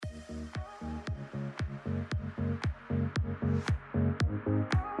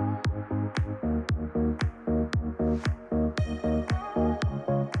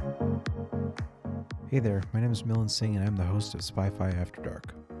Hey there, my name is Milan Singh and I'm the host of Spy-Fi After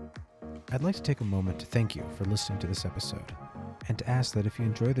Dark. I'd like to take a moment to thank you for listening to this episode, and to ask that if you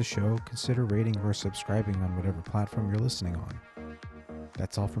enjoy the show, consider rating or subscribing on whatever platform you're listening on.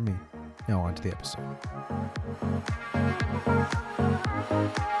 That's all from me. Now on to the episode.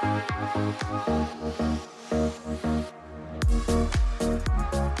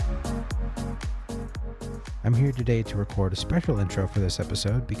 I'm here today to record a special intro for this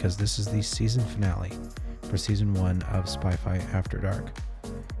episode because this is the season finale for season 1 of Spy-Fi After Dark.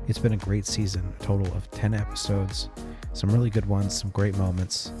 It's been a great season, a total of 10 episodes, some really good ones, some great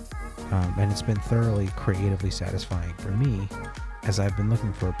moments, and it's been thoroughly creatively satisfying for me as I've been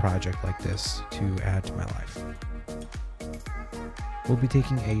looking for a project like this to add to my life. We'll be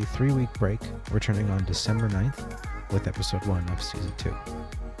taking a 3-week break, returning on December 9th with episode 1 of season 2.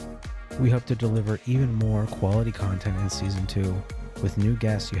 We hope to deliver even more quality content in season 2 with new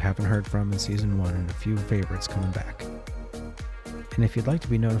guests you haven't heard from in season 1 and a few favorites coming back. And if you'd like to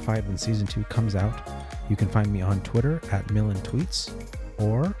be notified when season 2 comes out, you can find me on Twitter at MillenTweets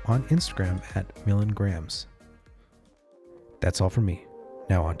or on Instagram at MillenGrams. That's all from me.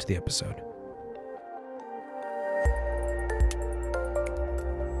 Now on to the episode.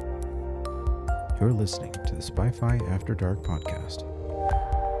 You're listening to the Spy-Fi After Dark podcast.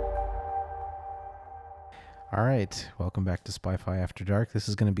 All right, welcome back to Spy-Fi After Dark. This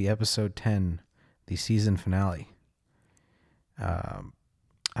is going to be episode 10, the season finale.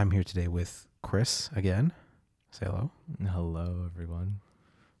 I'm here today with Chris again. Say hello. Hello, everyone.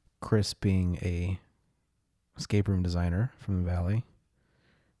 Chris being a escape room designer from the Valley.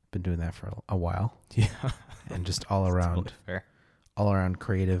 Been doing that for a while. Yeah. And just all around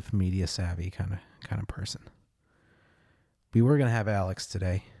creative, media savvy kind of person. We were going to have Alex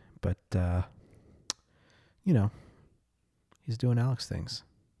today, but he's doing Alex things.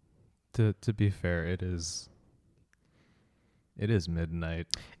 To be fair, it is midnight.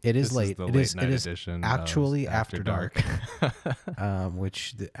 It is this late. Is it is actually after dark.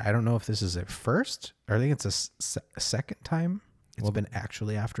 Which I don't know if this is a first, or I think it's a second time it's been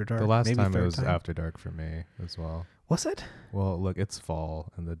actually after dark. The last Maybe time it third was time. after dark for me as well. Was it? Well, look, it's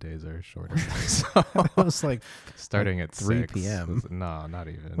fall and the days are shorter. So It was like starting like at 3 6 p.m. No, not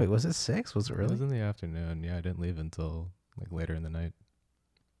even. Wait, was it 6? Was it It really? was in the afternoon. Yeah, I didn't leave until like later in the night.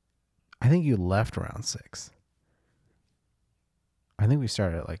 I think you left around 6. I think we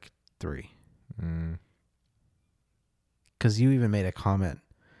started at like 3. Because you even made a comment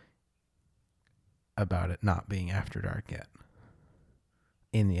about it not being after dark yet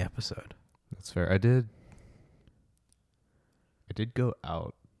in the episode. That's fair. I did go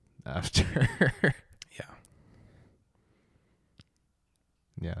out after. Yeah.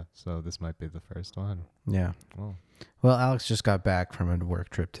 Yeah, so this might be the first one. Yeah. Well, Alex just got back from a work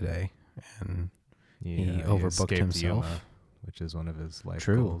trip today, and he overbooked escaped himself. Yuma, which is one of his life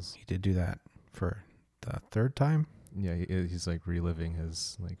True. goals. He did do that for the 3rd time. Yeah, he's like reliving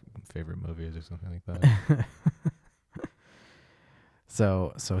his like favorite movies or something like that.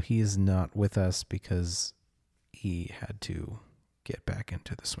 So he is not with us because he had to get back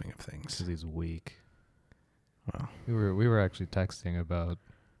into the swing of things. Because he's weak. Well, We were actually texting about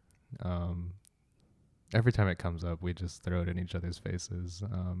every time it comes up, we just throw it in each other's faces.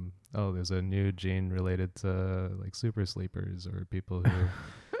 There's a new gene related to like super sleepers or people who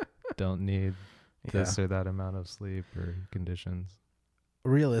don't need this or that amount of sleep or conditions.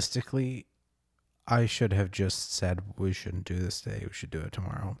 Realistically, I should have just said we shouldn't do this today. We should do it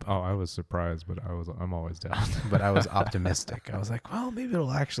tomorrow. Oh, I was surprised, but I'm always down. But I was optimistic. I was like, well, maybe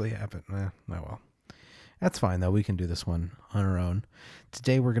it'll actually happen. No, well. That's fine, though. We can do this one on our own.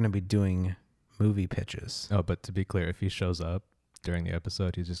 Today, we're going to be doing movie pitches. Oh, but to be clear, if he shows up during the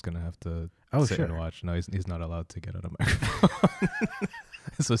episode, he's just going to have to sit and watch. No, he's not allowed to get on a microphone.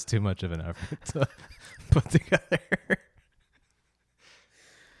 This was too much of an effort to put together.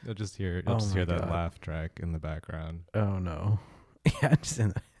 You'll just hear that laugh track in the background. Oh, no. Yeah, just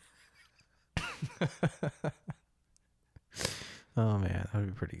in the... Oh, man. That would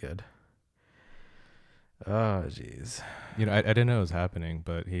be pretty good. Oh, jeez. I didn't know it was happening,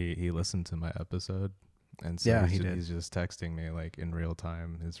 but he listened to my episode, and so he's just texting me like in real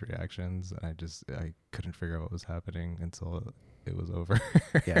time his reactions, and I couldn't figure out what was happening until it was over.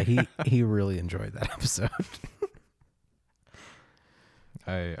 Yeah, he really enjoyed that episode.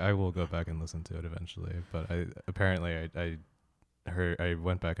 I will go back and listen to it eventually, but I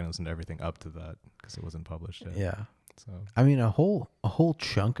went back and listened to everything up to that because it wasn't published yet. Yeah. So I mean, a whole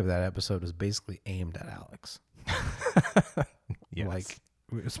chunk of that episode was basically aimed at Alex. Yes. Like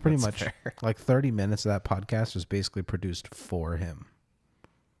it's pretty much fair. like 30 minutes of that podcast was basically produced for him.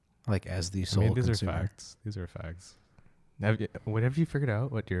 like as the I sole mean, these consumer. are facts. These are facts. Have you figured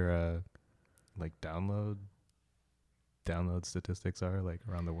out what your like download statistics are like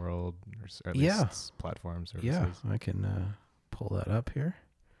around the world, or at least platform services? Yeah, I can pull that up here.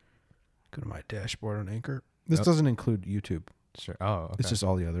 Go to my dashboard on Anchor. This doesn't include YouTube. Sure. Oh, okay. It's just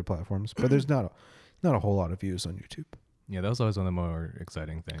all the other platforms. But there's not a whole lot of views on YouTube. Yeah, that was always one of the more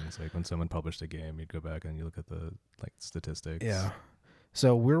exciting things. Like when someone published a game, you'd go back and you look at the like statistics. Yeah.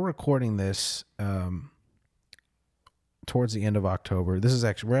 So we're recording this towards the end of October.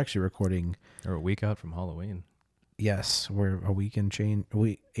 We're actually recording, or a week out from Halloween. Yes, we're a week and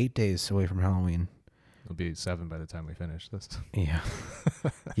 8 days away from Halloween. It'll be 7 by the time we finish this. Yeah.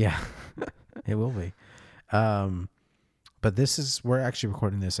 Yeah. It will be. But we're actually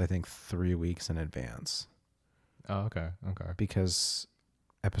recording this, I think, 3 weeks in advance. Oh, okay. Because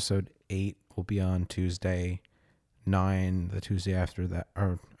episode 8 will be on Tuesday, 9 the Tuesday after that,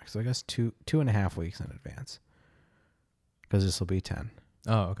 or so I guess 2.5 weeks in advance. Because this will be 10.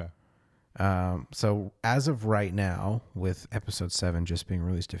 Oh, okay. So as of right now, with episode 7 just being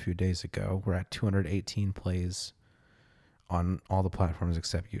released a few days ago, we're at 218 plays on all the platforms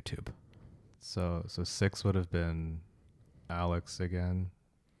except YouTube. So 6 would have been Alex again,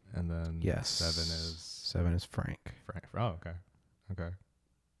 and then Yes. 7 is Frank. Oh, okay.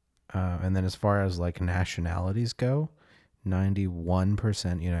 And then as far as like nationalities go,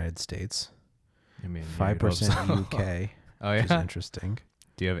 91% United States, You mean 5% Europe, so- UK, Oh which is yeah. interesting.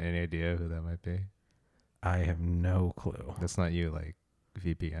 Do you have any idea who that might be? I have no clue. That's not you like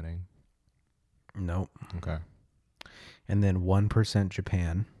VPNing. Nope. Okay. And then 1%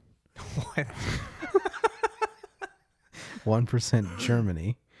 Japan, What? 1%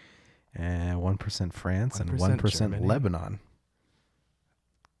 Germany, and 1% France, and 1% 1% Germany? Lebanon.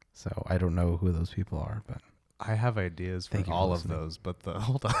 So I don't know who those people are, but I have ideas for Thank you for all of listening. those, but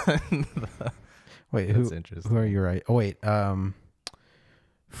hold on. wait, That's who interesting. who are you? Right? Oh wait,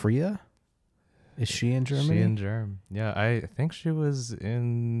 Freya, is she in Germany? She in Germ. Yeah, I think she was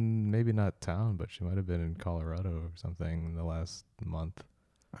in maybe not town, but she might have been in Colorado or something in the last month.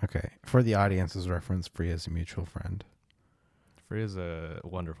 Okay, for the audience's reference, Freya's a mutual friend. Freya's a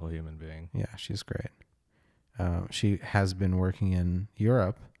wonderful human being. Yeah, she's great. She has been working in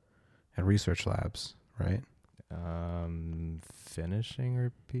Europe at research labs, right? Finishing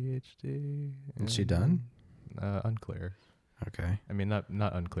her PhD. Is she done? Unclear. Okay. I mean, not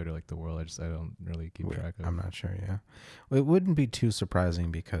unclear to like the world. I don't really keep track of. I'm not sure. Yeah, well, it wouldn't be too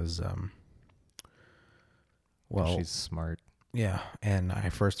surprising because, well, she's smart. yeah, and I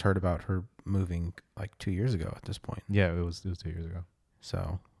first heard about her moving like 2 years ago at this point. Yeah, it was 2 years ago.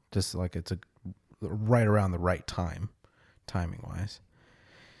 So just like it's right around the right timing wise.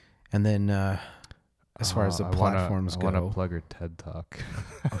 And then as far as the platforms go, I want to plug her TED Talk.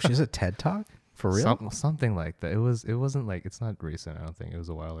 Oh, she has a TED Talk for real? Something like that. It wasn't like, it's not recent. I don't think it was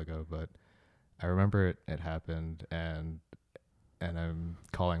a while ago, but I remember it happened, and I'm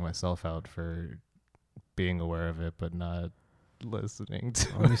calling myself out for being aware of it, but not listening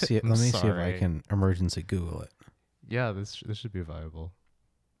to Let me see. it. Let me I'm see if I sorry. can emergency Google it. Yeah, this should be viable.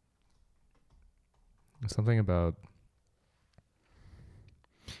 Something about.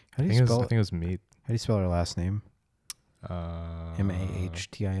 How do I you spell? think it was meat. How do you spell her last name? Mahtia.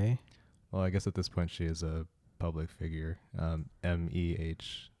 Mahtia. Well, I guess at this point she is a public figure. Mehta.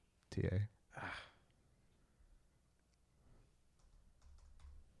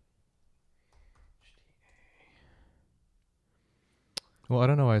 Well, I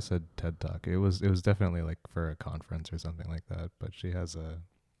don't know why I said TED Talk. It was definitely like for a conference or something like that. But she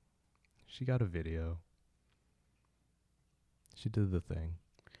got a video. She did the thing.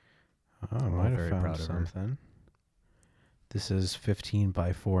 Oh, I I'm might have very found proud of her. something. This is 15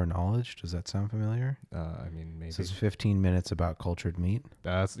 by 4 knowledge. Does that sound familiar? I mean, maybe This is 15 minutes about cultured meat.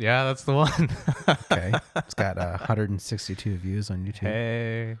 that's the one. Okay. It's got 162 views on YouTube.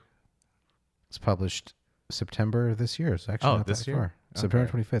 Hey. It's published September this year. It's actually not this that year? far. September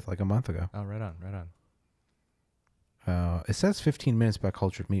Okay. 25th, like a month ago. Oh, right on. It says 15 minutes about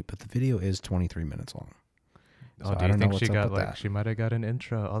cultured meat, but the video is 23 minutes long. Oh, So do I you don't know think what's she up got with like that. she might have got an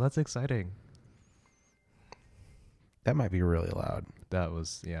intro? Oh, that's exciting. That might be really loud. That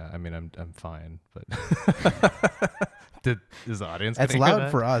was I mean, I'm fine, but is the audience? It's gonna hear loud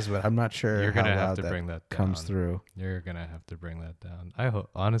that? for us, but I'm not sure You're how gonna loud have to that bring that comes down. through. You're gonna have to bring that down. I hope,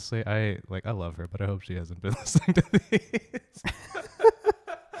 honestly, I love her, but I hope she hasn't been listening to these.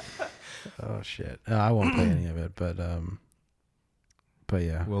 Oh shit! I won't play any of it, but But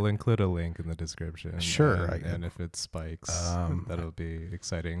yeah, we'll include a link in the description. Sure, and if it spikes, that'll be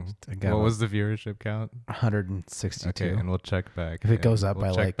exciting. Again, What was the viewership count? 162. Okay, and we'll check back. If it goes up we'll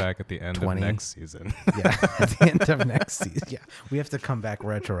by check like back at the end 20. of next season. Yeah, at the end of next season. Yeah, we have to come back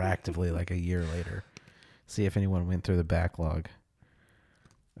retroactively like a year later, see if anyone went through the backlog.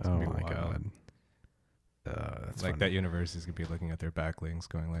 Oh my god. That's like funny. that university's gonna be looking at their backlinks,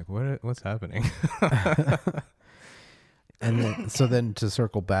 going like, "What's happening?" And then to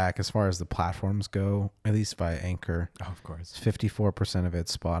circle back, as far as the platforms go, at least by Anchor, of course, 54% of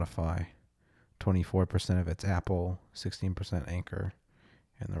it's Spotify, 24% of it's Apple, 16% Anchor,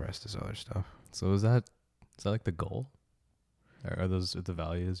 and the rest is other stuff. So is that like the goal? Are those the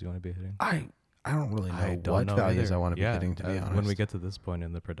values you want to be hitting? I don't really know what values either. I want to be hitting, to be honest. When we get to this point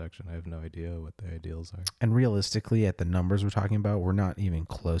in the production, I have no idea what the ideals are. And realistically, at the numbers we're talking about, we're not even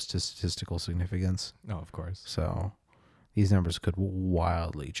close to statistical significance. Oh, of course. So these numbers could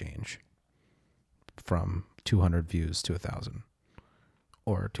wildly change from 200 views to 1,000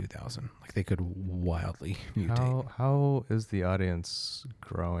 or 2,000. Like they could wildly mutate. How is the audience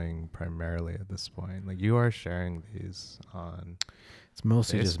growing primarily at this point? Like you are sharing these on It's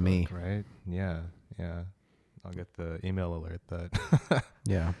mostly Facebook, just me. Right? Yeah. I'll get the email alert that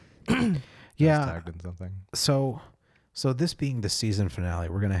Yeah. yeah tagged in something. So this being the season finale,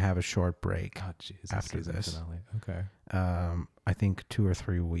 we're gonna have a short break. Oh, jeez, after season this. finale. Okay. I think 2 or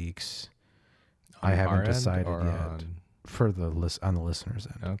 3 weeks. On I haven't our end decided or yet for on the listeners'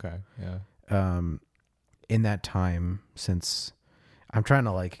 end. Okay. Yeah. In that time, since I'm trying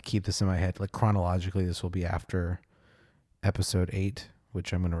to like keep this in my head, like chronologically, this will be after episode 8,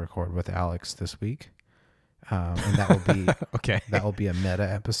 which I'm going to record with Alex this week. And that will be okay. That will be a meta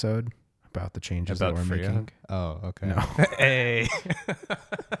episode about the changes about that we're Freya? making. Oh, okay. No. Hey.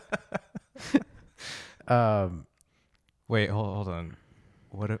 Wait, hold on.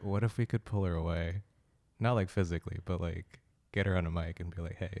 What if we could pull her away? Not like physically, but like get her on a mic and be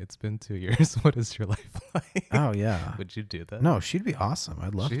like, "Hey, it's been 2 years. What is your life like?" Oh yeah. Would you do that? No, she'd be awesome.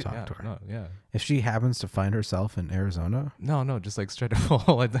 I'd love to talk to her. No, yeah. If she happens to find herself in Arizona. No, just like straight up.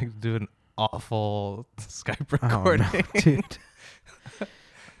 I'd like do an awful Skype recording. Oh, no, dude.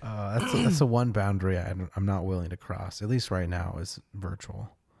 That's the one boundary I'm not willing to cross. At least right now is virtual.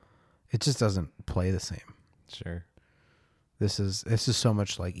 It just doesn't play the same. Sure. This is so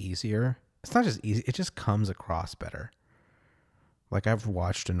much like easier. It's not just easy. It just comes across better. Like I've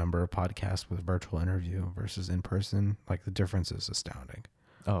watched a number of podcasts with virtual interview versus in person. Like the difference is astounding.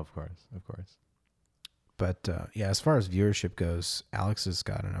 Oh, of course. But yeah, as far as viewership goes, Alex has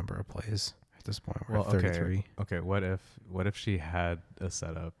got a number of plays at this point. We're at 33. Okay. What if she had a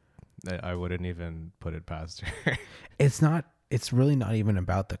setup? I wouldn't even put it past her. It's really not even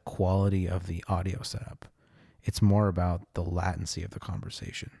about the quality of the audio setup. It's more about the latency of the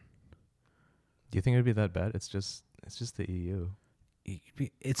conversation. Do you think it'd be that bad? It's just the EU.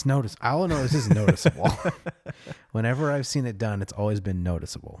 It's I'll notice it's noticeable. Whenever I've seen it done, it's always been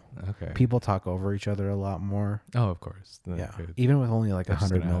noticeable. Okay. People talk over each other a lot more. Oh, of course. Yeah. Even with only like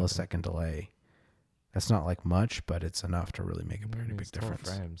 100 millisecond delay. That's not like much, but it's enough to really make a pretty big difference.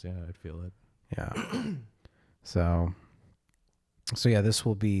 12 frames, yeah, I'd feel it. Yeah. So yeah, this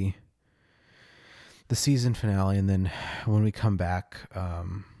will be the season finale, and then when we come back,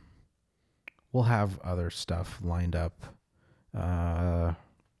 we'll have other stuff lined up. I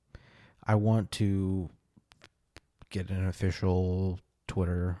want to get an official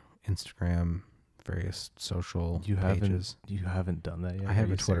Twitter, Instagram, various social pages. You haven't done that yet? I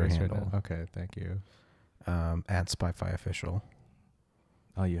have a Twitter handle. Right okay, thank you. At SpyFi Official.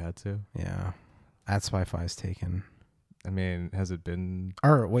 Oh, you had to? Yeah. At SpyFi is taken. I mean, has it been?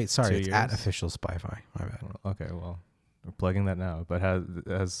 Or wait, sorry, 2 it's years? at Official SpyFi. My bad. Okay, well, we're plugging that now. But has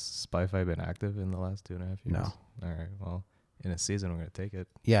SpyFi been active in the last 2.5 years? No. All right. Well, in a season, we're gonna take it.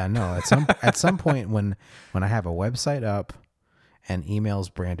 Yeah, no. At some point when I have a website up and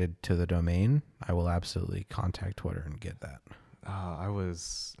emails branded to the domain, I will absolutely contact Twitter and get that. I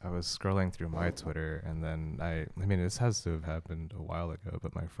was scrolling through my Twitter, and then I mean, this has to have happened a while ago,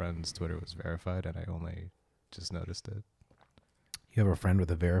 but my friend's Twitter was verified, and I only just noticed it. You have a friend with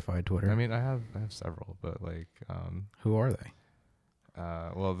a verified Twitter? I mean, I have several, but like, who are they?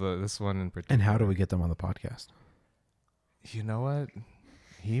 Well, this one in particular. And how do we get them on the podcast? You know what?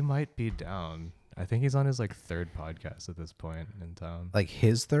 He might be down. I think he's on his like 3rd podcast at this point in town. Like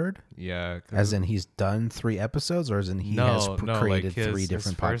his 3rd? Yeah. As in he's done 3 episodes, or as in he has created like 3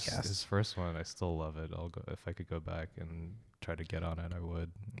 different podcasts? His first one, I still love it. I'll go if I could go back and try to get on it. I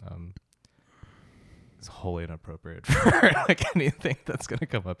would. is wholly inappropriate for like anything that's gonna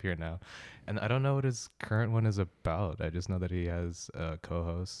come up here now. And I don't know what his current one is about. I just know that he has a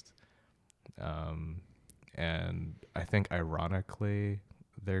co-host. And I think ironically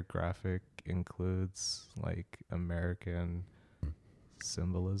their graphic includes like American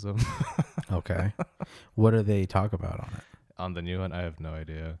symbolism. Okay. What do they talk about on it? On the new one, I have no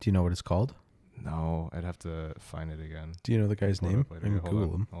idea. Do you know what it's called? No, I'd have to find it again. Do you know the guy's Pull it name? up later. I can Hold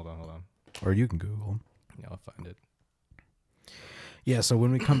Google on, him. Hold on. Or you can Google him. Yeah, I'll find it. Yeah, so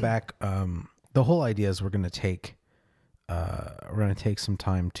when we come back, the whole idea is we're gonna take some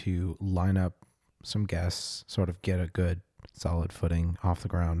time to line up some guests, sort of get a good solid footing off the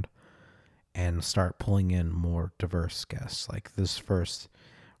ground, and start pulling in more diverse guests. Like this first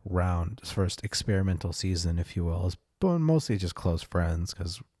experimental season, if you will, is mostly just close friends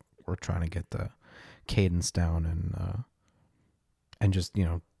because we're trying to get the cadence down and just, you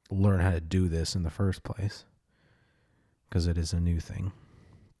know, learn how to do this in the first place because it is a new thing.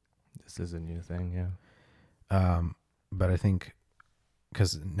 This is a new thing, yeah. But I think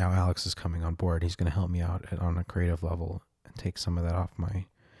because now Alex is coming on board, he's going to help me out on a creative level and take some of that off my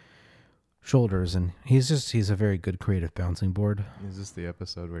shoulders. And he's a very good creative bouncing board. Is this the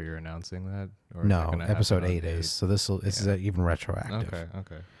episode where you're announcing that? Or No, episode 8 is. So this is even retroactive.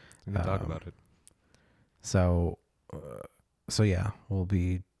 Okay. We can talk about it. So yeah, we'll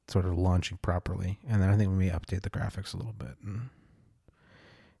be sort of launching properly. And then I think we may update the graphics a little bit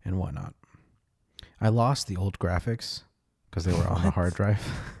and whatnot. I lost the old graphics because they were on the hard drive.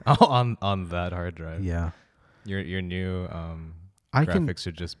 Oh, on that hard drive. Yeah. Your new graphics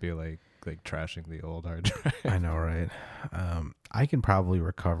should just be like trashing the old hard drive. I know, right? I can probably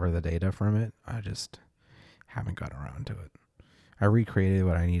recover the data from it. I just haven't gotten around to it. I recreated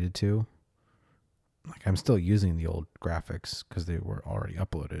what I needed to. Like I'm still using the old graphics because they were already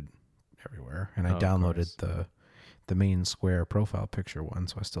uploaded everywhere, and I downloaded the main square profile picture one,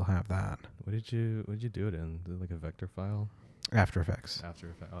 so I still have that. What did you do it in? Like a vector file? After Effects.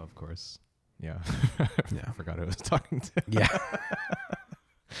 Oh, of course. Yeah. Yeah. I forgot who I was talking to. Yeah.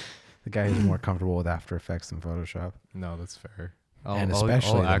 The guy who's more comfortable with After Effects than Photoshop. No, that's fair. And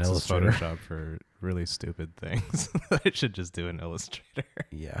especially I'll than access Illustrator. Photoshop for really stupid things. I should just do an Illustrator.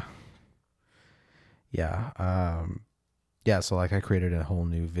 Yeah. Yeah. So like I created a whole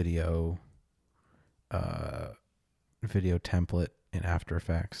new video template in After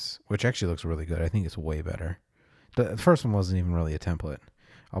Effects, which actually looks really good. I think it's way better. The first one wasn't even really a template.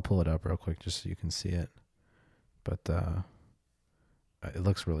 I'll pull it up real quick just so you can see it. But it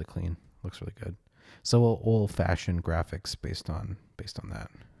looks really clean. Looks really good. So we'll fashion graphics based on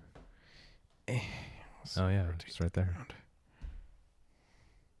that. Oh yeah, it's right there.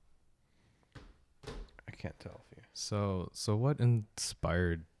 I can't tell if you. So what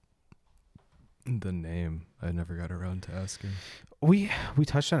inspired the name? I never got around to asking. We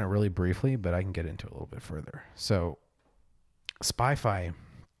touched on it really briefly, but I can get into it a little bit further. So Spy-Fi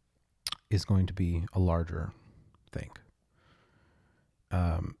is going to be a larger thing.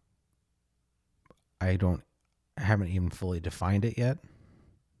 I haven't even fully defined it yet.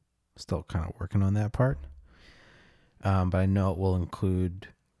 Still kind of working on that part. But I know it will include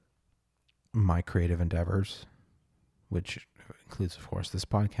my creative endeavors, which includes, of course, this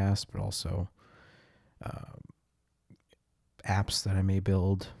podcast, but also apps that I may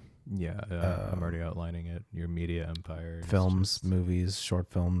build. Yeah, I'm already outlining it. Your media empire. Films, movies, short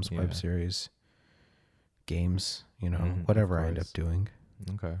films, web series, games, whatever I end up doing.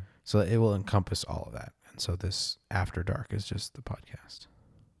 Okay. So it will encompass all of that. And so this After Dark is just the podcast.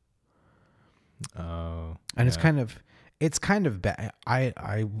 Oh. And it's kind of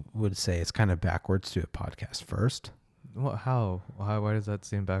I would say it's kind of backwards to a podcast first. Well, how? Why does that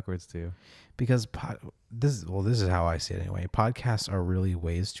seem backwards to you? Because this is how I see it anyway. Podcasts are really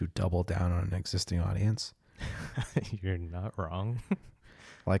ways to double down on an existing audience. You're not wrong.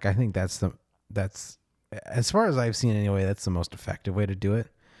 Like I think that's as far as I've seen anyway, that's the most effective way to do it.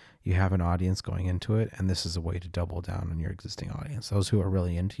 You have an audience going into it, and this is a way to double down on your existing audience. Those who are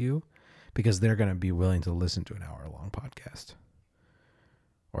really into you, because they're going to be willing to listen to an hour-long podcast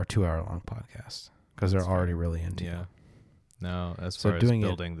or 2-hour-long podcast because they're already really into you. Now, as far as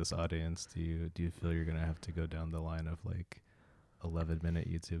building this audience, do you feel you're going to have to go down the line of like 11-minute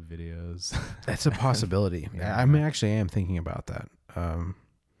YouTube videos? That's a possibility. Yeah. I mean, actually, I am thinking about that.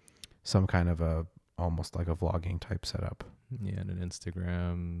 Some kind of almost like a vlogging type setup. Yeah, and an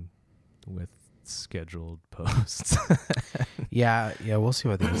Instagram with scheduled posts. Yeah, we'll see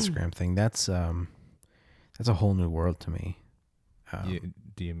about the Instagram thing. That's a whole new world to me.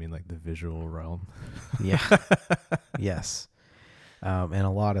 Do you mean like the visual realm? Yeah. Yes. In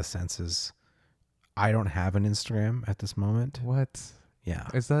a lot of senses, I don't have an Instagram at this moment. What? Yeah,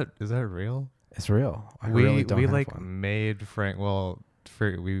 Is that real? it's real. I we really don't we have like one. made Frank. Well,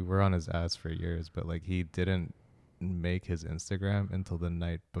 we were on his ass for years, but like he didn't make his Instagram until the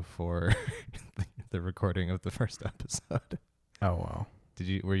night before the recording of the first episode. Oh wow.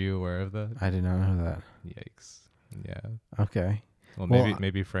 Were you aware of that? I did not know that. Yikes. Yeah. Okay. Well, Well,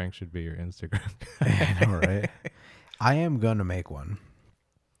 maybe Frank should be your Instagram. I know, right? I am gonna make one.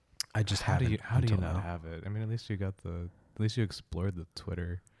 I just How do haven't. you until not now. have it? I mean, at least you explored the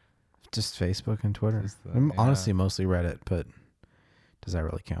Twitter. Just Facebook and Twitter. Just the- I'm yeah. honestly mostly Reddit, but does that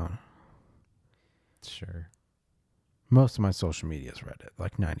really count? Sure, Most of my social media is Reddit,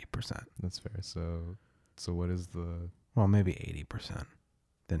 like 90%. that's fair. So what is the? Well, maybe 80%.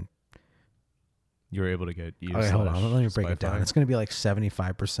 You were able to get. Okay, hold on. Let me break it down. Spy-Fi? It's going to be like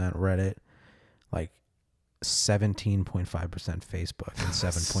 75% Reddit, like 17.5% Facebook, and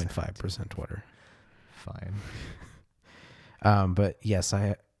 7.5% Twitter. Fine. But yes,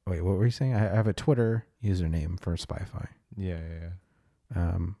 wait, what were you saying? I have a Twitter username for Spy-Fi. Yeah.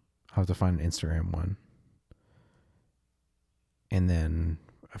 I'll have to find an Instagram one. And then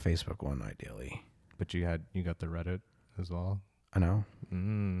a Facebook one, ideally. But you got the Reddit as well. I know.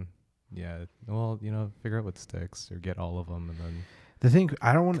 Yeah. Well, figure out what sticks or get all of them and then. The thing,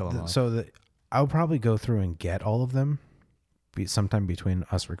 I don't Kill 'em want, off. so that I'll probably go through and get all of them sometime between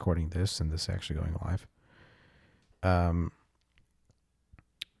us recording this and this actually going live.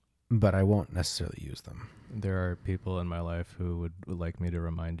 But I won't necessarily use them. There are people in my life who would like me to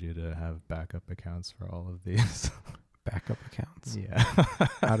remind you to have backup accounts for all of these. Backup accounts. Yeah.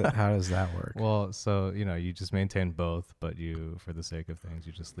 How does that work? Well, so, you just maintain both, but you, for the sake of things,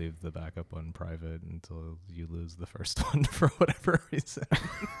 you just leave the backup one private until you lose the first one for whatever reason.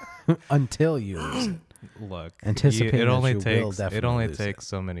 Until you lose it. Look, Anticipating it that only you will takes definitely lose takes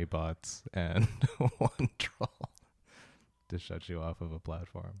so many bots and one troll to shut you off of a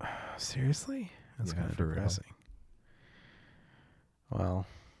platform. Seriously? That's Yeah, kind of for real. depressing. Well,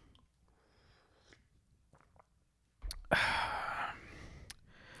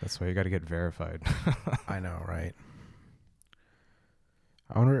 That's why you got to get verified. I know, right?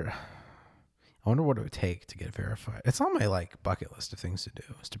 I wonder what it would take to get verified. It's on my bucket list of things to do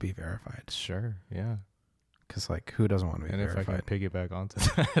is to be verified. Sure, yeah. Because who doesn't want to be And if I verified? can piggyback onto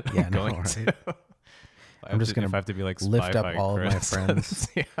that, Yeah, I'm no, going right? to. I'm just gonna if I have to be like lift up Spy-Fi all of my Chris. friends.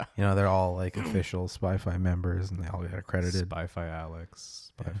 Yeah. They're all official Spy-Fi members, and they all get accredited. Spy-Fi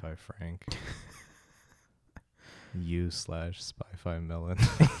Alex, Yeah. Spy-Fi Frank, /Spy-Fi Melon.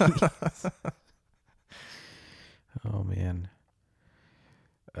 Oh man.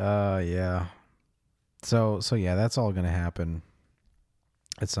 Yeah. So yeah, that's all gonna happen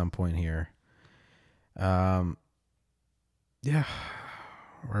at some point here. Yeah.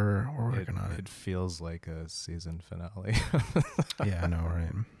 We're working on it. It feels like a season finale. Yeah, I know,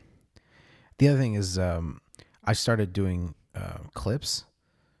 right? The other thing is, I started doing clips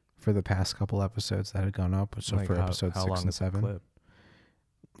for the past couple episodes that had gone up. So Like for how episodes 6 long and is the 7, clip?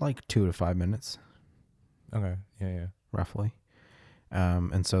 like 2 to 5 minutes, Okay. Yeah. roughly.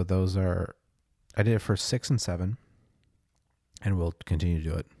 And so I did it for 6 and 7, and we'll continue to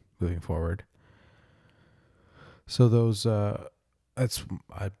do it moving forward. So that's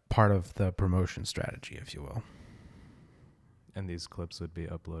a part of the promotion strategy, if you will. And these clips would be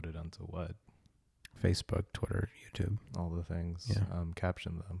uploaded onto what? Facebook, Twitter, YouTube. All the things. Yeah.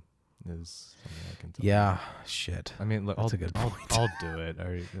 Caption them is something I can tell. Yeah, shit. I mean, look, That's a good point. I'll do it.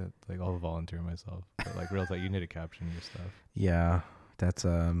 I'll volunteer myself. But real talk, you need to caption your stuff. Yeah, that's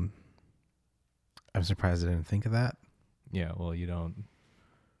I'm surprised I didn't think of that. Yeah, well, you don't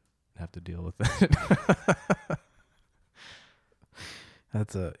have to deal with it.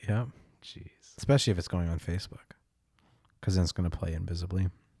 That's yeah, Jeez. especially if it's going on Facebook, because then it's going to play invisibly,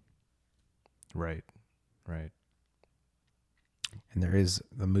 Right. and there is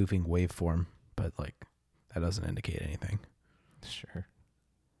the moving waveform, but that doesn't indicate anything. Sure.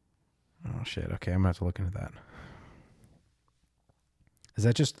 Oh shit. Okay, I'm gonna have to look into that. Is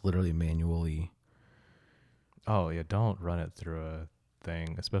that just literally manually? Oh yeah, don't run it through a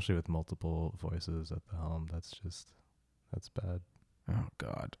thing, especially with multiple voices at the helm. That's bad. Oh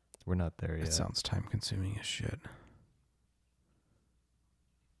god, We're not there yet. it sounds time consuming as shit.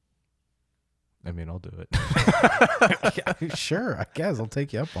 I mean, I'll do it. Yeah, sure, I guess I'll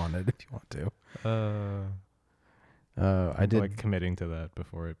take you up on it if you want to. I did like committing to that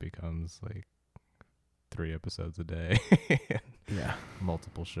before it becomes 3 episodes a day. Yeah.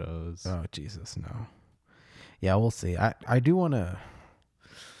 Multiple shows. Oh Jesus, no. Yeah, we'll see. I do want to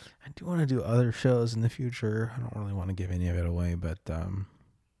do other shows in the future. I don't really want to give any of it away, but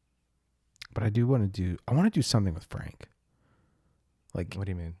But I want to do something with Frank. Like, What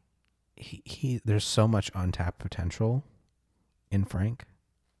do you mean? There's so much untapped potential in Frank,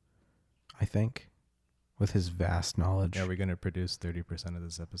 I think, with his vast knowledge. Are we going to produce 30% of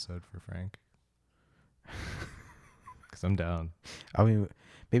this episode for Frank? Because I'm down. I mean,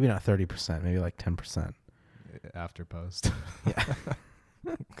 maybe not 30%, maybe like 10%. After post. Yeah.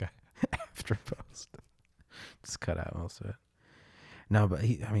 Okay. After post. Just cut out most of it. No, but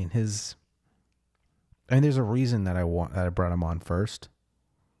there's a reason that I brought him on first,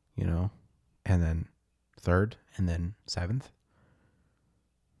 you know, and then third, and then seventh.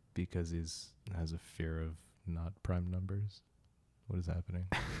 Because has a fear of not prime numbers. What is happening?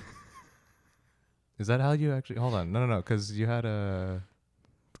 Is that how you actually? Hold on, no, because you had a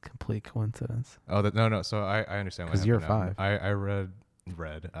complete coincidence. Oh, no. So I understand what happened. Because you're now.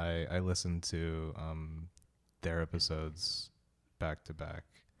 5. I listened to their episodes back to back.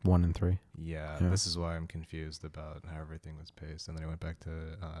 1 and 3. Yeah, this is why I'm confused about how everything was paced, and then I went back to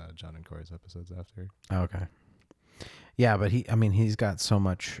John and Corey's episodes after. Okay. Yeah, but he's got so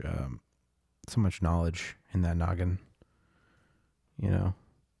much knowledge in that noggin. You know,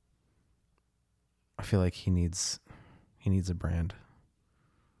 I feel like he needs a brand.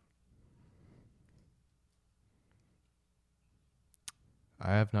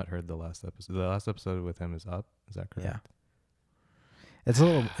 I have not heard the last episode. The last episode with him is up. Is that correct? Yeah. It's a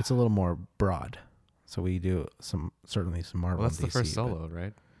little more broad. So we do some Marvel. Well, that's and the DC, first solo,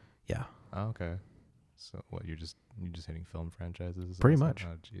 right? Yeah. Oh, okay. So what? You're just hitting film franchises? Pretty much.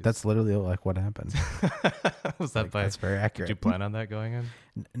 Oh, that's literally like what happened. Was that that's very accurate. Did you plan on that going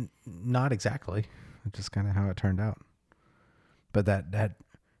in? Not exactly. Just kind of how it turned out. But that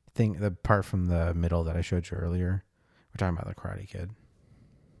thing, the part from the middle that I showed you earlier, we're talking about the Karate Kid,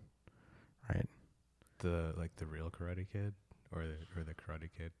 right? The real Karate Kid or the Karate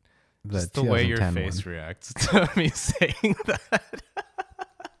Kid. Just the way your face reacts to me saying that.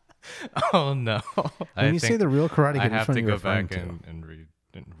 Oh no! When you say the real Karate Kid, I have to go back to? and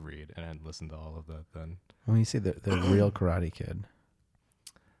read and listen to all of that. Then when you say the real Karate Kid,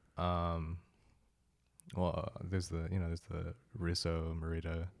 there's the Russo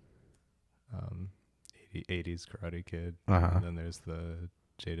Morita, 80s Karate Kid, and then there's the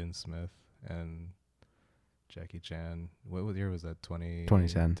Jaden Smith and Jackie Chan. What year was that?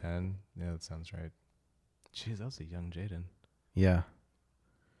 2010. 10? Yeah, that sounds right. Jeez, that was a young Jaden. Yeah.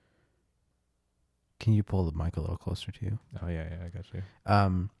 Can you pull the mic a little closer to you? Oh yeah, I got you.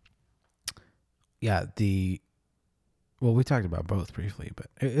 Yeah, we talked about both briefly, but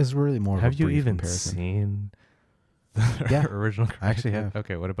it is really more of a brief Have you even comparison. seen the original? I actually have.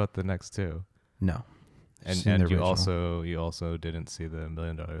 Okay, what about the next two? No. And you also didn't see the $1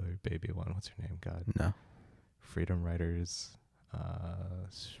 Million Baby one. What's her name? God. No. Freedom Writers.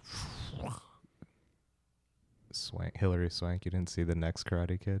 Hillary Swank. You didn't see the next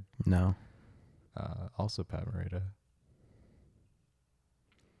Karate Kid? No. Also Pat Morita.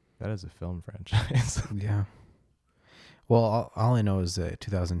 That is a film franchise. Yeah. Well, all I know is that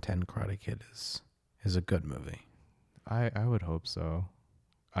 2010 Karate Kid is a good movie. I would hope so.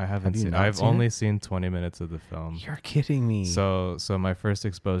 I haven't Have you seen. not I've seen only it? seen 20 minutes of the film. You're kidding me. So my first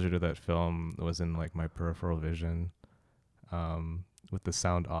exposure to that film was in like my peripheral vision, with the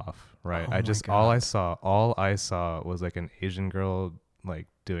sound off. Right. Oh all I saw was like an Asian girl like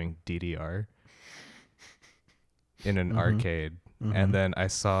doing DDR in an arcade, and then I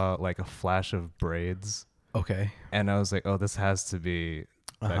saw like a flash of braids. Okay. And I was like, oh, this has to be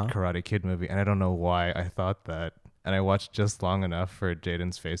that Karate Kid movie, and I don't know why I thought that. And I watched just long enough for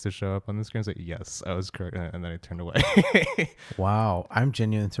Jaden's face to show up on the screen. I was like, yes, I was correct. And then I turned away. Wow. I'm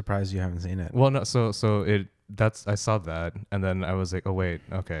genuinely surprised you haven't seen it. Well, no, I saw that. And then I was like, oh, wait,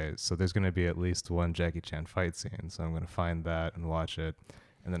 okay. So there's going to be at least one Jackie Chan fight scene. So I'm going to find that and watch it.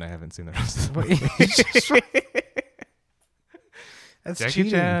 And then I haven't seen the rest of the movie. That's Jackie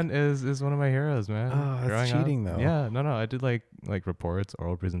cheating. Chan is one of my heroes, man. Oh, that's cheating, though. Yeah, no. I did like reports,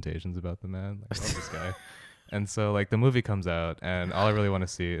 oral presentations about the man. Like, I love this guy. And so like the movie comes out, and all I really want to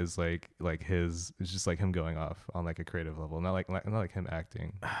see is like it's just like him going off on like a creative level, not like him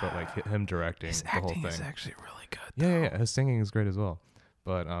acting, but like him directing His the whole acting thing. is actually really good. Yeah. His singing is great as well.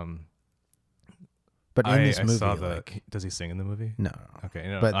 But in this movie, I saw does he sing in the movie? No. Okay,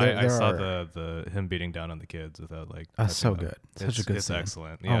 no. But I saw the him beating down on the kids without like. So touching them. good. Such a good It's scene.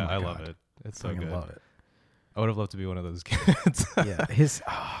 excellent. Oh Yeah, my I love God. it. It's I so good. love it. I would have loved to be one of those kids. Yeah, his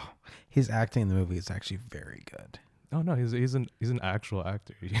acting in the movie is actually very good. Oh no, he's an actual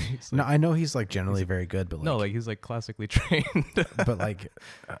actor. No, I know he's like generally very good, but he's like classically trained. but like,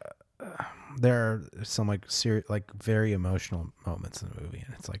 there are some like very emotional moments in the movie,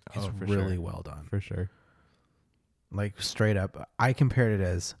 and it's like it's really well done. For sure. Like straight up, I compared it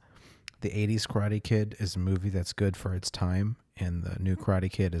as the 80s Karate Kid is a movie that's good for its time, and the new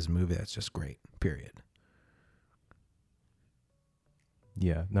Karate Kid is a movie that's just great, period.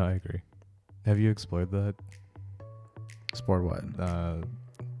 Yeah, no, I agree. Have you explored that? Explored what?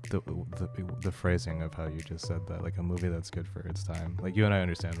 The phrasing of how you just said that, like a movie that's good for its time. Like you and I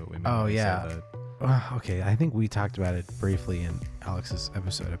understand what we mean. Oh, when we yeah. say that. Okay, I think we talked about it briefly in Alex's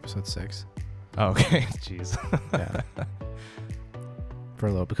episode 6. Oh, okay. Jeez. Yeah. For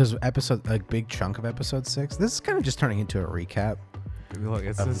a little, because a big chunk of episode 6. This is kind of just turning into a recap. Look,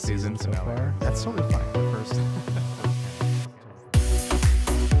 it's of the the season so finale. far. That's totally fine. The first.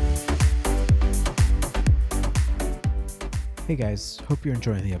 Hey guys, hope you're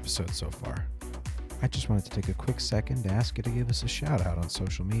enjoying the episode so far. I just wanted to take a quick second to ask you to give us a shout out on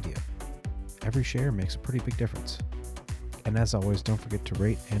social media. Every share makes a pretty big difference. And as always, don't forget to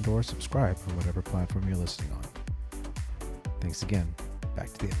rate and or subscribe on whatever platform you're listening on. Thanks again.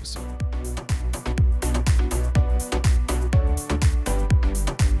 Back to the episode.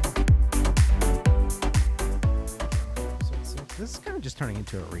 This is kind of just turning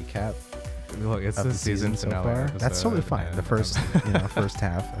into a recap. Look, it's of the the season so finale far. That's episode, totally fine. and The first, first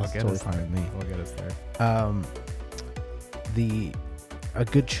half. That's get totally us fine there. with me. We'll get us there. A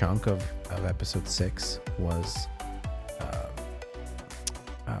good chunk of episode 6 was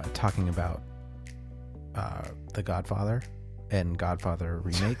talking about The Godfather and Godfather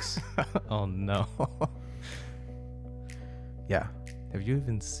remakes. Oh no. Yeah. Have you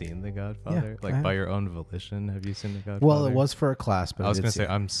even seen The Godfather? I Like have. by your own volition, have you seen The Godfather? Well, it was for a class, but I was did gonna see say it.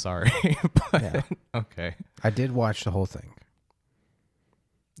 I'm sorry, but Yeah. okay. I did watch the whole thing.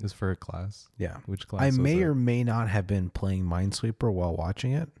 It's for a class. Yeah. Which class? I was may it? or may not have been playing Minesweeper while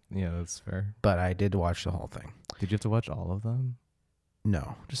watching it, Yeah, that's fair. but I did watch the whole thing. Did you have to watch all of them?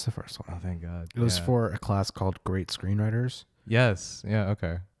 No, just the first one. Oh, thank God. It was Yeah. for a class called Great Screenwriters, Yes. Yeah.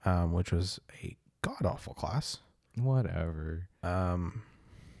 Okay. which was a god-awful class. Whatever. At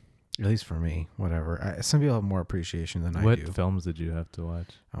least for me, whatever. Some people have more appreciation than I What do. films did you have to watch?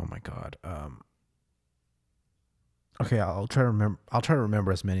 Oh my God. Okay, I'll try to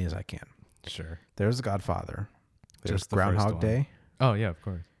remember as many as I can. Sure. There's The Godfather. There's Just the first Groundhog one. Day. Oh yeah, of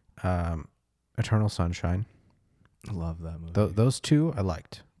course. Eternal Sunshine. Love that movie. Those two I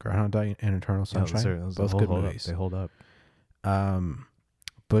liked. Groundhog Day and Eternal Yeah, Sunshine. those Both hold good up. movies. They hold up.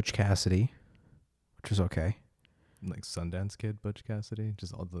 Butch Cassidy, which was okay. Like Sundance Kid, Butch Cassidy,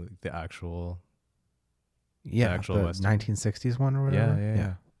 just all the actual. Yeah, actual the Western. 1960s one or whatever.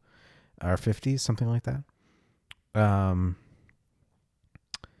 Yeah. Or 50s, something like that.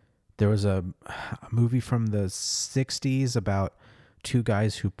 There was a movie from the 60s about two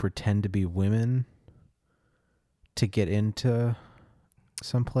guys who pretend to be women to get into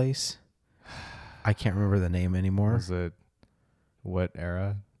someplace. I can't remember the name anymore. Was it what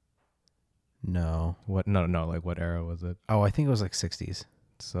era? No. What? No. Like what era was it? Oh, I think it was like 60s.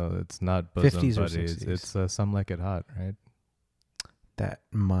 So it's not bosom 50s or buddies. 60s. It's Some Like It Hot, right? That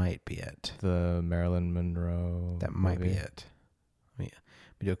might be it. The Marilyn Monroe. That might be movie. it. Let me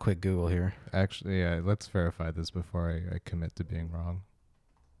do a quick Google here. Actually, yeah. Let's verify this before I commit to being wrong.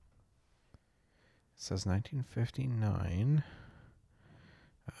 It says 1959.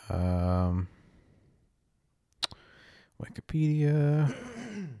 Wikipedia.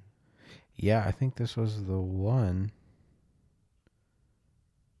 Yeah, I think this was the one.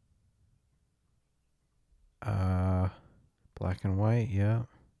 Black and white, yeah.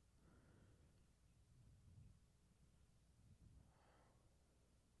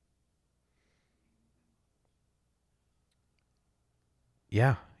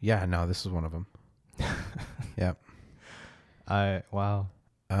 Yeah, no, this is one of them. Yep. Wow.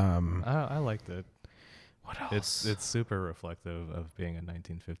 I liked it. What else? It's super reflective of being a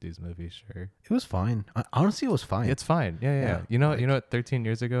 1950s movie. Sure, It was fine. Honestly, it was fine. it's fine. Yeah. Yeah, You know like- what? 13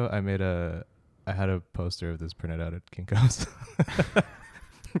 years ago, I had a poster of this printed out at Kinko's.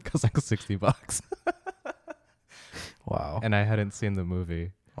 It cost like $60, Wow. and I hadn't seen the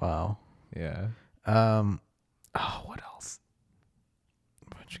movie. Wow. Yeah. What else?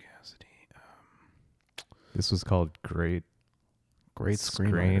 Butch Cassidy. This was called Great Great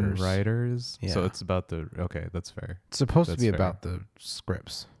Screenwriters. Screenwriters. Yeah. So it's about okay, that's fair. It's supposed to That's be fair. about the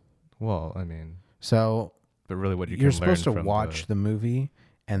scripts. Well, I mean, So but really, what you you're can supposed to learn from watch the movie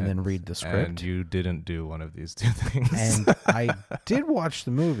and then read the script. And you didn't do one of these two things. And I did watch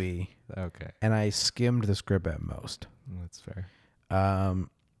the movie Okay, and I skimmed the script at most. that's fair. And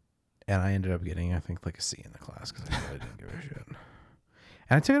I ended up getting, I think, like a C in the class because I really didn't give a shit.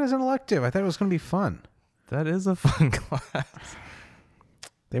 And I took it as an elective. I thought it was going to be fun. That is a fun class.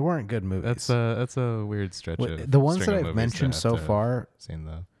 They weren't good movies. That's a weird stretch of the ones string that of I've movies to mentioned have so to have far. seen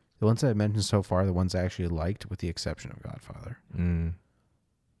though. The ones that I've mentioned so far, the ones I actually liked, with the exception of Godfather. Mm.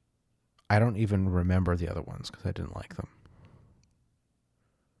 I don't even remember the other ones because I didn't like them.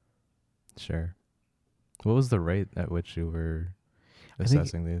 Sure. What was the rate at which you were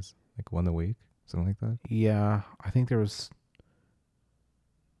assessing these? Like one a week? Something like that? Yeah, I think there was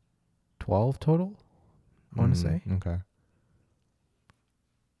 12 total, I want to say. Okay.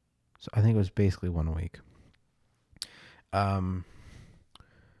 So I think it was basically 1 a week.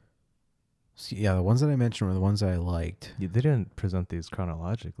 So yeah, the ones that I mentioned were the ones that I liked. They didn't present these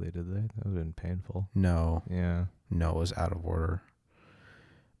chronologically, did they? That would have been painful. No, Yeah. it was out of order.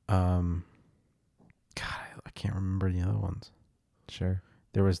 God, I can't remember the other ones. Sure.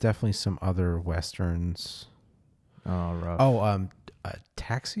 There was definitely some other westerns. Oh, rough. Oh, a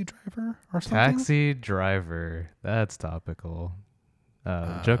Taxi Driver or something? Taxi Driver. That's topical.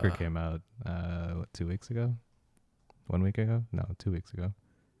 Joker came out, 2 weeks ago? 1 week ago? No, 2 weeks ago.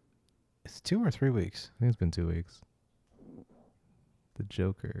 It's 2 or 3 weeks. I think it's been 2 weeks. The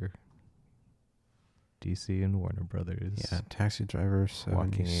Joker. DC and Warner Brothers. Yeah, Taxi Driver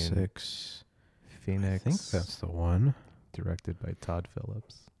 76. Phoenix. I think that's the one. Directed by Todd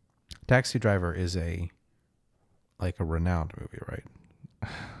Phillips. Taxi Driver is a renowned movie, right?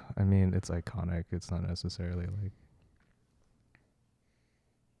 I mean, it's iconic. It's not necessarily like...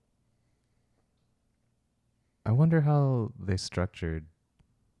 I wonder how they structured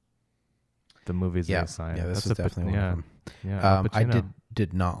the movies they assigned. Yeah, this is definitely one of them. Yeah, I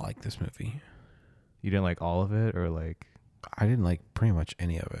did not like this movie. You didn't like all of it, or like... I didn't like pretty much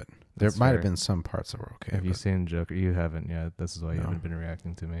any of it. There might have been some parts that were okay. Have you seen Joker? You haven't yet. This is why you No. haven't been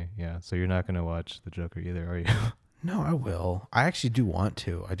reacting to me. Yeah, so you're not going to watch the Joker either, are you? No, I will. I actually do want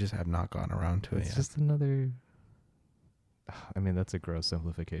to. I just have not gotten around to it It's yet. just another... I mean, that's a gross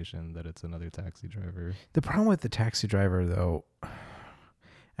simplification that it's another Taxi Driver. The problem with the Taxi Driver, though,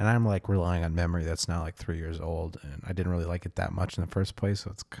 and I'm like relying on memory that's now like 3 years old, and I didn't really like it that much in the first place.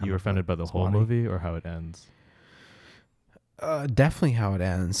 So it's kind You were of offended by the whole spotty. movie or how it ends? Definitely how it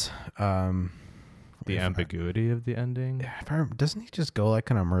ends. The ambiguity of the ending? Doesn't he just go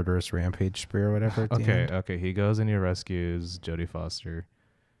like on a murderous rampage spree or whatever at the end? Okay. He goes and he rescues Jodie Foster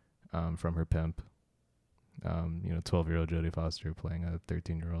from her pimp. 12-year-old Jodie Foster playing a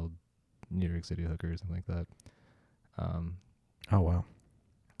 13-year-old New York City hooker or something like that. Oh, wow.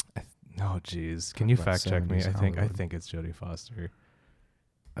 No, geez. Can you About fact check me? 70s I Hollywood. think it's Jodie Foster.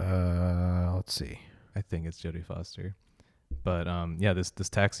 Let's see. I think it's Jodie Foster. But this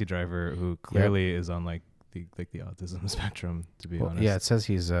taxi driver who clearly is on like the autism spectrum, to be honest. Yeah, it says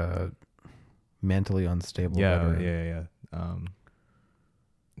he's mentally unstable. veteran. Yeah.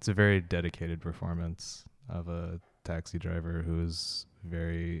 It's a very dedicated performance of a taxi driver who is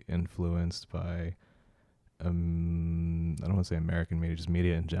very influenced by I don't want to say American media, just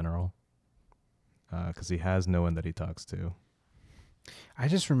media in general, because he has no one that he talks to. I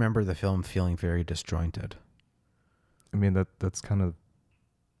just remember the film feeling very disjointed. I mean, that's kind of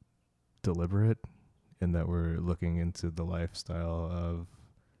deliberate in that we're looking into the lifestyle of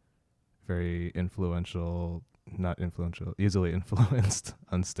very influential, not influential, easily influenced,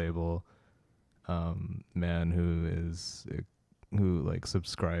 unstable man who like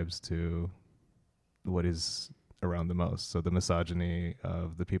subscribes to what is around the most. So the misogyny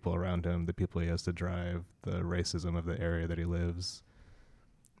of the people around him, the people he has to drive, the racism of the area that he lives.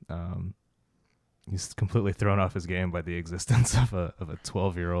 He's completely thrown off his game by the existence of a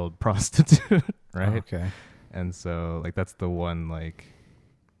 12-year-old prostitute, right? Okay. And so like that's the one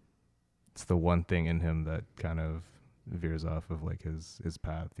it's the one thing in him that kind of veers off of like his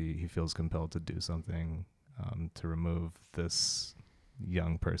path. He feels compelled to do something to remove this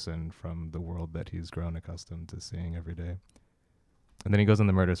young person from the world that he's grown accustomed to seeing every day. And then he goes on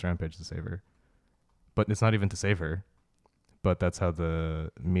the murderous rampage to save her. But it's not even to save her. But that's how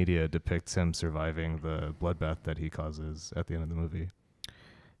the media depicts him surviving the bloodbath that he causes at the end of the movie.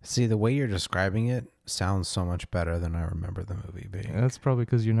 See, the way you're describing it sounds so much better than I remember the movie being. That's probably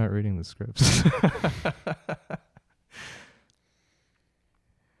because you're not reading the scripts.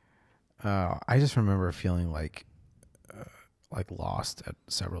 I just remember feeling like lost at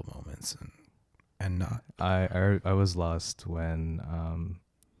several moments and not. I was lost when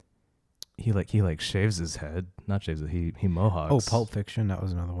he shaves his head, not shaves it. He mohawks. Oh, Pulp Fiction, that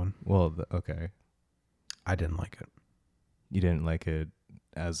was another one. Well, okay. I didn't like it. You didn't like it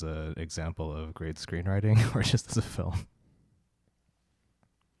as an example of great screenwriting, or just as a film?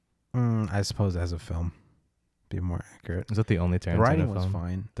 I suppose as a film, be more accurate. Is that the only Tarantino The writing was film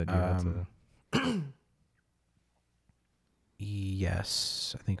fine. that you had to?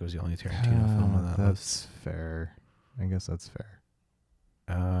 Yes, I think it was the only Tarantino film on that That's fair. I guess that's fair.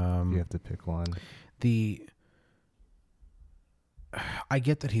 list. You have to pick one. I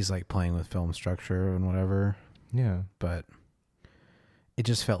get that he's like playing with film structure and whatever, Yeah. but it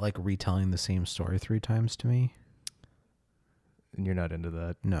just felt like retelling the same story 3 times to me. And you're not into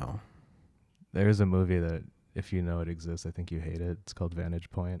that. No. There's a movie that, if you know it exists, I think you hate it. It's called Vantage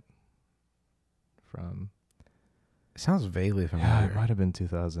Point. It sounds vaguely familiar. Yeah, it might have been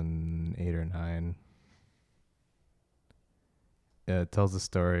 2008 or 9. It tells the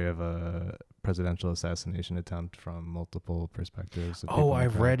story of a presidential assassination attempt from multiple perspectives. Oh,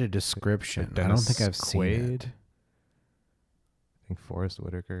 I've read a description. I don't think I've seen it. I think Forrest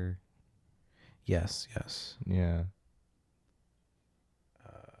Whitaker. Yes. Yeah.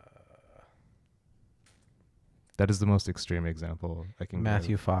 That is the most extreme example I can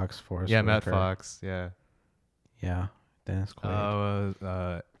Matthew give. Fox, Forrest Yeah, Whitaker. Matt Fox. Yeah. Yeah, Dennis Quaid.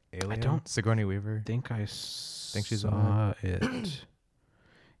 Alien? I don't Sigourney Weaver. think I Think she's saw it.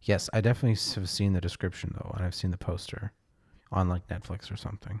 Yes, I definitely have seen the description though, and I've seen the poster on like Netflix or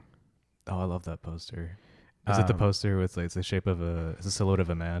something. Oh, I love that poster. Is it the poster with like it's the shape of it's a silhouette of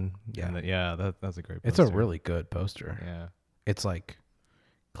a man? Yeah. That's a great poster. It's a really good poster. Yeah. It's like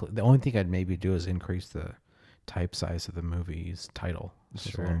the only thing I'd maybe do is increase the type size of the movie's title. So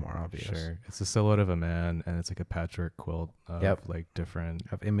it's a little more obvious. Sure. It's a silhouette of a man, and it's like a patchwork quilt of like different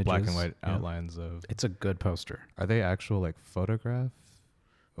Have images, black and white outlines of. It's a good poster. Are they actual like photograph?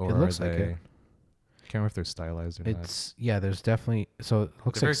 Or It looks are like they, it. I can't remember if they're stylized or not. It's there's definitely it looks They're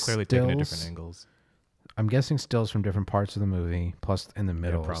like very clearly stills. taken at different angles. I'm guessing stills from different parts of the movie. Plus, in the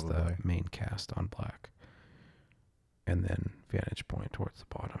middle is the probably. main cast on black, and then vantage point towards the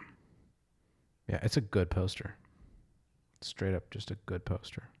bottom. Yeah, it's a good poster. Straight up, just a good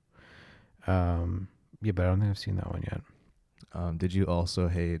poster. Yeah, but I don't think I've seen that one yet. Did you also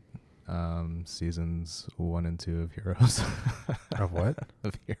hate seasons 1 and 2 of Heroes? Of what?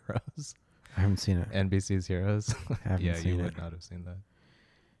 Of Heroes. I haven't seen it. NBC's Heroes. Haven't Yeah, seen you it. would not have seen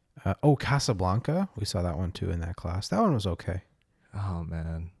that. Casablanca. We saw that one too in that class. That one was okay. Oh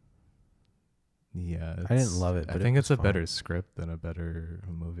man. Yeah, I didn't love it, I but think it it's a was better fine. script than a better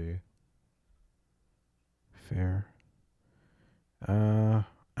movie. Fair.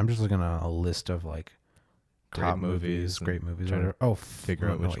 I'm just looking at a list of like Great top movies and great movies. trying to Whatever. Figure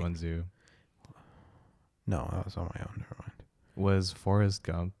out which wait. one's you. No, that was on my own. Never mind. Was Forrest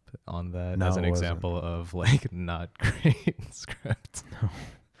Gump on that No, as an it wasn't. example of like not great script?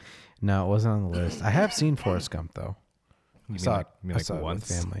 No, it wasn't on the list. I have seen Forrest Gump though. You saw mean I like saw once?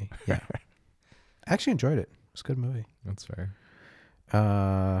 it with family. Yeah, I actually enjoyed it. It was a good movie. That's fair.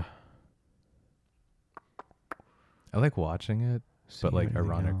 Uh, I like watching it, but see like anything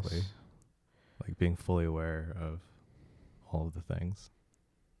ironically, else? like being fully aware of all of the things.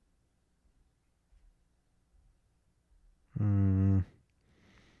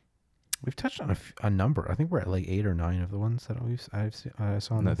 We've touched on a number. I think we're at like 8 or 9 of the ones that I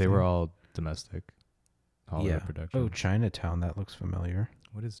saw. On No, the they were thing. all domestic Hollywood productions. Oh, Chinatown. That looks familiar.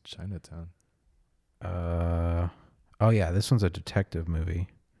 What is Chinatown? Oh yeah, this one's a detective movie.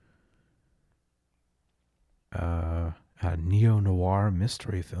 A neo-noir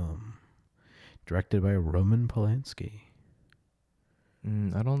mystery film, directed by Roman Polanski,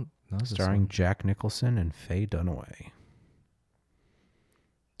 I don't know. starring Jack Nicholson and Faye Dunaway.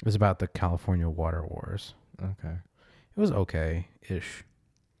 It was about the California water wars. Okay. It was okay-ish.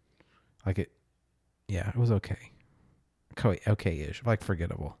 Like it, yeah, it was okay. Okay-ish, like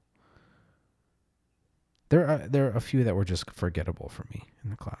forgettable. There are a few that were just forgettable for me in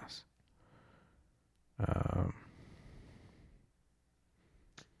the class.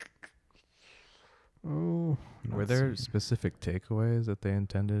 Were there specific takeaways that they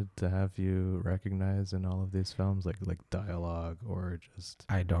intended to have you recognize in all of these films, like dialogue or just?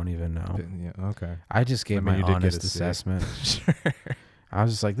 I don't even know. Yeah. Okay. I just gave my you did get honest a C. assessment. Sure. I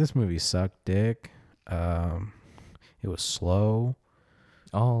was just like, this movie sucked dick. It was slow.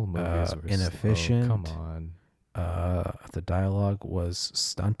 All movies were inefficient. Slow. Come on. The dialogue was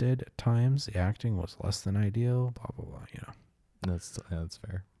stunted at times. The acting was less than ideal. Blah blah blah. You know. That's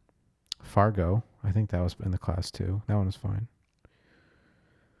fair. Fargo. I think that was in the class too. That one was fine.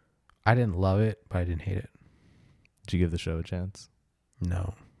 I didn't love it, but I didn't hate it. Did you give the show a chance?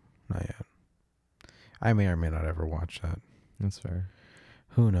 No, not yet. I may or may not ever watch that. That's fair.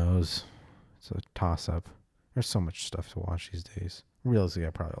 Who knows? It's a toss up. There's so much stuff to watch these days. Realistically,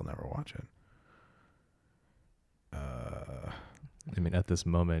 I probably will never watch it. I mean, at this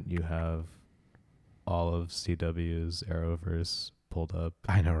moment, you have all of CW's Arrowverse pulled up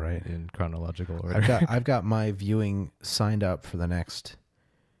I know, right? in chronological order. I've got my viewing signed up for the next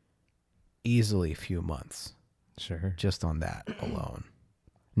easily few months Sure. just on that alone.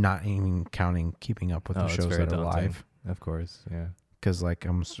 Not even counting keeping up with the it's shows very that are daunting. live. Of course, yeah. Because like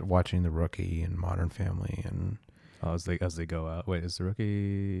I'm watching The Rookie and Modern Family and Oh, as they go out. Wait, is The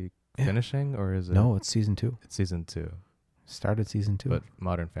Rookie Yeah. finishing or is it? no, it's season 2. It's season 2. Started season 2. But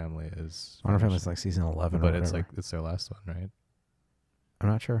Modern Family is. Modern Family is finished. like season 11 or But whatever. it's like it's their last one, right? I'm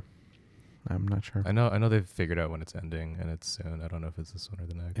not sure. I know they've figured out when it's ending, and it's soon. I don't know if it's this one or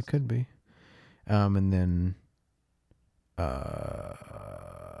the next. It could be. And then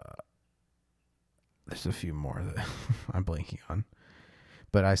there's a few more that I'm blanking on.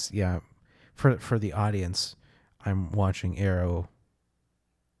 But for the audience, I'm watching Arrow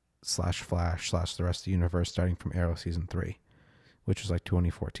 / Flash / the rest of the universe starting from Arrow season 3, which was like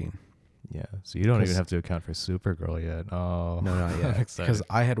 2014. Yeah, so you don't 'Cause- even have to account for Supergirl yet. Oh, No, not yet. I'm excited. Because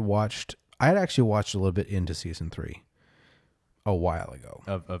I had actually watched a little bit into season 3 a while ago.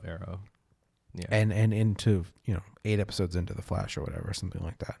 of Arrow. Yeah. And into 8 episodes into the Flash or whatever, something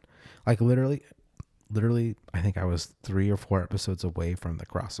like that. Like literally I think I was 3 or 4 episodes away from the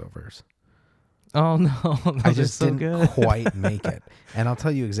crossovers. Oh no, I just so didn't good. quite make it. And I'll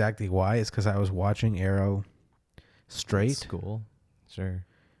tell you exactly why. It's because I was watching Arrow straight School, sure.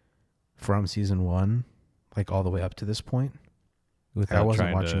 from season 1, like all the way up to this point. Without wasn't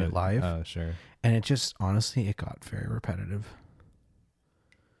trying watching to- it live. Oh, sure. And it just, honestly, it got very repetitive.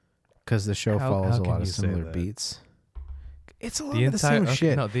 Because the show How follows a can lot of you say similar that? beats. It's a lot of the same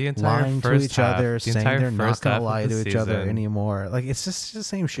shit. No, the entire Lying to first each half, other, the saying entire they're not first going half to of lie the to each other season- anymore. Like, it's just the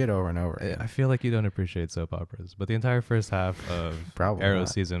same shit over and over I again. feel like you don't appreciate soap operas, but the entire first half of Probably Arrow not.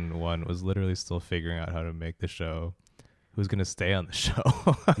 season 1 was literally still figuring out how to make the show, who's going to stay on the show,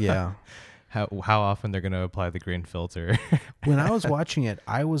 Yeah. how often they're going to apply the green filter. When I was watching it,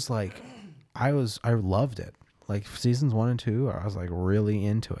 I was like, I loved it. Like, seasons 1 and 2, I was like really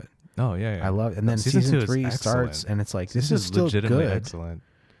into it. Oh yeah. I love it. And No, then season season 2 is 3 excellent. starts, and it's like, this Season is still legitimately good. excellent.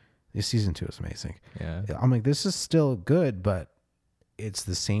 This season 2 is amazing. Yeah. I'm like, this is still good, but it's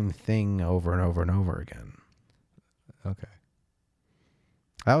the same thing over and over and over again. Okay.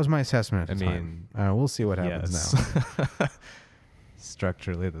 That was my assessment at the I time. mean, We'll see what happens yes. now.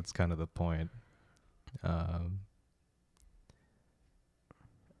 Structurally, that's kind of the point.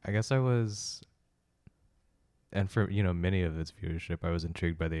 I guess I was, and for many of its viewership, I was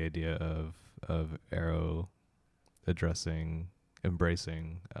intrigued by the idea of Arrow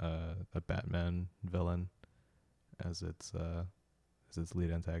embracing a Batman villain as its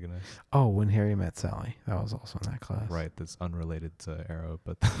lead antagonist. Oh, When Harry Met Sally. That was also in that class. Right, that's unrelated to Arrow,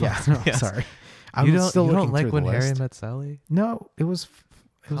 but Yeah, no, yes. sorry. You I'm still don't looking like through When the Harry list. Met Sally? No, it was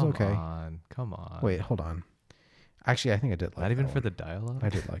okay. Come on. Wait, hold on. Actually, I think I did like Not even that for one. the dialogue? I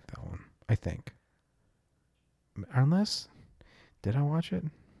did like that one. I think. Unless, did I watch it?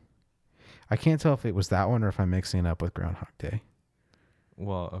 I can't tell if it was that one or if I'm mixing it up with Groundhog Day.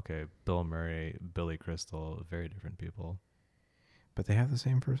 Well, okay. Bill Murray, Billy Crystal, very different people. But they have the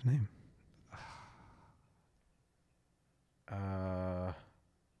same first name.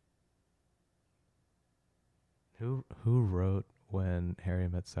 Who wrote When Harry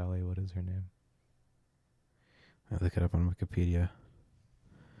Met Sally? What is her name? I look it up on Wikipedia.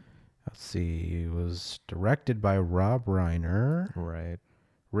 Let's see. It was directed by Rob Reiner. Right.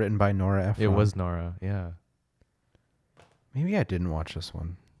 Written by Nora Ephron. It was Nora. Yeah. Maybe I didn't watch this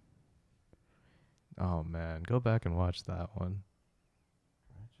one. Oh man, go back and watch that one.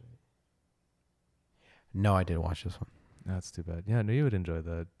 No, I did watch this one. That's too bad. Yeah, I knew you would enjoy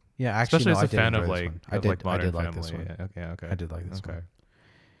that. Yeah, actually, Especially no, as I a did fan enjoy of this like one. I did like Family. this one. Yeah, okay. I did like this one.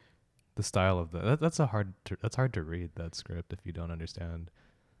 The style of that's hard to read that script if you don't understand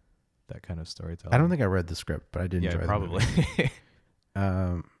that kind of storytelling. I don't think I read the script, but I did enjoy probably.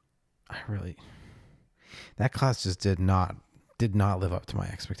 the movie. That class just did not live up to my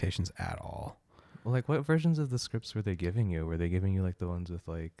expectations at all. Well, like what versions of the scripts were they giving you? Were they giving you like the ones with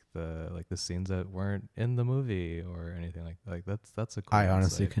like the scenes that weren't in the movie or anything like that's a cool I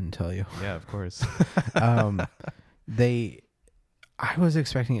honestly insight. couldn't tell you. Yeah, of course. I was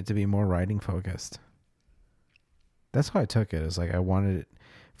expecting it to be more writing focused. That's how I took it. Is like I wanted it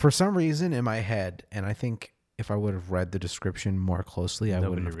for some reason in my head, and I think if I would have read the description more closely, I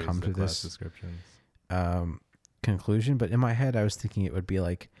wouldn't have come to this descriptions. conclusion. But in my head, I was thinking it would be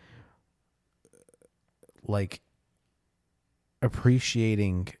like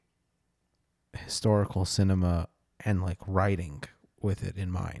appreciating historical cinema and like writing with it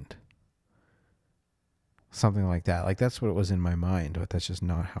in mind. Something like that. Like that's what it was in my mind, but that's just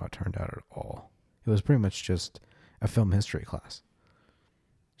not how it turned out at all. It was pretty much just a film history class.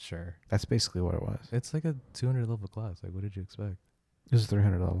 Sure. That's basically what it was. It's like a 200 level class. Like, what did you expect? It was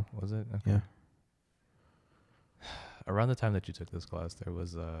 300 level. Was it? Okay. Yeah. Around the time that you took this class, there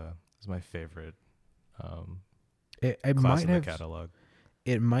was my favorite It class might in the have catalog.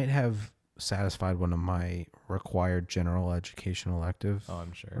 it might have satisfied one of my required general education elective Oh,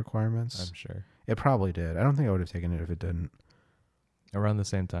 I'm sure. requirements. I'm sure. It probably did. I don't think I would have taken it if it didn't. Around the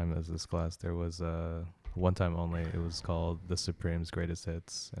same time as this class, there was one time only. It was called The Supreme's Greatest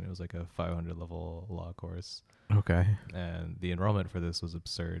Hits, and it was like a 500 level law course. Okay. And the enrollment for this was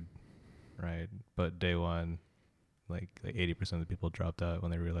absurd, right? But day one, like 80% of the people dropped out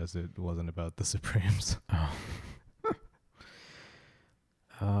when they realized it wasn't about the Supremes.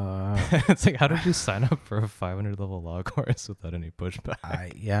 Oh. It's like, how did you sign up for a 500 level law course without any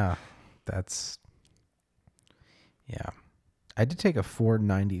pushback? Yeah, I did take a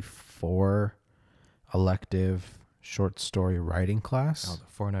 494 elective short story writing class Oh,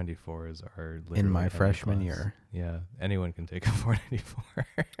 the 494s are literally in my any freshman class. year. Yeah, anyone can take a 494.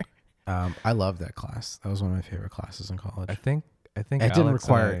 I love that class. That was one of my favorite classes in college. I think it didn't Alex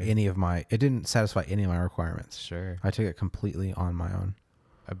require and it didn't satisfy any of my requirements. Sure. I took it completely on my own.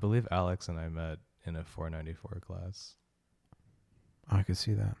 I believe Alex and I met in a 494 class. I could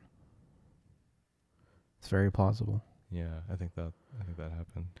see that. It's very plausible. Yeah, I think that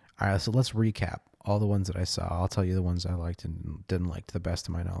happened. All right, so let's recap all the ones that I saw. I'll tell you the ones I liked and didn't like to the best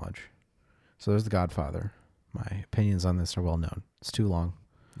of my knowledge. So there's The Godfather. My opinions on this are well known. It's too long.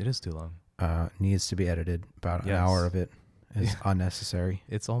 It is too long. Needs to be edited. About an Yes. hour of it is unnecessary.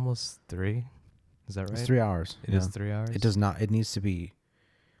 It's almost 3. Is that right? It's 3 hours. It is 3 hours. It does not. It needs to be.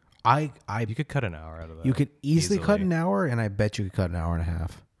 You could cut an hour out of that. You could easily cut an hour, and I bet you could cut an hour and a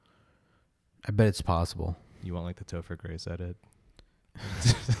half. I bet it's possible. You want like the Topher Grace edit?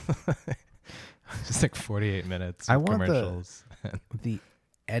 Just like 48 minutes. I of want commercials. the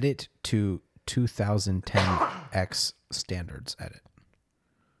edit to 2010X standards edit,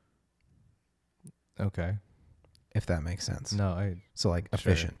 Okay. if that makes sense. No, So like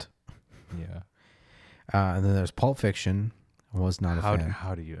Sure. efficient. yeah. And then there's Pulp Fiction. Was not a fan.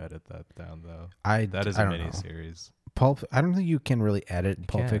 How do you edit that down though? I That is I a don't know. mini series. Pulp. I don't think you can really edit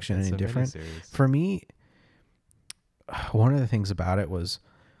Pulp Fiction any different. For me, one of the things about it was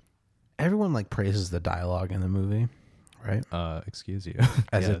everyone like praises the dialogue in the movie, right? Excuse you.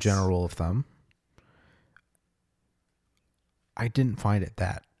 As a Yes. general rule of thumb. I didn't find it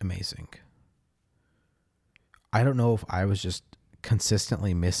that amazing. I don't know if I was just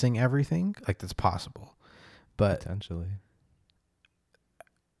consistently missing everything. Like, that's possible. But Potentially.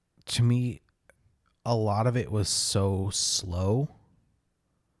 to me, a lot of it was so slow.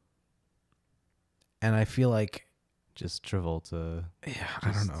 And I feel like, Just Travolta yeah,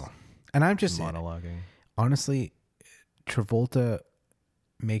 I don't know. And I'm just, monologuing. honestly, Travolta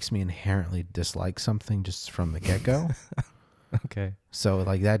makes me inherently dislike something just from the get-go. Okay. So,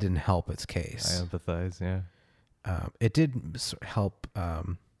 like, that didn't help its I case. empathize, yeah. It did help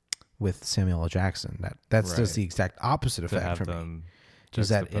with Samuel L. Jackson. That's Right. just the exact opposite To effect have for me. them Is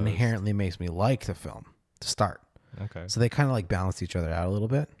that juxtaposed. inherently makes me like the film to start. Okay. So they kind of like balance each other out a little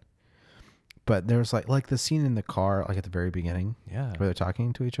bit. But there's like the scene in the car, like at the very beginning, Yeah. where they're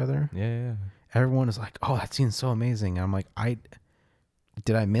talking to each other. Yeah. Everyone is like, "Oh, that scene's so amazing." And I'm like,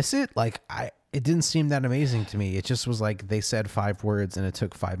 did I miss it? Like, it didn't seem that amazing to me. It just was like they said 5 words and it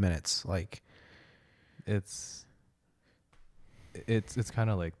took 5 minutes. Like, It's kind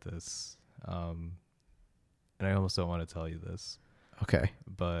of like this. And I almost don't want to tell you this, okay,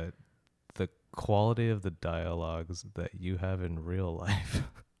 but the quality of the dialogues that you have in real life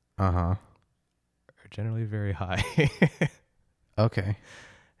are generally very high. okay,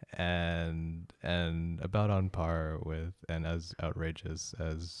 and about on par with and as outrageous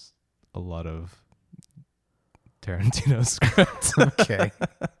as a lot of Tarantino scripts. okay,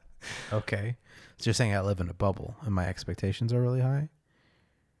 okay. So you're saying I live in a bubble and my expectations are really high?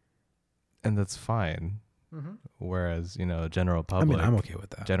 And that's fine. Mm-hmm. Whereas, general I public, mean, I'm okay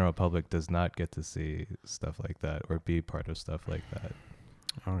with that. general public does not get to see stuff like that or be part of stuff like that.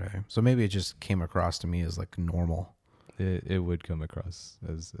 Okay, so maybe it just came across to me as like normal. It would come across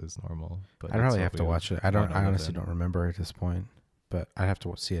as normal, but I'd that's probably what have to we watch it. I wanna live honestly in. don't remember at this point, but I'd have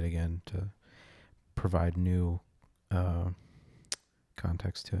to see it again to provide new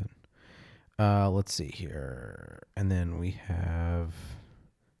context to it. Let's see here, and then we have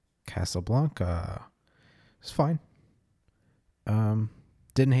Casablanca. It's fine.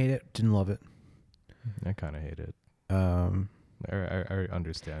 Didn't hate it. Didn't love it. I kind of hate it. I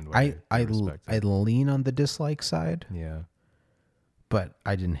understand why I you respect I it. lean on the dislike side, Yeah. but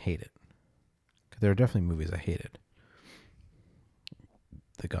I didn't hate it. There are definitely movies I hated.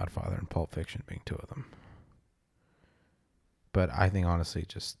 The Godfather and Pulp Fiction being two of them. But I think honestly,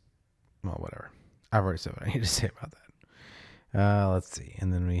 well, whatever. I've already said what I need to say about that. Let's see.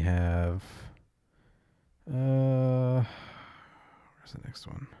 And then we have, where's the next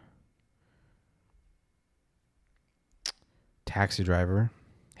one? Taxi Driver.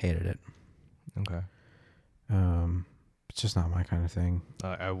 Hated it. Okay. It's just not my kind of thing.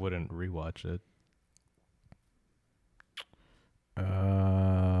 I wouldn't rewatch it.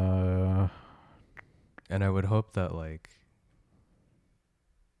 And I would hope that, like,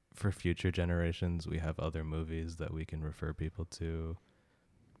 for future generations, we have other movies that we can refer people to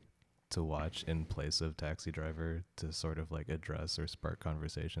watch in place of Taxi Driver to sort of like address or spark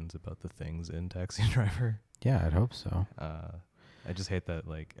conversations about the things in Taxi Driver. Yeah, I'd hope so. I just hate that,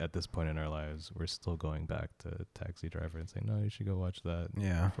 like, at this point in our lives, we're still going back to Taxi Driver and saying, no, you should go watch that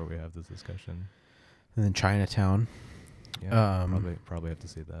before we have this discussion. And then Chinatown. Yeah, probably have to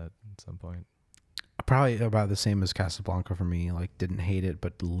see that at some point. Probably about the same as Casablanca for me. Like, didn't hate it,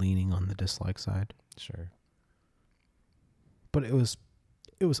 but leaning on the dislike side. Sure. But it was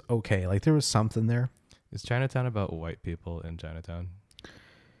okay. Like, there was something there. Is Chinatown about white people in Chinatown?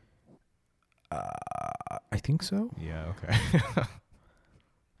 I think so. Yeah, okay.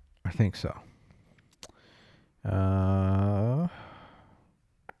 I think so. Let's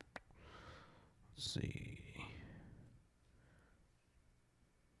see.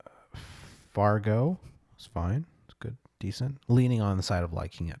 Fargo was fine. It's good. Decent. Leaning on the side of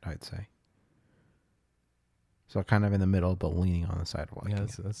liking it, I'd say. So kind of in the middle, but leaning on the side of liking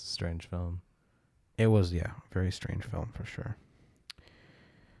it. That's a strange film. It was, very strange film for sure.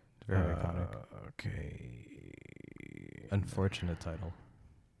 Very iconic. Okay. Unfortunate title.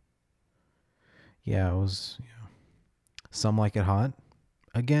 Yeah, it was. Yeah. Some Like It Hot.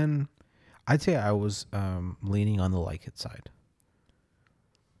 Again, I'd say I was leaning on the like it side.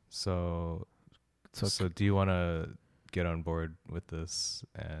 So do you want to get on board with this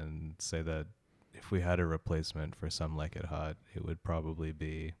and say that if we had a replacement for Some Like It Hot, it would probably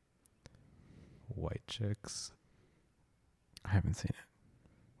be White Chicks? I haven't seen it.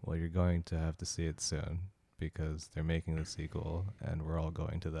 Well, you're going to have to see it soon because they're making the sequel and we're all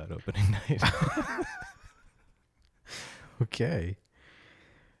going to that opening night. Okay.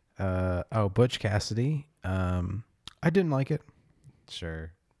 Butch Cassidy. I didn't like it.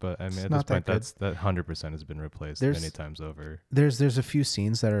 Sure. But I mean, It's at not this point, that that 100% has been replaced many times over. There's a few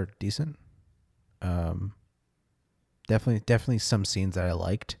scenes that are decent. Definitely some scenes that I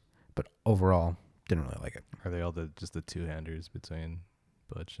liked, but overall didn't really like it. Are they all just the two-handers between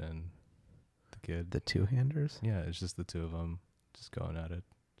Butch and the kid? The two-handers? Yeah, it's just the two of them just going at it,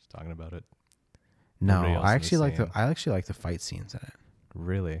 just talking about it. No, Nobody else I in actually like the fight scenes in it.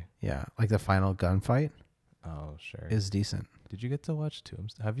 Really? Yeah, like the final gunfight Oh, sure. is decent. Did you get to watch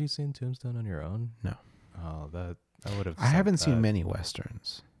Tombstone? Have you seen Tombstone on your own? No. Oh, I would have. I haven't seen many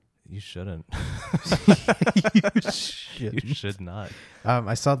westerns. You shouldn't. You You should not.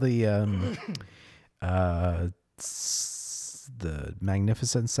 I saw the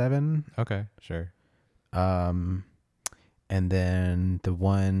Magnificent Seven. Okay, sure. And then the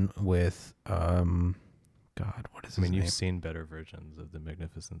one with God, what is his name? You've seen better versions of the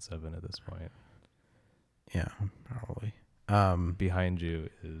Magnificent Seven at this point. Yeah, probably. Behind you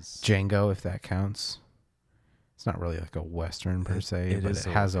is Django, if that counts. It's not really like a western per se, but it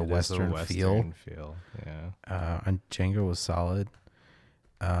has a western feel. Yeah. And Django was solid.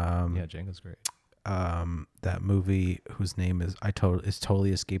 Yeah, Django's great. That movie whose name is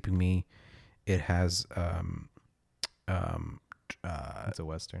totally escaping me. It has It's a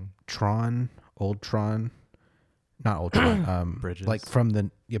western. Old Tron, not Old Tron. Bridges. Like from the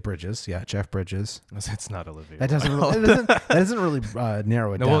Bridges. Yeah, Jeff Bridges. It's not Olivia. That doesn't really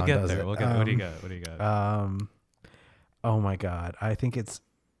narrow it No, down. we'll get does there. it? We'll get. What do you got? Oh my God, I think it's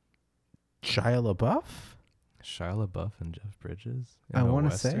Shia LaBeouf. Shia LaBeouf and Jeff Bridges. I want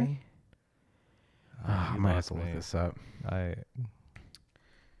to say. I I might have to look this up.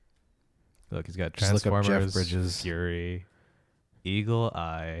 Look, he's got Just look up Transformers, Jeff Bridges. Fury, Eagle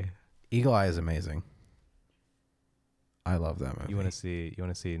Eye. Eagle Eye is amazing. I love that movie. You want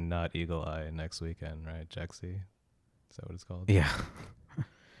to see not Eagle Eye next weekend, right? Jexy. Is that what it's called? Yeah.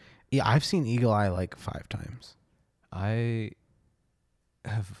 Yeah, I've seen Eagle Eye like 5 times. I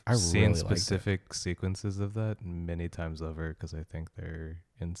have I seen really liked it. specific sequences of that many times over because I think they're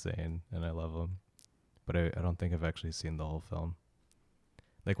insane and I love them. But I don't think I've actually seen the whole film.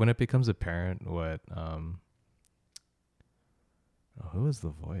 Like when it becomes apparent what who is the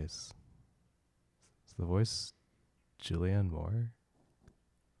voice? Is the voice Julianne Moore?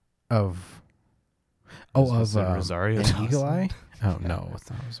 Of Oh, of Rosario an Dawson? Eagle Eye? Oh no, it's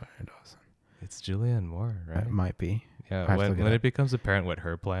not Rosario Dawson. It's Julianne Moore, right? It might be. Yeah, when it becomes apparent what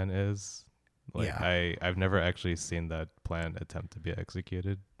her plan is, like Yeah. I've never actually seen that plan attempt to be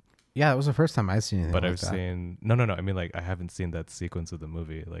executed. Yeah, that was the first time I've seen anything But like I've that. seen no. I mean, like I haven't seen that sequence of the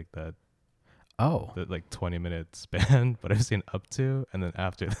movie, like that Oh. the like 20-minute span. But I've seen up to and then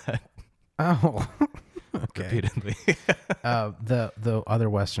after that Oh. Okay. repeatedly. The other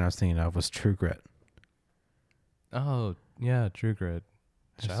Western I was thinking of was True Grit. Oh yeah, True Grit.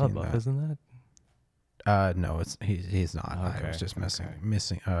 I've Shia seen LaBeouf that. isn't that? No, he's not. I Okay, was just okay.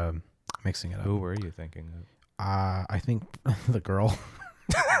 mixing it up. Who were you thinking of? I think the girl.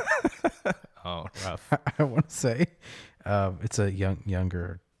 Oh, rough. I want to say, it's a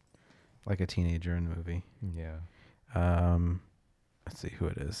younger, like a teenager in the movie. Yeah. Let's see who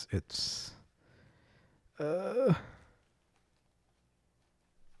it is. It's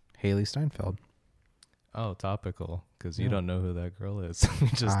Haley Steinfeld. Oh, topical, because you Yeah. don't know who that girl is. We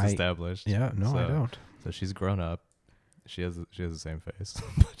just established. Yeah, no, I So- don't. So she's grown up. She has the same face,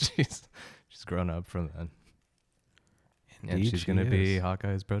 but she's grown up from then, and Indeed, she's she gonna be is.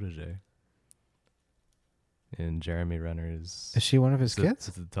 Hawkeye's protege in Jeremy Renner's. Is she one of his kids?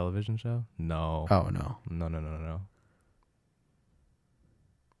 Is it a television show? No. Oh no. No.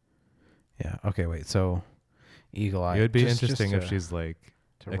 Yeah. Okay. Wait. So, Eagle Eye. It would be just interesting if to- she's like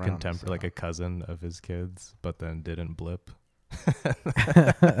to a round this contemporary, like a out. cousin of his kids, but then didn't blip.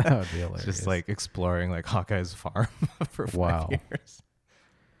 That would be hilarious. Just like exploring like Hawkeye's farm for 5 Wow. years.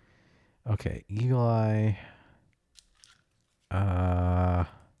 Okay, Eagle Eye.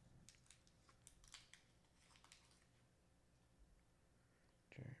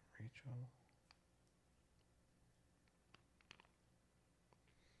 Rachel.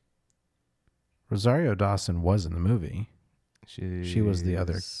 Rosario Dawson was in the movie. She was the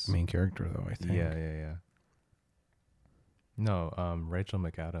other main character, though, I think. Yeah. No, Rachel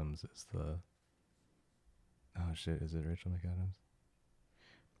McAdams is the. Oh shit! Is it Rachel McAdams?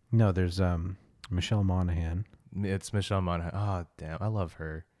 No, there's Michelle Monaghan. It's Michelle Monaghan. Oh damn, I love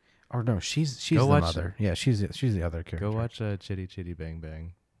her. Or no, she's Go the watch- mother. Yeah, she's the other character. Go watch Chitty Chitty Bang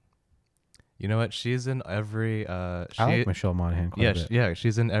Bang. You know what? She's in every. I like Michelle Monaghan quite a bit.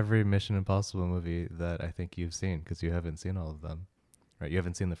 She's in every Mission Impossible movie that I think you've seen, because you haven't seen all of them, right? You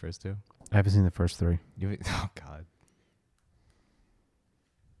haven't seen the first two. I haven't seen the first three. Oh God.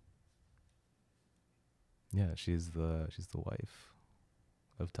 Yeah, she's the wife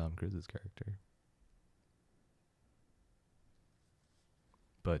of Tom Cruise's character.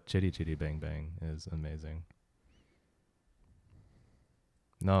 But Chitty Chitty Bang Bang is amazing.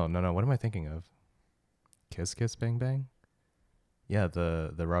 No. What am I thinking of? Kiss Kiss Bang Bang? Yeah,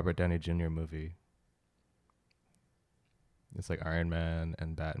 the Robert Downey Jr. movie. It's like Iron Man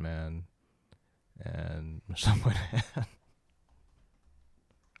and Batman and Michelle Monaghan.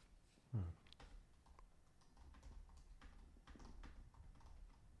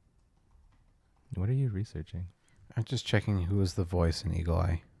 What are you researching? I'm just checking who was the voice in Eagle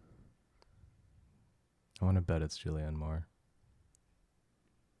Eye. I want to bet it's Julianne Moore.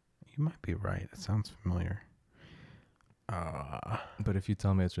 You might be right. It sounds familiar. But if you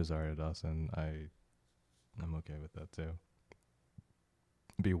tell me it's Rosario Dawson, I'm okay with that too.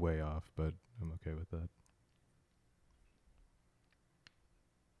 Be way off, but I'm okay with that.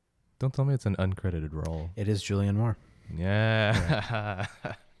 Don't tell me it's an uncredited role. It is Julianne Moore. Yeah.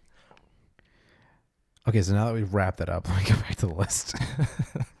 Okay, so now that we've wrapped that up, let me go back to the list.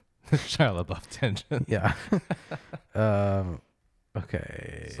 Shia LaBeouf tangent. Yeah.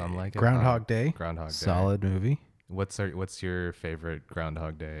 Okay. Some like it. Groundhog Day. Groundhog Day. Solid movie. What's your favorite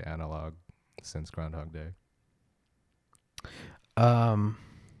Groundhog Day analog since Groundhog Day? Oh,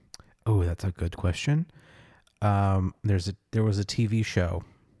 that's a good question. There was a TV show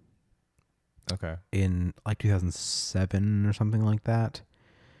Okay. in like 2007 or something like that,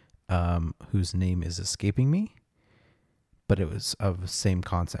 whose name is escaping me, but it was of the same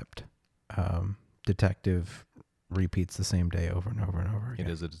concept. Detective repeats the same day over and over and over again.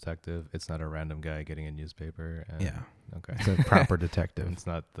 It is a detective. It's not a random guy getting a newspaper. And, Yeah. Okay. It's a proper detective. It's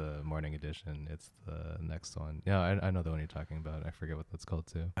not the morning edition. It's the next one. Yeah, I know the one you're talking about. I forget what that's called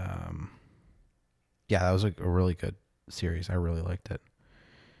too. Yeah, that was a really good series. I really liked it.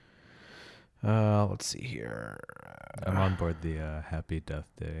 Let's see here. I'm on board the Happy Death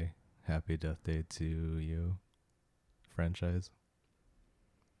Day to You franchise.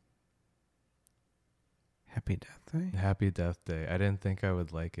 Happy Death Day? Happy Death Day. I didn't think I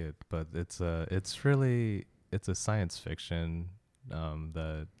would like it, but it's a science fiction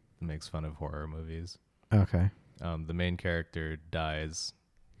that makes fun of horror movies. Okay. The main character dies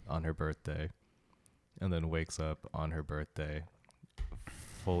on her birthday, and then wakes up on her birthday,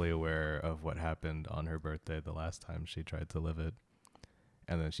 fully aware of what happened on her birthday the last time she tried to live it.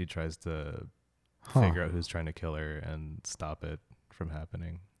 And then she tries to figure out who's trying to kill her and stop it from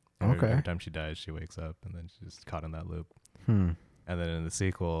happening. Every time she dies, she wakes up, and then she's caught in that loop. And then in the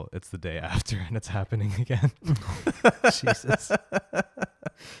sequel, it's the day after, and it's happening again. Jesus.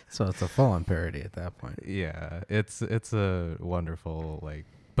 So it's a full-on parody at that point. Yeah, it's a wonderful, like,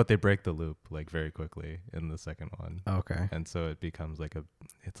 but they break the loop like very quickly in the second one. Okay. And so it becomes like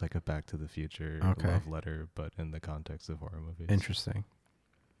it's like a Back to the Future love letter, but in the context of horror movies. Interesting.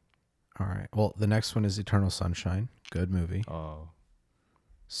 All right. Well, the next one is Eternal Sunshine. Good movie. Oh.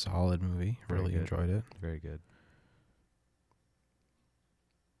 Solid movie. Really enjoyed it. Very good.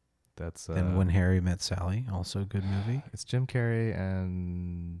 That's and When Harry Met Sally, also a good movie. It's Jim Carrey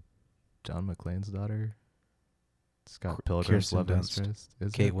and John McClane's daughter. Scott Pilgrim's love interest.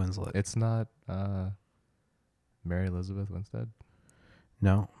 Is Kate Winslet. It's not Mary Elizabeth Winstead?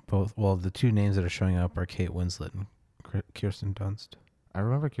 No, both. Well, the two names that are showing up are Kate Winslet and Kirsten Dunst. I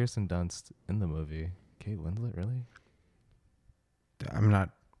remember Kirsten Dunst in the movie. Kate Winslet, really? I'm not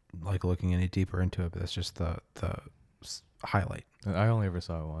like looking any deeper into it, but that's just the highlight. I only ever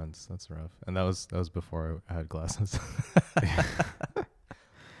saw it once. That's rough. And that was before I had glasses.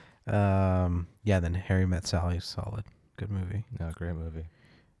 Yeah, then Harry Met Sally, solid. Good movie. No, great movie.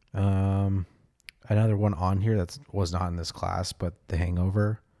 Another one on here that was not in this class, but The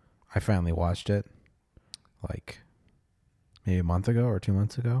Hangover. I finally watched it like maybe a month ago or 2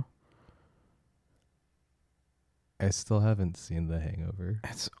 months ago. I still haven't seen The Hangover.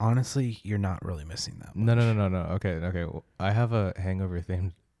 It's honestly, you're not really missing that much. No. Okay. Well, I have a Hangover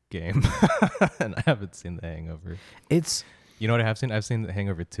themed game, and I haven't seen The Hangover. You know what I have seen? I've seen The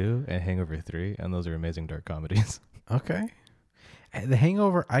Hangover 2 and Hangover 3, and those are amazing dark comedies. Okay. The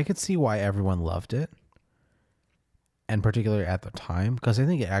Hangover, I could see why everyone loved it, and particularly at the time, because I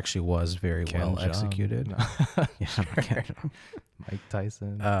think it actually was very well executed. No. Yeah, Mike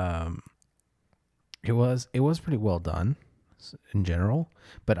Tyson. It was pretty well done in general,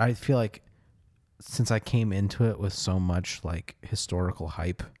 but I feel like since I came into it with so much like historical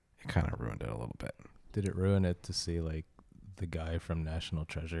hype, it kind of ruined it a little bit. Did it ruin it to see like the guy from National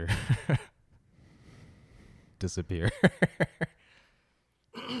Treasure disappear?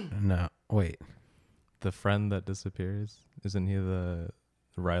 No, wait. The friend that disappears? Isn't he the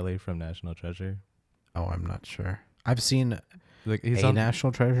Riley from National Treasure? Oh, I'm not sure. I've seen like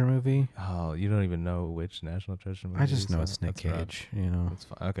National Treasure movie. Oh, you don't even know which National Treasure movie? I just know it's Nick Cage. You know, that's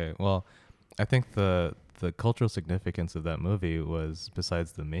fine. Okay, well, I think the cultural significance of that movie was,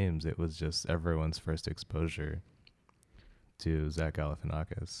 besides the memes, it was just everyone's first exposure to Zach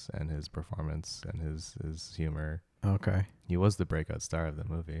Galifianakis and his performance and his humor. Okay. He was the breakout star of the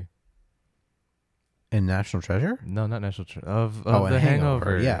movie. In National Treasure? No, not National Treasure. Of The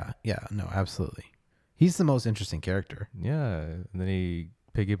Hangover. Yeah. No, absolutely. He's the most interesting character. Yeah, and then he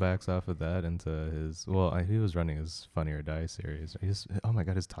piggybacks off of that into his. Well, he was running his Funny or Die series. Oh my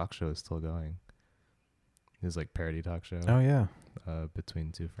god, his talk show is still going. His like parody talk show. Oh yeah.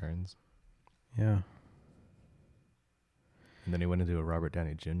 Between Two Ferns. Yeah. And then he went into a Robert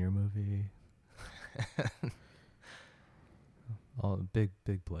Downey Jr. movie. All big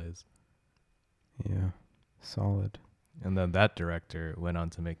plays. Yeah. Solid. And then that director went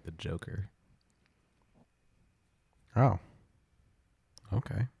on to make The Joker. Oh.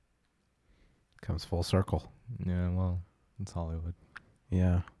 Okay. Comes full circle. Yeah, well, it's Hollywood.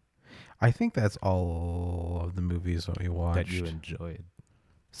 Yeah. I think that's all of the movies that we watched. That you enjoyed.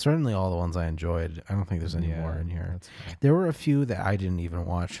 Certainly all the ones I enjoyed. I don't think there's any more in here. There were a few that I didn't even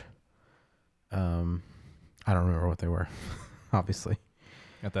watch. I don't remember what they were, obviously.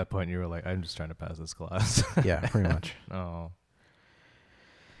 At that point, you were like, I'm just trying to pass this class. Yeah, pretty much. Oh.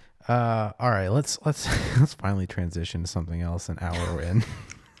 All right, let's finally transition to something else an hour in.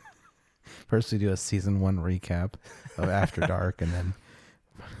 First, we do a season 1 recap of After Dark, and then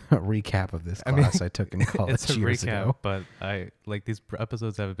a recap of this class I took in college it's a years recap, ago. But these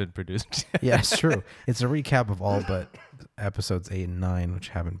episodes haven't been produced yet. Yeah, it's true. It's a recap of all but episodes 8 and 9, which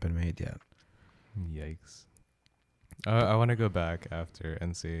haven't been made yet. Yikes. I want to go back after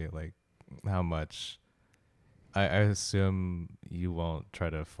and see like how much. I assume you won't try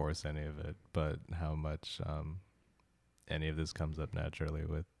to force any of it, but how much any of this comes up naturally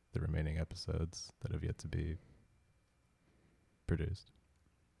with the remaining episodes that have yet to be produced.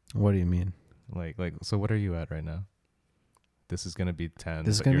 What do you mean? Like so what are you at right now? This is going to be 10.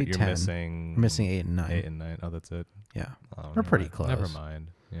 This is going to be you're 10. Missing 8 and 9. 8 and 9. Oh, that's it. Yeah. Oh, we're pretty close. Never mind.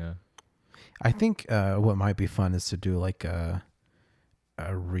 Yeah. I think what might be fun is to do like a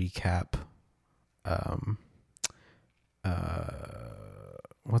recap um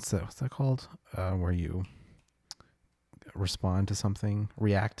what's that called? Where you respond to something,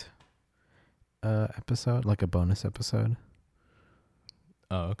 react episode, like a bonus episode.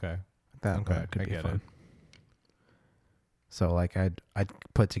 Oh, okay. That could be fun. So like I'd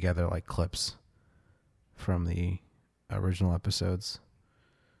put together like clips from the original episodes,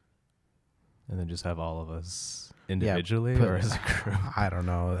 and then just have all of us individually or as a group. I don't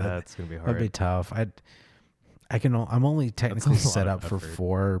know. That's gonna be hard. That'd be tough. I'm only technically set up for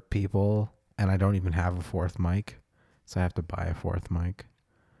 4 people, and I don't even have a 4th mic, so I have to buy a 4th mic.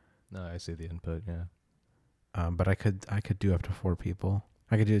 No, I see the input. Yeah. But I could do up to 4 people.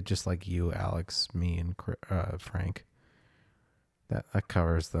 I could do just like you, Alex, me, and Frank. That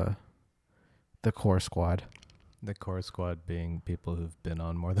covers the core squad. The core squad being people who've been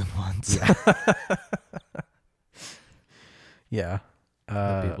on more than once. Yeah. Yeah.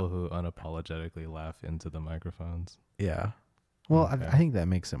 The people who unapologetically laugh into the microphones. Yeah. Well, Okay. I think that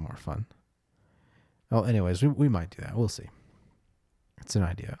makes it more fun. Well, anyways, we might do that. We'll see. It's an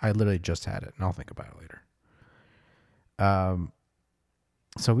idea. I literally just had it, and I'll think about it later.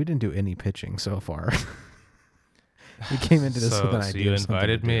 So we didn't do any pitching so far. We came into this with an idea. So you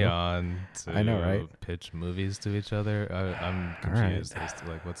invited me on to I know, right? pitch movies to each other. I'm confused as to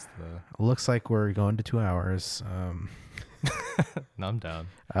like what's the. Looks like we're going to 2 hours. No, I'm down.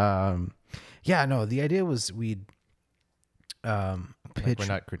 Yeah, no. The idea was we'd pitch. Like we're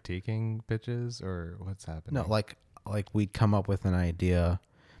not critiquing pitches, or what's happening? No, like we'd come up with an idea,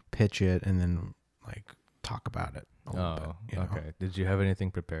 pitch it, and then like talk about it. A little bit, you know? Okay. Did you have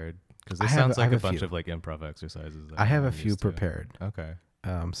anything prepared? Because this I sounds like a have a bunch few. of like improv exercises. I have a I'm few used to. prepared. Okay.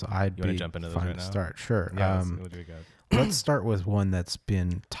 So I'd You want be to jump into those fine right to now? start. Sure. Yeah. What do we got? Let's start with one that's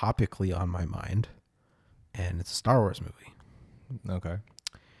been topically on my mind, and it's a Star Wars movie. Okay.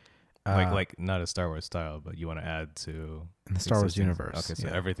 Like not a Star Wars style, but you want to add to in the Star Wars existing- universe. Okay, so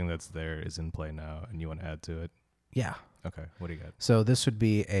yeah. everything that's there is in play now, and you want to add to it. Yeah. Okay, what do you got? So this would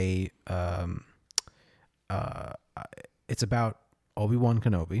be it's about Obi-Wan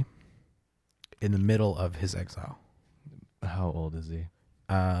Kenobi in the middle of his exile. How old is he?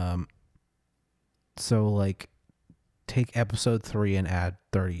 So like take episode 3 and add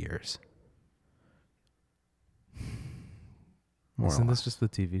 30 years. More or Isn't this less. just the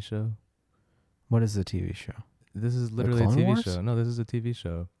TV show? What is the TV show? This is literally a Clone TV Wars? show. No, this is a TV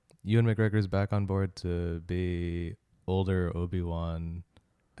show. Ewan McGregor's back on board to be older Obi-Wan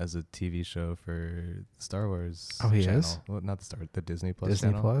as a TV show for Star Wars. Oh, he channel. is? Well, not the Disney Plus. Disney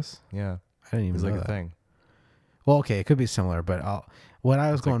channel. Plus? Yeah, I didn't even it's know like that. a thing. Well, okay, it could be similar, but what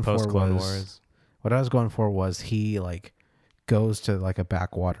I was It's like going for post-Clone was Wars. what I was going for was he like goes to like a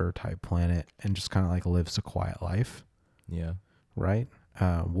backwater type planet and just kind of like lives a quiet life, Yeah. right?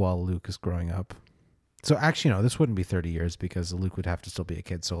 While Luke is growing up. So actually, no, this wouldn't be 30 years because Luke would have to still be a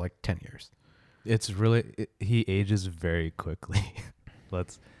kid. So like 10 years. It's really he ages very quickly.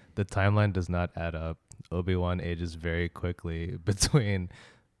 The timeline does not add up. Obi-Wan ages very quickly between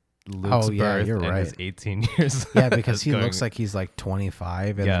Luke's birth you're and right. his 18 years. Yeah, because he going- looks like he's like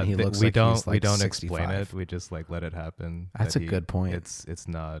 25 and yeah, then he looks we like don't he's like we don't 65. explain it. We just like let it happen. That's that a good point. It's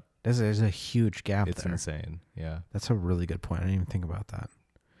not. There's a huge gap It's there. insane. Yeah. That's a really good point. I didn't even think about that.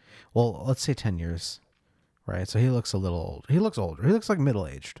 Well, let's say 10 years, right? So he looks a little old. He looks older. He looks like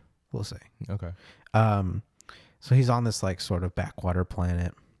middle-aged, we'll say. Okay. So he's on this like sort of backwater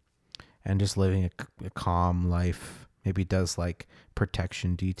planet and just living a calm life. Maybe does like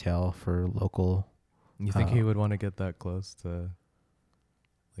protection detail for local. You think he would want to get that close to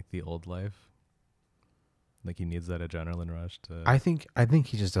like the old life? Like he needs that adrenaline rush to. I think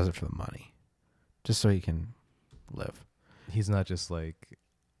he just does it for the money, just so he can live. He's not just like,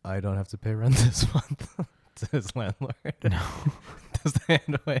 I don't have to pay rent this month to his landlord. No. Does the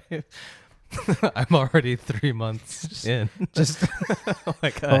hand wave? I'm already 3 months in. Just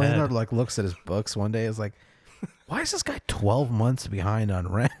Like the landlord like looks at his books one day. Is like, why is this guy 12 months behind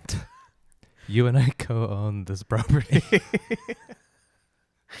on rent? You and I co-own this property.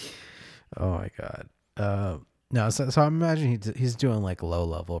 Oh my god. No, so I imagine he's doing like low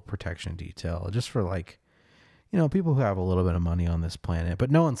level protection detail just for like, you know, people who have a little bit of money on this planet,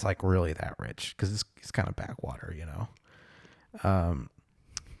 but no one's like really that rich because it's kind of backwater, you know.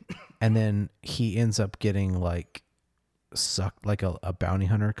 And then he ends up getting like sucked, like a bounty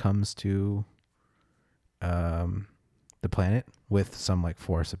hunter comes to the planet with some like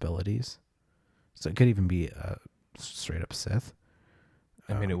force abilities, so it could even be a straight up Sith.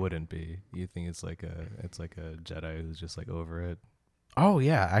 I mean, it wouldn't be. You think it's like a Jedi who's just like over it. Oh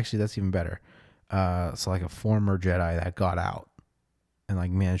yeah, actually that's even better. So like a former Jedi that got out and like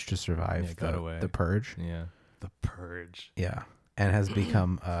managed to survive Yeah, got away. the purge. Yeah. The Purge. Yeah. And has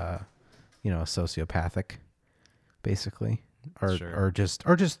become sociopathic basically. Or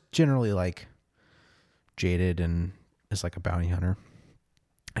just generally like jaded and is like a bounty hunter.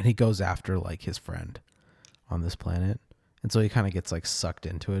 And he goes after like his friend on this planet. And so he kind of gets like sucked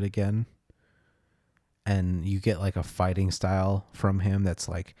into it again. And you get like a fighting style from him that's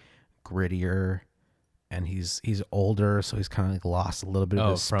like grittier, and he's older, so he's kind of like lost a little bit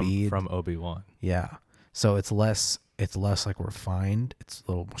of his speed from Obi-Wan. Yeah. So it's less like refined. It's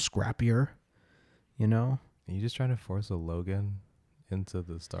a little more scrappier, you know? Are you just trying to force a Logan into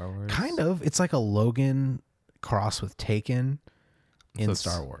the Star Wars? Kind of. It's like a Logan cross with Taken in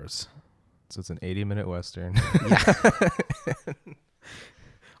Star Wars. So it's an 80-minute Western. Yeah.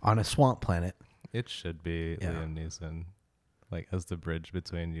 On a swamp planet. It should be Liam Neeson, like as the bridge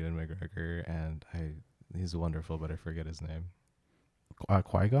between Ewan McGregor and he's wonderful, but I forget his name.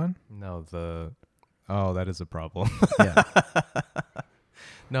 Qui-Gon? No, that is a problem. Yeah.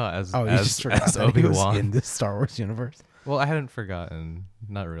 No, as Obi-Wan in the Star Wars universe. Well, I hadn't forgotten,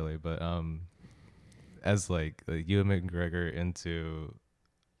 not really, but as like Ewan McGregor into.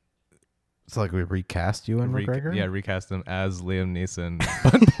 It's like we recast Ewan McGregor. Yeah, recast him as Liam Neeson,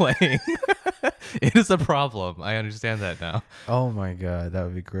 but playing. It is a problem. I understand that now. Oh my god, that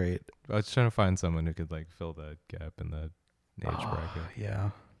would be great. I was trying to find someone who could like fill that gap in the age bracket. Yeah.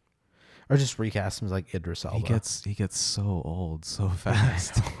 Or just recast him as like Idris Elba. He gets so old so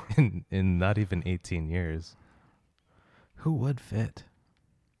fast in not even 18 years. Who would fit?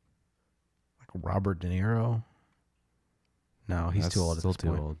 Like Robert De Niro? No, he's too old at this point.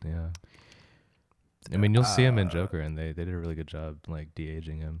 Still too old, yeah. I mean, you'll see him in Joker, and they did a really good job like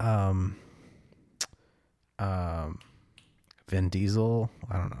de-aging him. Vin Diesel,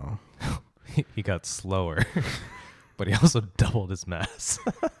 I don't know. He got slower, but he also doubled his mass.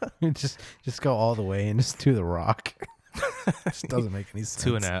 just go all the way and just do The Rock. Just doesn't make any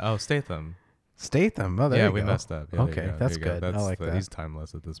sense. 2.5. Oh, Statham. Oh, there you we go. messed up. Yeah, okay, that's good. I like that. He's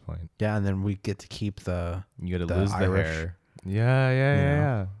timeless at this point. Yeah, and then we get to keep the. You got to lose Irish. the hair.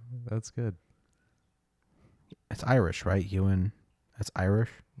 Yeah. That's good. It's Irish, right? Ewan. That's Irish.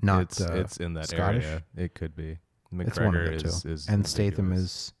 Not it's in that Scottish? area. It could be. It's one of McGregor the two. is and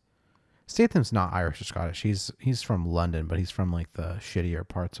Statham's not Irish or Scottish. He's from London, but he's from like the shittier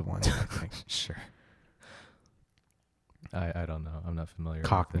parts of London, I think. Sure. I don't know. I'm not familiar.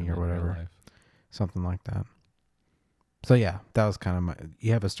 Cockney with it or in real whatever. life. Something like that. So yeah, that was kind of my.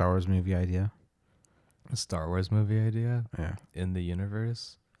 You have a Star Wars movie idea? A Star Wars movie idea? Yeah. In the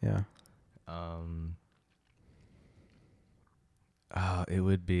universe? Yeah. It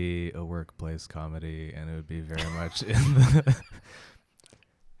would be a workplace comedy, and it would be very much in the.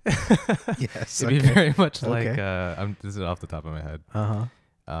 Yes. It'd be very much like. This is off the top of my head. Uh-huh.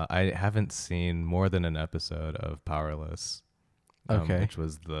 I haven't seen more than an episode of Powerless. Which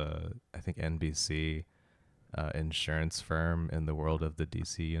was I think NBC insurance firm in the world of the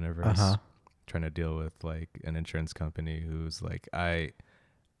DC universe. Uh-huh. Trying to deal with like an insurance company who's like, I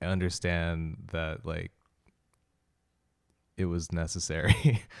understand that like it was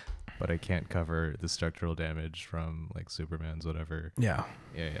necessary, but I can't cover the structural damage from like Superman's whatever. Yeah.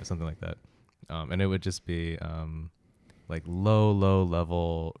 Yeah, something like that. And it would just be like low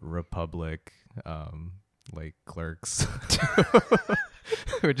level Republic like clerks.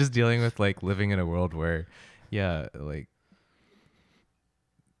 We're just dealing with like living in a world where like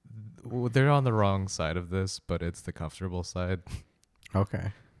they're on the wrong side of this, but it's the comfortable side.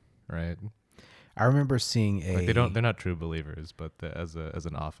 Okay. Right. I remember seeing like they're not true believers, but as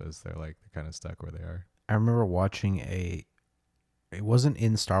an office, they're kind of stuck where they are. I remember watching it wasn't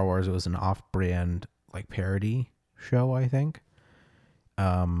in Star Wars, it was an off-brand like parody show, I think.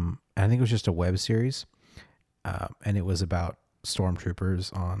 And I think it was just a web series. And it was about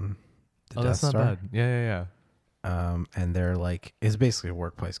stormtroopers on the Death Star. That's not bad. Yeah. And they're like, it's basically a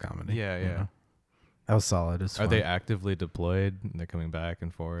workplace comedy. Yeah. You know? That was solid. Are they actively deployed and they're coming back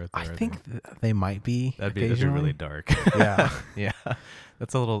and forth? I think they might be. That'd be really dark. Yeah. Yeah.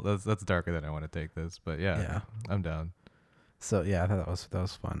 That's that's darker than I want to take this, but yeah. I'm down. So yeah, I thought that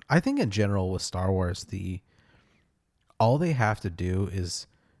was fun. I think in general with Star Wars, all they have to do is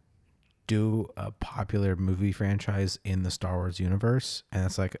do a popular movie franchise in the Star Wars universe, and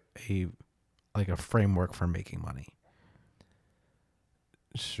it's like a framework for making money.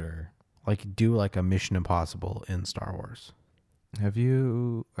 Sure. Like do like a Mission Impossible in Star Wars. Are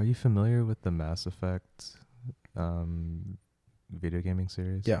you familiar with the Mass Effect video gaming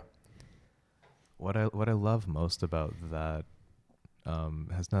series? Yeah. What I love most about that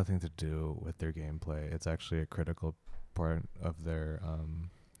has nothing to do with their gameplay. It's actually a critical part of their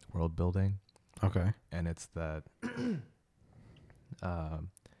world building, Okay. and it's that um,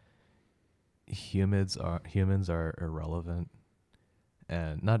 humans are irrelevant,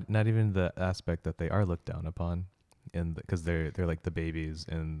 and not even the aspect that they are looked down upon, because they're like the babies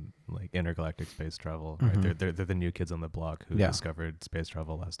in like intergalactic space travel, right? Mhm. They're the new kids on the block who Yeah. discovered space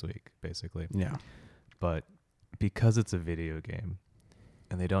travel last week, basically. Yeah. But because it's a video game,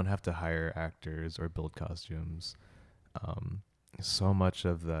 and they don't have to hire actors or build costumes, so much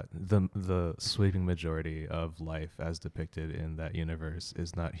of that, the sweeping majority of life as depicted in that universe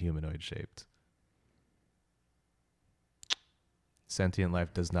is not humanoid shaped. Sentient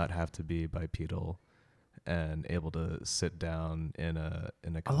life does not have to be bipedal and able to sit down in a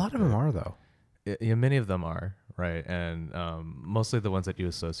A lot of them are though. Yeah, many of them are, right? And mostly the ones that you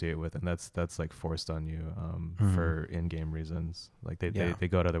associate with, and that's like forced on you for in-game reasons. Like they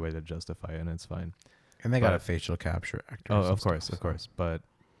go out of their way to justify it, and it's fine. And they got a facial capture actors. Oh, of course. But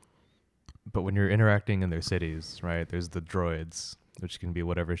when you're interacting in their cities, right? There's the droids, which can be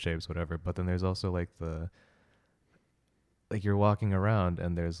whatever shapes, whatever. But then there's also like you're walking around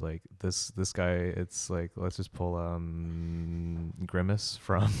and there's like this guy. It's like, let's just pull Grimace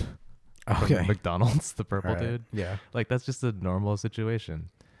from McDonald's, the purple dude. Yeah. Like that's just a normal situation.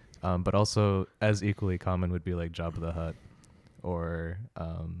 But also as equally common would be like Jabba the Hutt, or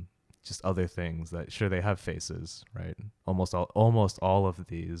just other things that, sure, they have faces, right? Almost all of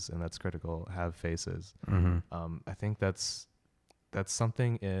these, and that's critical, have faces. Mm-hmm. I think that's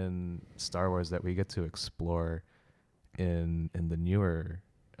something in Star Wars that we get to explore in the newer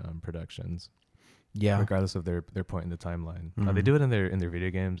productions. Yeah. Regardless of their point in the timeline. Mm-hmm. They do it in their video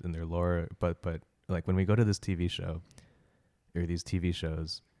games, in their lore, but like when we go to this TV show or these TV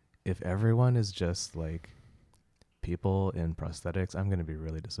shows, if everyone is just like people in prosthetics, I'm going to be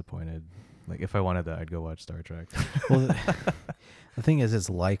really disappointed. Like if I wanted that, I'd go watch Star Trek. Well, the thing is, it's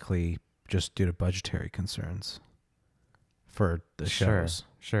likely just due to budgetary concerns for the shows.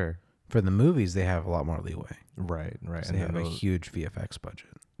 Sure. For the movies, they have a lot more leeway. Right. So they have a huge VFX budget.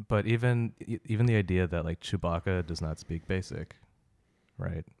 But even the idea that like Chewbacca does not speak basic,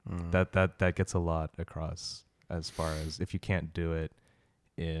 right? That gets a lot across, as far as if you can't do it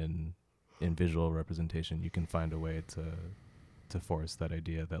in visual representation, you can find a way to force that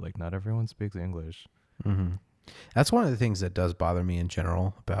idea that like not everyone speaks English. Mm-hmm. That's one of the things that does bother me in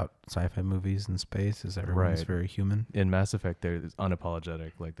general about sci-fi movies in space, is everyone's very human. In Mass Effect, they're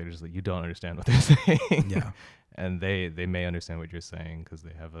unapologetic. Like they're just like, you don't understand what they're saying. Yeah. And they may understand what you're saying because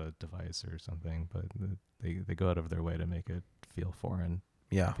they have a device or something, but they go out of their way to make it feel foreign.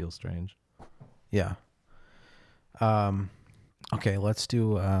 Yeah. Feel strange. Yeah. Okay, let's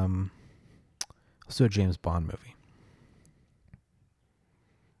do a James Bond movie.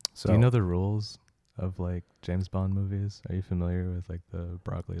 So, do you know the rules of like James Bond movies? Are you familiar with like the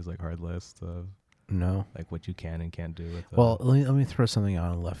Broccoli's like hard list of no, like what you can and can't do with them? Well, let me throw something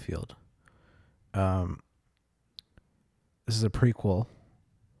out in left field. This is a prequel,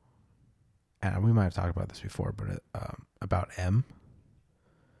 and we might have talked about this before, but about M,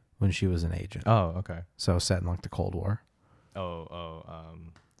 when she was an agent. Oh, okay. So set in like the Cold War.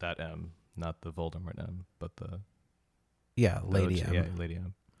 That M, not the Voldemort M, but the Lady M. Yeah, Lady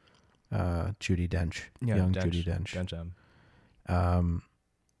M. Judi Dench, young Judi Dench. Dench M.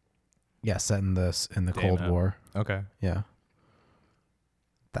 Set in the Cold War. Okay. Yeah.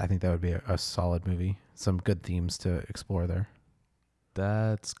 I think that would be a solid movie. Some good themes to explore there.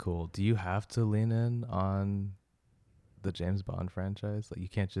 That's cool. Do you have to lean in on the James Bond franchise? Like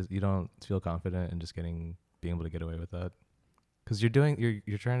you don't feel confident in just being able to get away with that? Because you're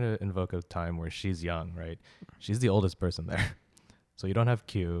trying to invoke a time where she's young, right? She's the oldest person there. So you don't have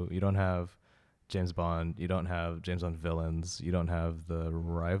Q, you don't have James Bond, you don't have James Bond villains, you don't have the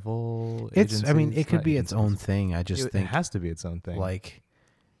rival agencies. I mean, it could be its own thing. I just think it has to be its own thing. Like,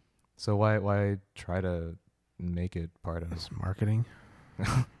 so why try to make it part of marketing?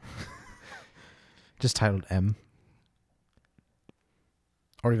 Just titled M,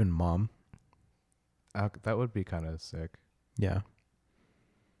 or even Mom. That would be kind of sick. Yeah.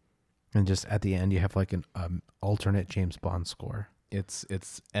 And just at the end, you have like an alternate James Bond score. It's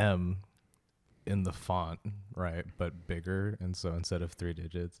M in the font, right? But bigger. And so instead of 3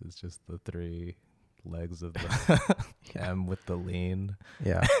 digits, it's just the 3 legs of the M with the lean.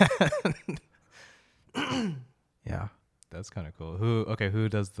 Yeah. Yeah. That's kind of cool. Who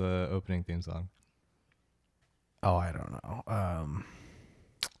does the opening theme song? Oh, I don't know.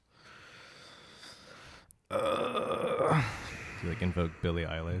 Do you like invoke Billie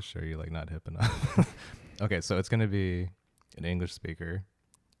Eilish, or are you like not hip enough? Okay, so it's gonna be an English speaker,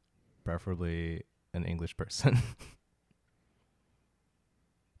 preferably an English person.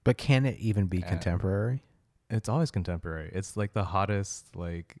 But can it even be And contemporary? it's always contemporary. It's like the hottest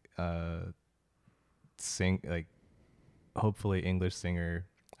hopefully English singer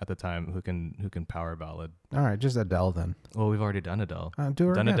at the time who can power ballad. All right, just Adele then. Well, we've already done Adele. Do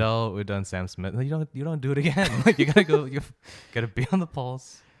her Done again. Adele. We've done Sam Smith. You don't do it again. Like you gotta go. You gotta be on the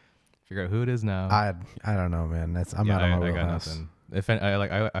pulse. Figure out who it is now. I don't know, man. I'm not on my I got wheelhouse. nothing.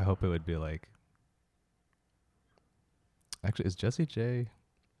 I hope it would be like. Actually, is Jessie J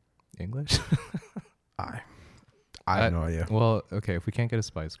English? I have no idea. Well, okay. If we can't get a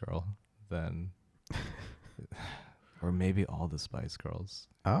Spice Girl, then, or maybe all the Spice Girls.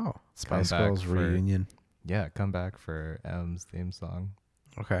 Oh, Spice back Girls for- reunion. Yeah, come back for M's theme song.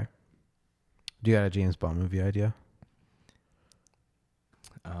 Okay. Do you got a James Bond movie idea?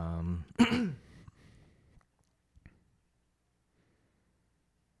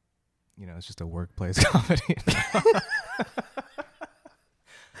 It's just a workplace comedy.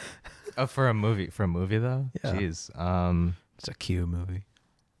 Oh, for a movie though? Yeah. Jeez. It's a Q movie.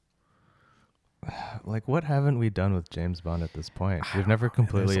 Like what haven't we done with James Bond at this point? We've never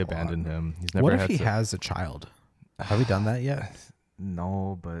completely There's a abandoned him. He's never What if had he to, has a child? Have we done that yet?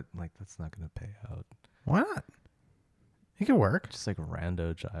 No, but like that's not gonna pay out. Why not? It could work. Just like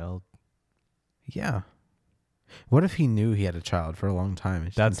rando child. Yeah. What if he knew he had a child for a long time? And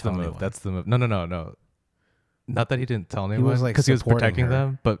just That's didn't the tell move. anyone? That's the move. No. Not that he didn't tell anyone. was, like, because he was supporting protecting her.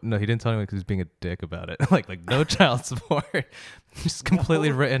 them. But no, he didn't tell anyone because he was being a dick about it. like no child support. Just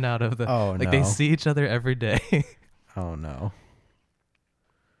completely written out of the. Oh, like no. they see each other every day. Oh no.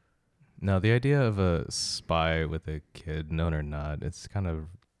 No, the idea of a spy with a kid, known or not, it's kind of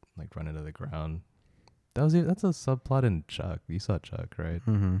like run into the ground. That's a subplot in Chuck. You saw Chuck, right?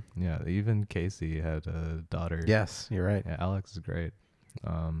 Mm-hmm. Yeah, even Casey had a daughter. Yes, you're right. Yeah, Alex is great. I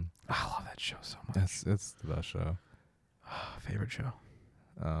love that show so much. It's the best show. Favorite show.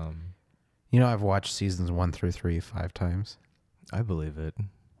 Um, I've watched seasons 1 through 3 5 times. I believe it.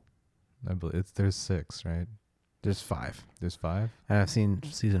 There's 6, right? There's 5. There's 5. And I've seen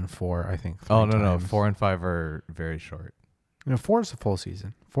season 4, I think. 3 Oh no, times. 4 and 5 are very short. 4 is a full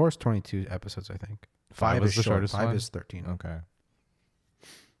season. 4 is 22 episodes, I think. 5 was is the short. shortest 5 one? is 13. Okay.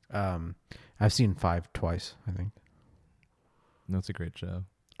 I've seen 5 twice, I think. That's a great show.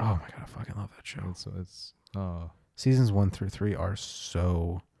 Oh my god, I fucking love that show. It's Seasons 1 through 3 are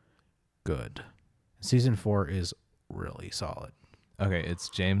so good. Season 4 is really solid. okay. It's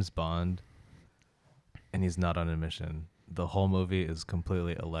James Bond, and he's not on a mission. The whole movie is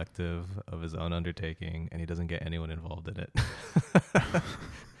completely elective of his own undertaking, and he doesn't get anyone involved in it.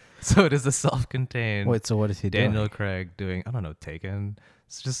 So it is a self-contained. Wait, so what is he Daniel doing? Craig doing, I don't know, Taken.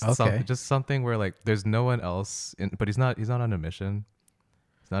 It's just Okay. something where like there's no one else but he's not on a mission.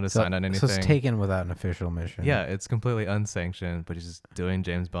 He's not assigned on anything. So it's taken without an official mission. Yeah, it's completely unsanctioned, but he's just doing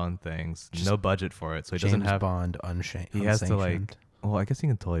James Bond things. Just no budget for it, so he James doesn't have. Bond unsanctioned. He has to like. Well, I guess he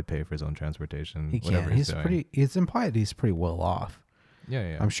can totally pay for his own transportation. He whatever can. he's doing. pretty. It's implied he's pretty well off.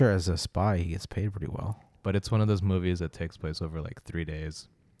 Yeah. I'm sure as a spy he gets paid pretty well. But it's one of those movies that takes place over like 3 days,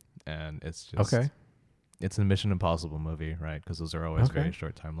 and it's just Okay. It's a Mission Impossible movie, right? Because those are always Okay. very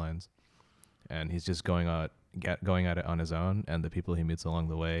short timelines, and he's just going at it on his own, and the people he meets along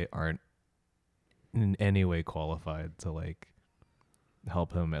the way aren't in any way qualified to like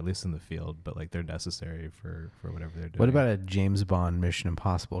help him, at least in the field, but like they're necessary for whatever they're doing. What about a James Bond Mission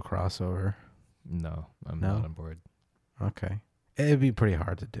Impossible crossover? No, I'm No? not on board. Okay. It'd be pretty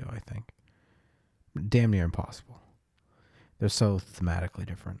hard to do, I think. Damn near impossible. They're so thematically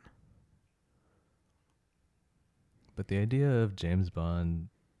different. But the idea of James Bond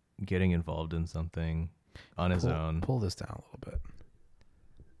getting involved in something on his own, Pull this down a little bit.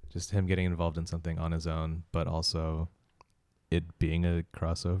 just him getting involved in something on his own, but also it being a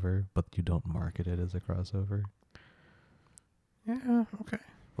crossover, but you don't market it as a crossover. Yeah, okay.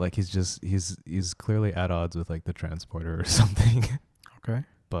 Like he's clearly at odds with like the Transporter or something, Okay.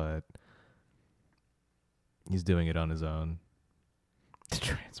 but he's doing it on his own. The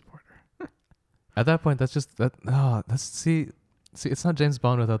Transporter. At that point, that's just that. Oh, that's see, it's not James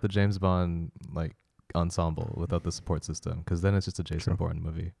Bond without the James Bond like ensemble, without the support system, because then it's just a Jason Bourne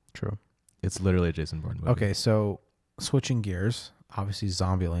movie. True. It's literally a Jason Bourne movie. Okay, so switching gears, obviously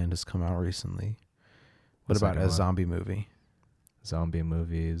Zombieland has come out recently. What The about second a one. zombie movie? Zombie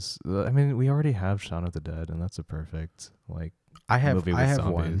movies. I mean, we already have Shaun of the Dead, and that's a perfect like I have movie with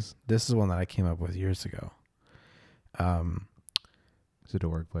one. zombies. This is one that I came up with years ago. Is it a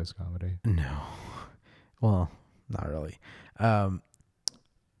workplace comedy? No. Well, not really.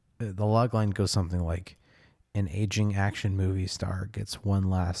 The log line goes something like, an aging action movie star gets one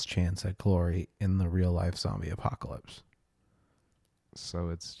last chance at glory in the real life zombie apocalypse. So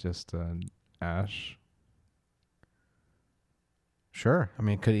it's just Ash. Sure. I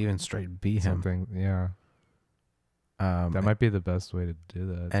mean, it could even straight be him. Something, yeah. That might be the best way to do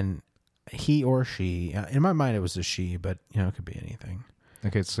that. And he or she, in my mind, it was a she, but it could be anything.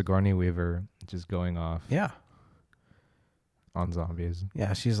 Okay, Sigourney Weaver just going off. Yeah. On zombies.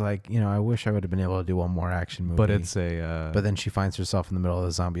 Yeah, she's like, I wish I would have been able to do one more action movie. But it's a. But then she finds herself in the middle of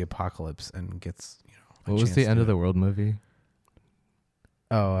the zombie apocalypse and gets, what was the end of the world movie?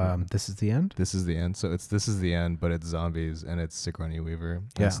 Oh, This Is the End? This Is the End. So This Is the End, but it's zombies and it's Sigourney Weaver.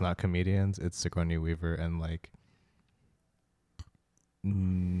 Yeah. It's not comedians. It's Sigourney Weaver and like. What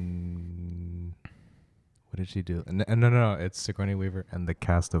did she do? No. It's Sigourney Weaver and the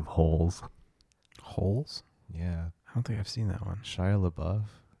cast of Holes. Holes? Yeah. I don't think I've seen that one. Shia LaBeouf,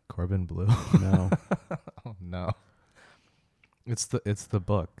 Corbin Bleu. No. Oh no. It's the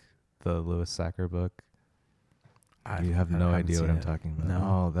book, the Louis Sacker book. You have no idea what I'm talking about.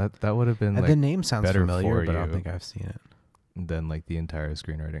 No. Oh, that would have been like the name sounds better familiar, for but I don't you think I've seen it. than like the entire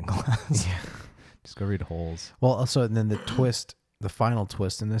screenwriting class. Yeah. Just go read Holes. Well, also, and then the final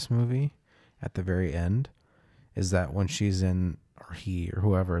twist in this movie at the very end is that when she's in, or he or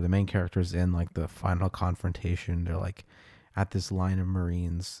whoever, the main character is in like the final confrontation, they're like at this line of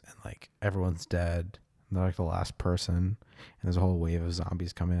Marines and like everyone's dead. They're like the last person, and there's a whole wave of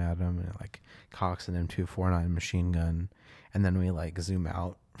zombies coming at him, and it like cocks an M249 machine gun, and then we like zoom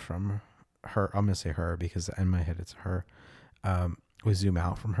out from her. I'm gonna say her because in my head it's her. We zoom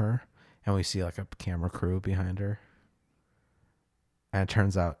out from her, and we see like a camera crew behind her, and it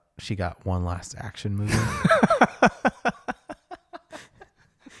turns out she got one last action movie.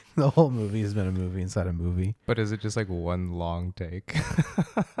 The whole movie has been a movie inside a movie. But is it just like one long take?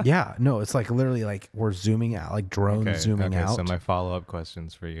 Yeah, no, it's like literally like we're zooming out, like drones zooming out. So my follow-up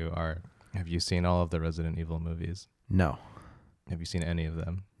questions for you are: have you seen all of the Resident Evil movies? No. Have you seen any of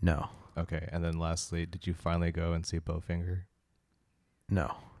them? No. Okay, and then lastly, did you finally go and see Bowfinger?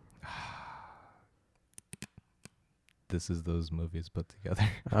 No. This is those movies put together.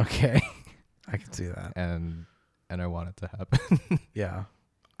 Okay. I can see that. And I want it to happen. Yeah.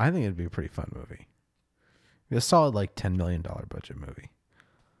 I think it'd be a pretty fun movie. A solid like $10 million budget movie.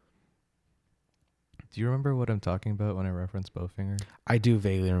 Do you remember what I'm talking about when I reference Bowfinger? I do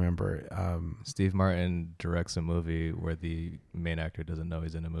vaguely remember. Steve Martin directs a movie where the main actor doesn't know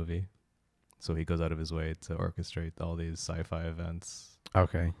he's in a movie. So he goes out of his way to orchestrate all these sci-fi events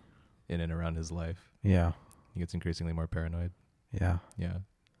Okay. in and around his life. Yeah. He gets increasingly more paranoid. Yeah. Yeah.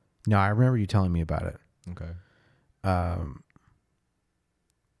 No, I remember you telling me about it. Okay.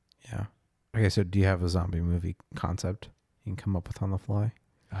 Yeah. Okay, so do you have a zombie movie concept you can come up with on the fly?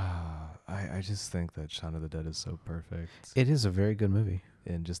 I just think that Shaun of the Dead is so perfect. It is a very good movie.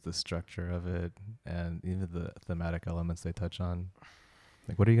 In just the structure of it and even the thematic elements they touch on.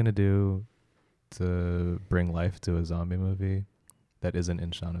 Like, what are you going to do to bring life to a zombie movie that isn't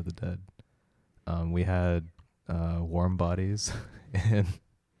in Shaun of the Dead? We had Warm Bodies in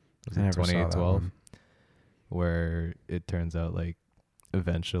 2012, where it turns out like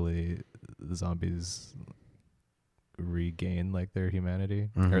eventually the zombies regain like their humanity,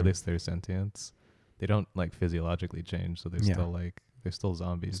 or at least their sentience. They don't like physiologically change, so they're still like they're still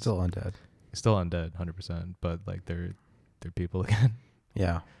zombies, still undead, 100%. But like they're people again.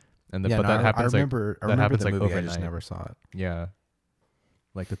 Yeah, and but that happens. I remember the movie. Overnight. I just never saw it. Yeah,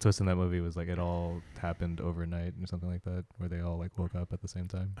 like the twist in that movie was like it all happened overnight or something like that, where they all like woke up at the same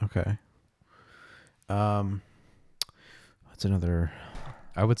time. Okay. What's another?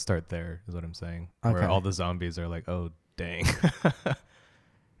 I would start there, is what I'm saying. Okay. Where all the zombies are like, oh, dang.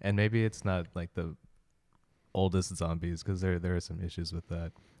 And maybe it's not like the oldest zombies, because there are some issues with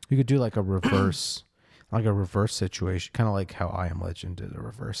that. You could do like a reverse, situation, kind of like how I Am Legend did a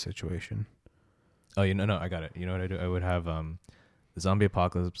reverse situation. Oh, no, I got it. You know what I do? I would have the zombie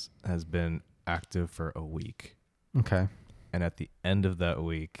apocalypse has been active for a week. Okay. And at the end of that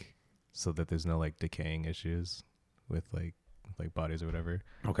week, so that there's no like decaying issues with like bodies or whatever.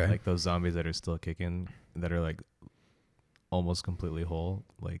 Okay. Like those zombies that are still kicking, that are like almost completely whole,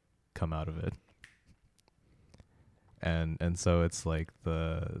 like come out of it. And so it's like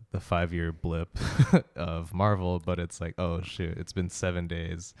the 5-year blip of Marvel, but it's like, oh shoot, it's been 7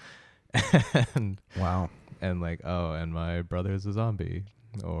 days. And wow. And like, oh, and my brother is a zombie,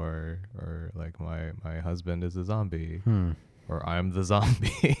 or like my husband is a zombie, or I'm the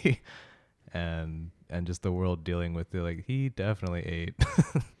zombie. And just the world dealing with it, like he definitely ate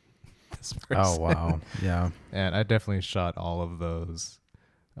this person. Oh wow, yeah. And I definitely shot all of those.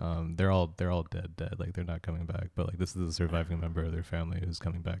 They're all dead. Like they're not coming back. But like this is a surviving member of their family who's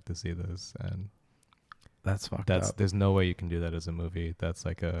coming back to see this, and That's fucked up. There's no way you can do that as a movie. That's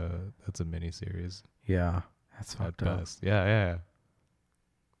a mini series Yeah, that's at fucked up. best. Yeah.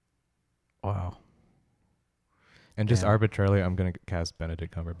 Wow. And just Damn. arbitrarily, I'm gonna cast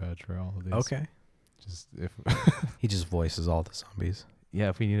Benedict Cumberbatch for all of these. Okay. Just if He just voices all the zombies. yeah,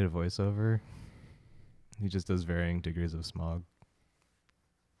 if we need a voiceover, he just does varying degrees of smog.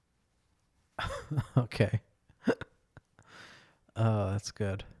 Okay. Oh, that's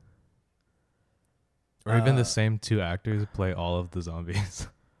good. Or even the same two actors play all of the zombies.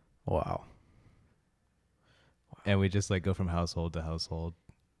 Wow. And we just like go from household to household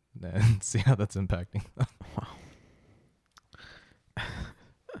and see how that's impacting them. Wow.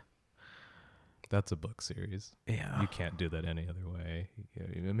 That's a book series. Yeah. You can't do that any other way.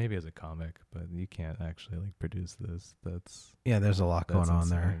 Maybe as a comic, but you can't actually like produce this. Yeah, there's a lot going on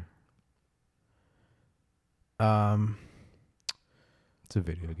there. It's a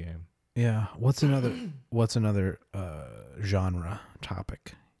video game. Yeah. What's another genre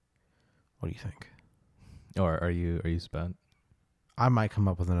topic? What do you think? Or are you spent? I might come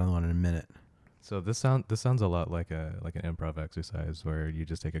up with another one in a minute. So this sounds a lot like an improv exercise where you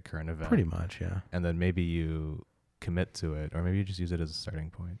just take a current event. Pretty much, yeah. And then maybe you commit to it, or maybe you just use it as a starting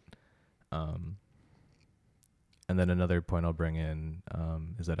point. And then another point I'll bring in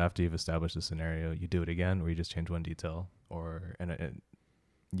is that after you've established a scenario, you do it again, or you just change one detail, and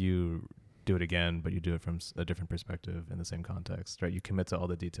you do it again, but you do it from a different perspective in the same context, right? You commit to all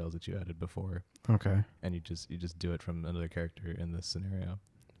the details that you added before. Okay. And you just do it from another character in this scenario.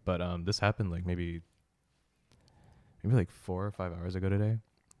 But this happened like maybe like 4 or 5 hours ago today.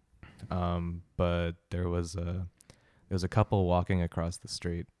 But there was a couple walking across the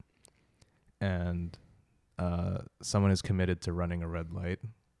street, and someone is committed to running a red light,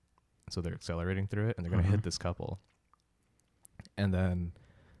 so they're accelerating through it, and they're going to hit this couple. And then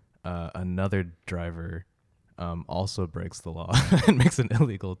another driver also breaks the law and makes an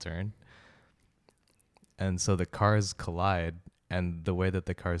illegal turn. And so the cars collide, and the way that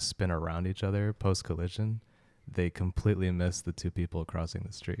the cars spin around each other post-collision, they completely miss the two people crossing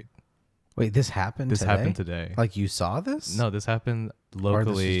the street. Wait, this happened today? This happened today. Like you saw this? No, this happened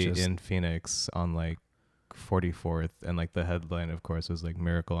locally this is just in Phoenix on like 44th, and like the headline, of course, was like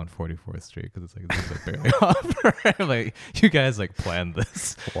 "Miracle on 44th Street" because it's like this is like barely off. Right? Like you guys like planned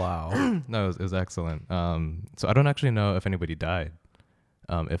this. Wow. No, it was excellent. So I don't actually know if anybody died,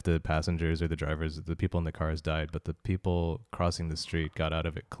 if the passengers or the drivers, the people in the cars died, but the people crossing the street got out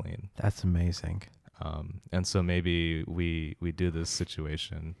of it clean. That's amazing. And so maybe we do this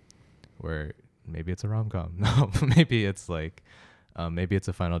situation where maybe it's a rom-com. No, maybe it's like. Maybe it's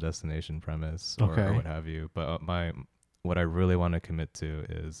a Final Destination premise or what have you. But what I really want to commit to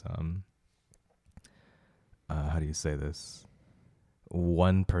is, how do you say this?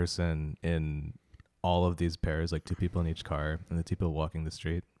 One person in all of these pairs, like two people in each car, and the two people walking the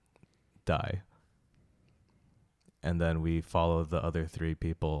street, die. And then we follow the other three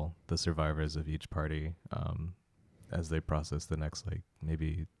people, the survivors of each party, as they process the next, like,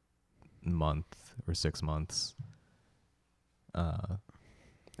 maybe month or 6 months.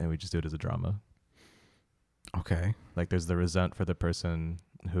 And we just do it as a drama. Okay. Like there's the resent for the person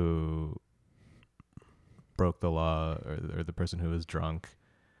who broke the law, or the person who was drunk,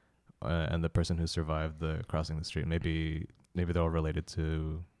 and the person who survived the crossing the street. Maybe they're all related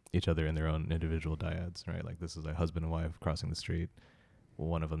to each other in their own individual dyads, right? Like this is a husband and wife crossing the street. Well,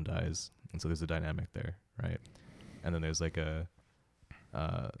 one of them dies, and so there's a dynamic there, right? And then there's like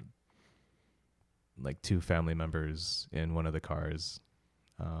like two family members in one of the cars,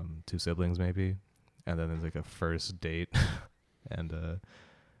 two siblings maybe, and then there's like a first date, and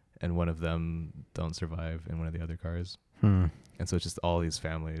one of them don't survive in one of the other cars, and so it's just all these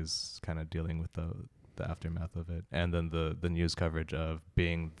families kind of dealing with the aftermath of it, and then the news coverage of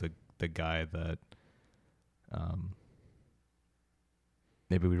being the guy that,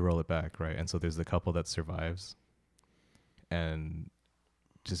 maybe we roll it back, right? And so there's the couple that survives, and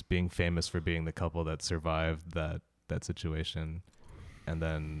just being famous for being the couple that survived that situation. And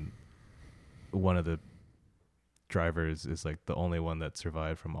then one of the drivers is like the only one that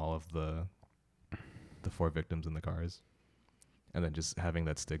survived from all of the 4 victims in the cars. And then just having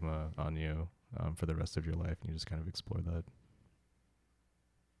that stigma on you for the rest of your life. And you just kind of explore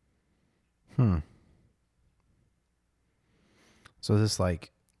that. So this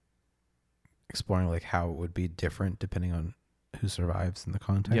like exploring like how it would be different depending on who survives in the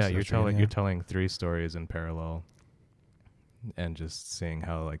context. Yeah, you're telling 3 stories in parallel, and just seeing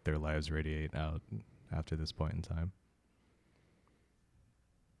how like their lives radiate out after this point in time.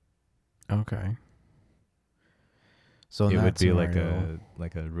 Okay. So in it that would be scenario,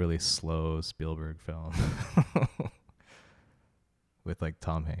 like a really slow Spielberg film with like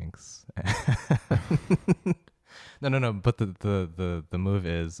Tom Hanks. No. But the move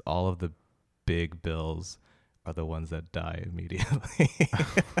is all of the big bills are the ones that die immediately.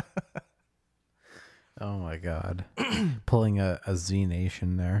 oh my god, pulling a Z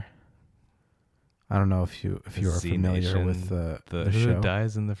Nation there. I don't know if you are Z familiar Nation, with the who show.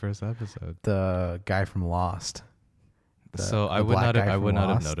 dies in the first episode. The guy from Lost. So I would not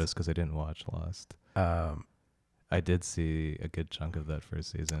have noticed because I didn't watch Lost. I did see a good chunk of that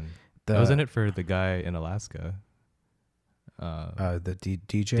first season. I was in it for the guy in Alaska. The DJ?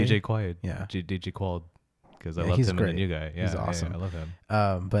 DJ Quaid. Yeah. DJ Quaid. Because I Yeah, loved he's him great. in the new guy. Yeah, He's awesome. Yeah, I love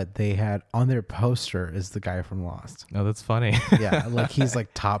him. But they had on their poster is the guy from Lost. Oh, that's funny. Yeah, like he's like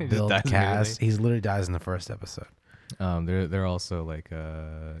top He just billed dies cast. immediately. He literally dies in the first episode. They're also like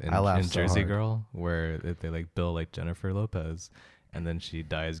I laughed in so Jersey hard. Girl, where they like bill like Jennifer Lopez, and then she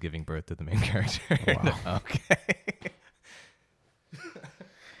dies giving birth to the main character. Wow. Okay.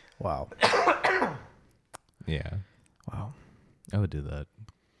 Wow. Yeah, Wow. I would do that.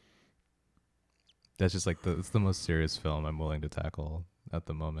 That's just like it's the most serious film I'm willing to tackle at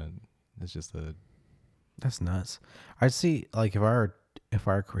the moment. It's just That's nuts. I'd see like if I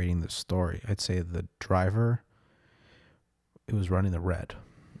were creating this story, I'd say the driver who was running the red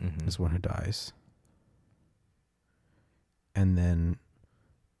is one who dies. And then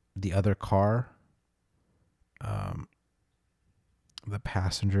the other car, the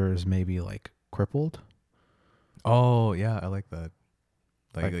passenger is maybe like crippled. Oh yeah, I like that.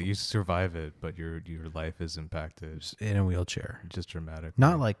 Like Like- you survive it, but your life is impacted. In a wheelchair. Just dramatic.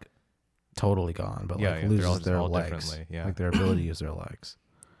 Not like totally gone, but Yeah, like yeah, they're all loses just their all legs. differently, yeah. Like their ability to use their legs.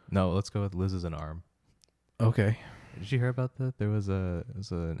 No, let's go with loses an arm. Okay. Did you hear about that? There was an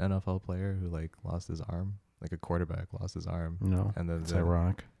NFL player who like lost his arm, like a quarterback lost his arm, No. and then It's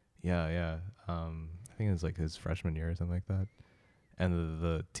ironic. Yeah. I think it was like his freshman year or something like that. And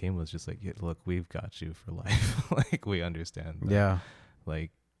the team was just like, yeah, look, we've got you for life. Like we understand. That. Yeah.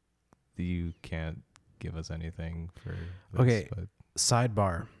 Like you can't give us anything for this, Okay. but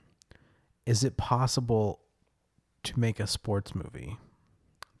Sidebar. Is it possible to make a sports movie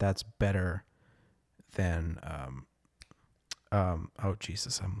that's better than oh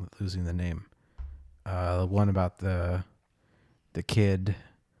Jesus, I'm losing the name. The one about the kid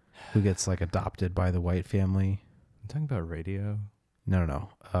who gets like adopted by the white family. I'm talking about Radio. No.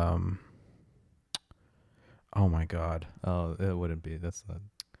 Oh my God. Oh, it wouldn't be. That's not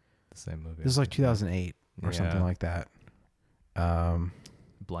the same movie. This is like 2008 or something Yeah. like that.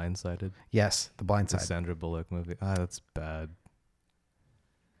 Blindsided. Yes, The Blind The Side. Sandra Bullock movie. Ah, that's bad.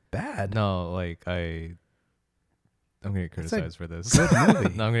 Bad. No, like I'm gonna get It's a criticized for this. good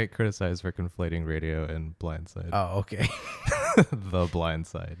movie. No, I'm gonna get criticized for conflating Radio and Blindside. Oh, okay. The Blind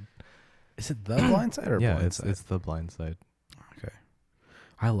Side. Is it The Blind Side or Yeah, Blind it's Side? it's The Blind Side. Okay.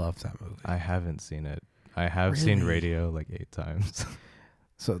 I love that movie. I haven't seen it. I have seen Really? Radio like 8 times.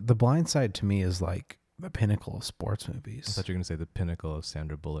 So The Blind Side to me is like the pinnacle of sports I movies. thought you were gonna say the pinnacle of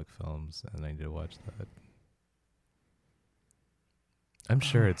Sandra Bullock films, and I need to watch that. I'm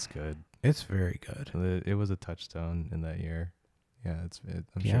sure it's good. It's very good. It was a touchstone in that year. Yeah, I'm sure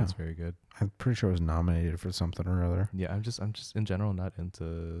Yeah. it's very good. I'm pretty sure it was nominated for something or other. Yeah, I'm just in general not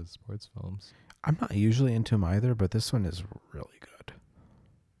into sports films. I'm not usually into them either, but this one is really good.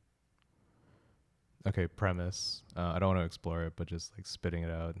 Okay, premise. I don't want to explore it, but just like spitting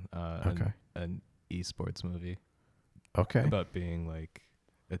it out. Okay. An esports movie Okay. about being like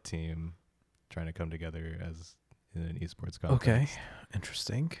a team trying to come together as in an esports context. Okay.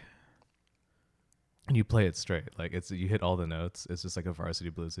 Interesting. And you play it straight. Like you hit all the notes. It's just like a Varsity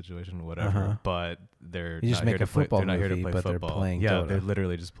Blues situation, whatever. Uh-huh. But they're You just not make here to a football They're not here to movie, play but they're football. playing yeah, Dota. they're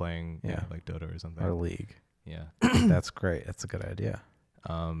literally just playing Yeah. like Dota or something. Our league. Yeah. That's great. That's a good idea.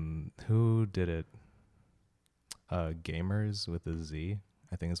 Who did it? Gamers with a Z,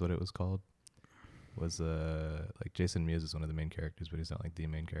 I think is what it was called. Was like Jason Mewes is one of the main characters, but he's not like the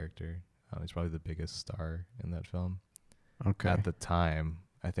main character. He's probably the biggest star in that film. Okay. At the time,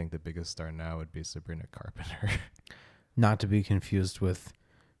 I think the biggest star now would be Sabrina Carpenter. Not to be confused with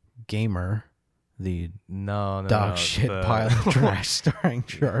Gamer, the No, dog shit pile of trash starring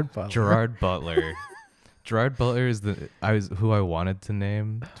Gerard Butler. Gerard Butler. Gerard Butler is who I wanted to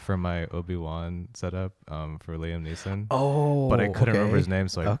name for my Obi-Wan setup for Liam Neeson. Oh, But I couldn't remember his name,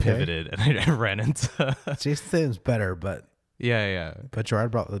 so I Okay. pivoted and I ran into. Jason Statham's better, but Yeah.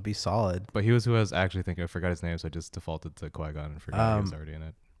 Gerard Butler would be solid. But he was who I was actually thinking. I forgot his name, so I just defaulted to Qui-Gon and forgot he was already in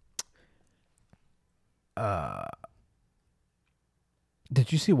it.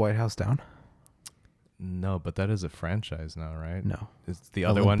 Did you see White House Down? No, but that is a franchise now, right? No. It's the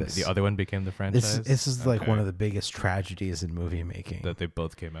other Olympus. one. The other one became the franchise. This is like one Okay. of the biggest tragedies in movie making. That they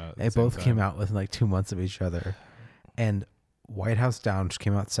both came out. at They the same both came time. out within like 2 months of each other. And White House Down, which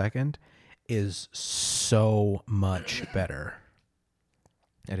came out second, is so much better.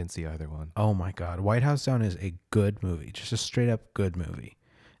 I didn't see either one. Oh my God. White House Down is a good movie. Just a straight up good movie.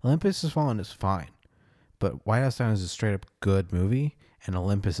 Olympus Has Fallen is fine. But White House Down is a straight up good movie. And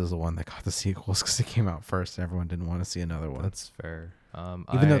Olympus is the one that got the sequels because it came out first and everyone didn't want to see another one. That's fair.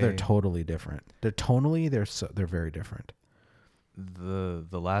 Even though they're totally different. They're very different. The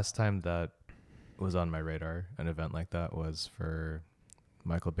last time that was on my radar, an event like that, was for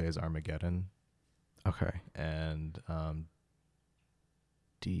Michael Bay's Armageddon Okay. and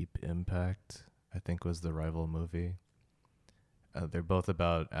Deep Impact, I think, was the rival movie. They're both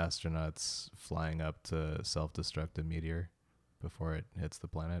about astronauts flying up to self-destruct a meteor before it hits the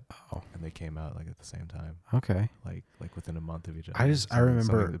planet, Oh. and they came out like at the same time, Okay. like within a month of each other. I remember-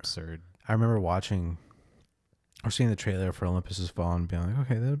 something absurd. I remember watching or seeing the trailer for Olympus Has Fallen and being like,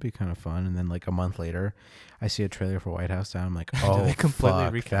 okay, that'll be kind of fun. And then like a month later, I see a trailer for White House Down. I'm like, oh, they completely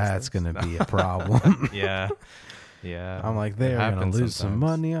fuck, recast that's this? going to be a problem. Yeah, yeah. I'm like, It they're going to happens lose some sometimes.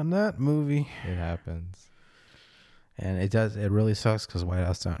 money on that movie. It happens. And it does. It really sucks because White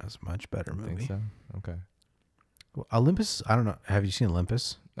House Down is a much better I think movie. so. Okay. Well, Olympus, I don't know. Have you seen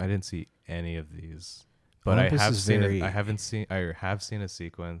Olympus? I didn't see any of these, but Olympus I have is seen. very- I haven't seen. I have seen a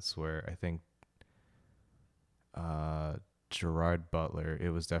sequence where I think Gerard Butler. It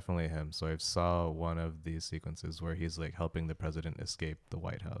was definitely him. So I saw one of these sequences where he's like helping the president escape the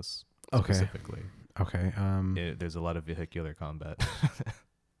White House. Okay. Specifically, Okay. there's a lot of vehicular combat.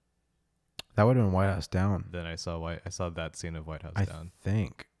 That would have been White House Down. Then I saw that scene of White House I Down.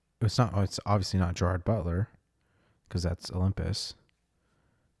 think it's not. Oh, it's obviously not Gerard Butler, because that's Olympus.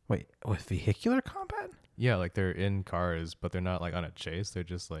 Wait, with vehicular combat? Yeah, like they're in cars, but they're not like on a chase. They're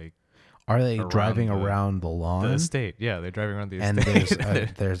just like Are they Around driving the- around the lawn? the estate. Yeah, they're driving around the and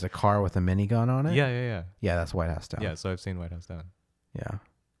estate. there's a car with a minigun on it. yeah. Yeah, that's White House Down. Yeah, so I've seen White House Down. Yeah.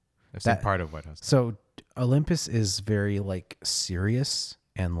 I've seen That- part of White House Down. So Olympus is very like serious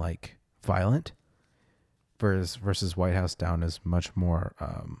and like violent, versus White House Down is much more.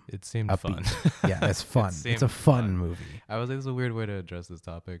 It seemed upbeat. fun. Yeah, it's fun. It's seemed a fun fun. movie. I was like, this is a weird way to address this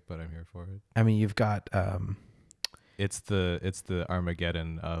topic, but I'm here for it. I mean, you've got It's the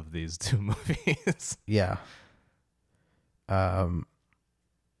Armageddon of these two movies. yeah.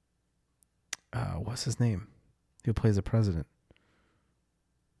 What's his name? Who plays the president?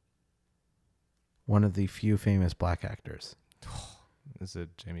 One of the few famous black actors. Is it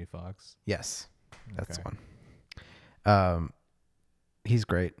Jamie Foxx? Yes, that's Okay. the one. He's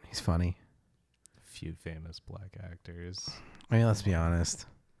great. He's funny. Few famous black actors. I mean, let's be honest.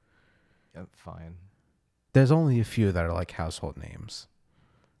 Yeah, fine. There's only a few that are like household names,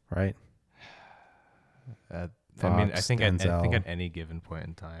 right? I mean, I Fox, think at Denzel. any given point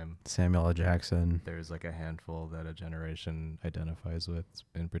in time, Samuel L. Jackson. there's like a handful that a generation identifies with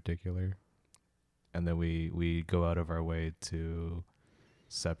in particular, and then we go out of our way to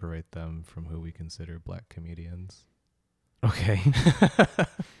separate them from who we consider black comedians. Okay.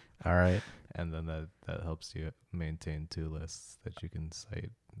 All right. And then that helps you maintain two lists that you can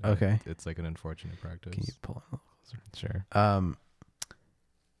cite. Okay. It's like an unfortunate practice. Can you pull it a little closer? Sure.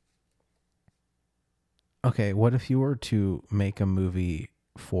 Okay, what if you were to make a movie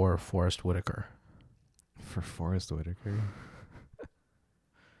for Forrest Whitaker? For Forrest Whitaker.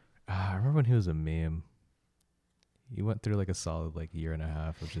 I remember when he was a meme. He went through like a solid like year and a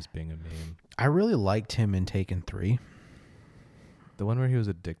half of just being a meme. I really liked him in Taken 3. The one where he was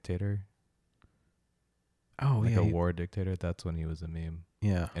a dictator, Oh, like yeah. a war dictator, that's when he was a meme.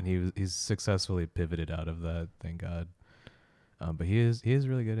 Yeah. And he's successfully pivoted out of that, thank God. But he is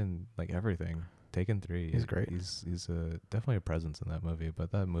really good in like everything. Taken 3. He's great. He's definitely a presence in that movie,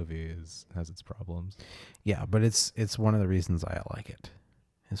 but that movie has its problems. Yeah, but it's one of the reasons I like it.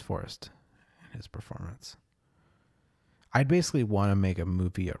 Is Forrest and his performance. I'd basically want to make a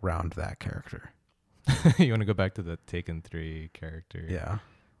movie around that character. You want to go back to the Taken 3 character Yeah.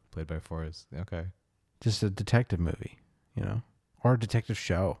 played by Forrest. Okay. Just a detective movie, you know? Or a detective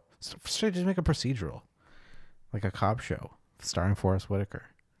show. Straight just make a procedural. Like a cop show starring Forrest Whitaker.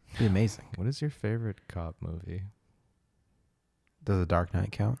 It'd be amazing. What is your favorite cop movie? Does The Dark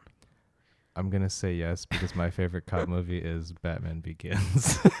Knight count? I'm going to say yes because my favorite cop movie is Batman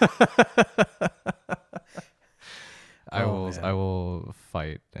Begins. I will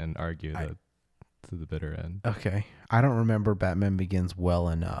fight and argue that to the bitter end. Okay. I don't remember Batman Begins well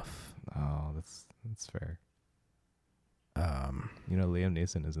enough. Oh, that's fair. You know, Liam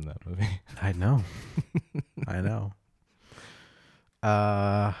Neeson is in that movie. I know. I know.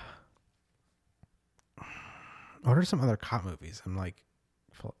 What are some other cop movies?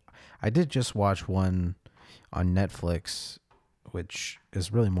 I did just watch one on Netflix, which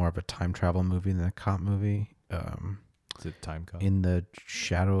is really more of a time travel movie than a cop movie. Is it Time Cop? In the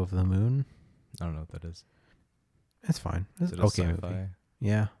Shadow of the Moon. I don't know what that is. It's fine. It's Is it an a okay sci-fi? movie.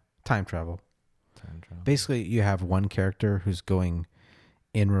 Yeah, time travel. Time travel. Basically, you have one character who's going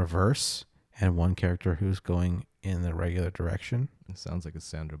in reverse and one character who's going in the regular direction. It sounds like a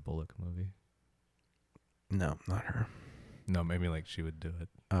Sandra Bullock movie. No, not her. No, maybe like she would do it.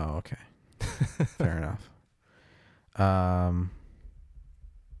 Oh, okay. Fair enough.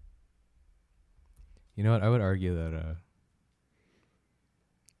 You know what? I would argue that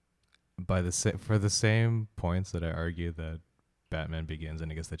for the same points that I argue that Batman Begins,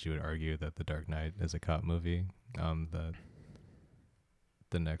 and I guess that you would argue that The Dark Knight is a cop movie, that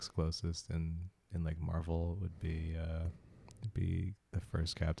the next closest in like Marvel would be the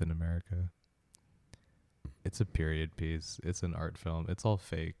first Captain America. It's a period piece. It's an art film. It's all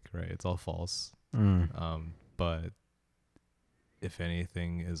fake, right? It's all false. But if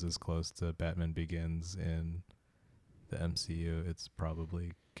anything is as close to Batman Begins in the MCU, it's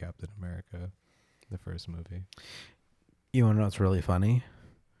probably Captain America, the first movie. You want to know what's really funny?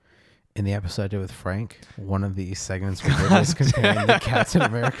 In the episode I did with Frank, one of the segments we did was comparing the Captain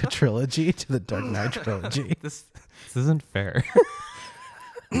America trilogy to the Dark Knight trilogy. This isn't fair.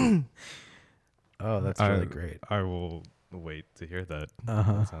 Oh, that's really great. I will wait to hear that.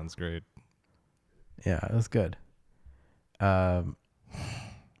 Uh-huh. That sounds great. Yeah, it was good. Yeah,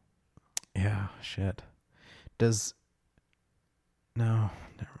 shit. No,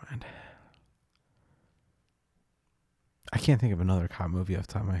 never mind. I can't think of another cop movie off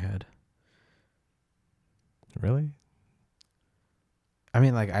the top of my head. Really? I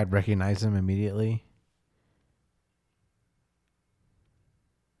mean, like, I'd recognize him immediately.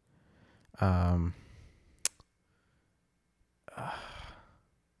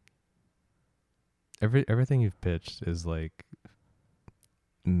 Everything you've pitched is like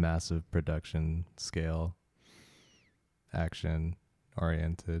massive production scale, action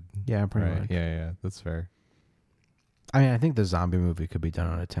oriented. Yeah, pretty right? much. Yeah, that's fair. I mean, I think the zombie movie could be done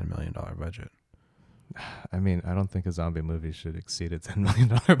on a $10 million budget. I mean, I don't think a zombie movie should exceed a $10 million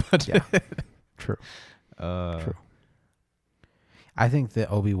budget. Yeah, true. True. I think the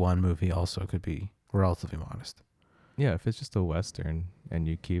Obi-Wan movie also could be relatively modest. Yeah, if it's just a Western and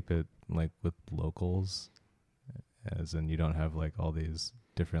you keep it like with locals, as in you don't have like all these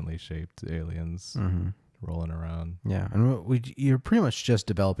differently shaped aliens rolling around. Yeah, and you're pretty much just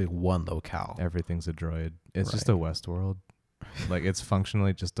developing one locale. Everything's a droid. It's Right. just a Westworld. Like, it's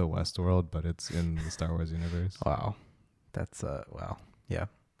functionally just a Westworld, but it's in the Star Wars universe. Wow. That's, wow. Yeah.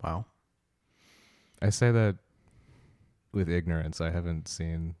 Wow. I say that with ignorance. I haven't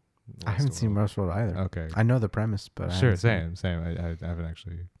seen I haven't seen Westworld either. Okay. I know the premise, but Sure, same. I haven't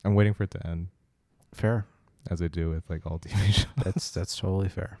actually. I'm waiting for it to end, Fair. as I do with like all TV shows. That's totally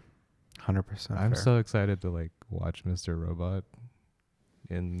fair. 100% I'm fair. so excited to like watch Mr. Robot.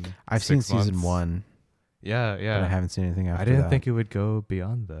 I've seen 6 season months. 1. Yeah. But I haven't seen anything after I didn't that. think it would go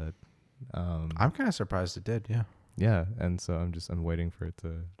beyond that. I'm kind of surprised it did, yeah. Yeah, and so I'm waiting for it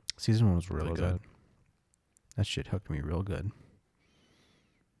to. Season 1 was really close good. out. That shit hooked me real good.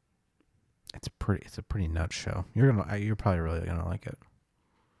 It's a pretty nuts show. You're probably really gonna like it.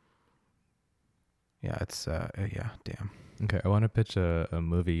 Yeah, it's yeah, damn. Okay, I want to pitch a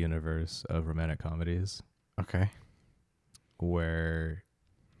movie universe of romantic comedies Okay. where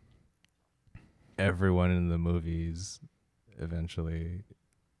everyone in the movies, eventually,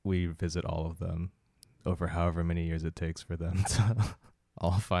 we visit all of them over however many years it takes for them to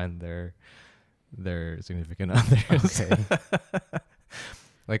all find their significant others. Okay.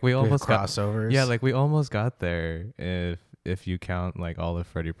 Like we almost got crossovers. Yeah, like we almost got there if you count like all of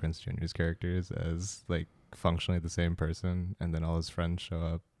Freddie Prinze Jr.'s characters as like functionally the same person, and then all his friends show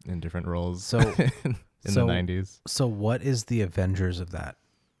up in different roles. So in the 90s. So what is the Avengers of that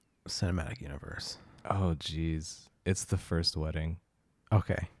cinematic universe? Oh geez, it's the first wedding.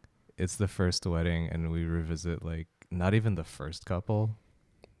 Okay. It's the first wedding, and we revisit like not even the first couple,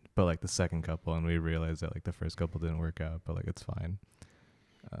 but like the second couple, and we realize that like the first couple didn't work out, but like it's fine.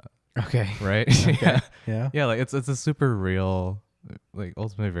 Okay. Right? Okay. Yeah. Yeah, like it's a super real, like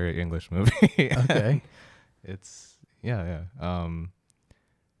ultimately very English movie. Okay. It's yeah.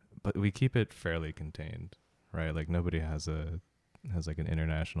 But we keep it fairly contained, right? Like nobody has like an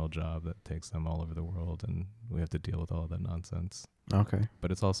international job that takes them all over the world, and we have to deal with all of that nonsense. Okay.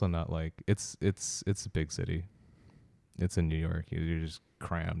 But it's also not like it's a big city. It's in New York. You're just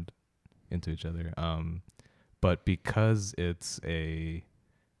crammed into each other. But because it's a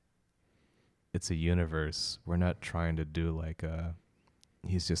universe, we're not trying to do like a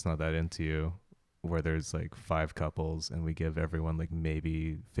he's just not that into you, where there's like 5 couples and we give everyone like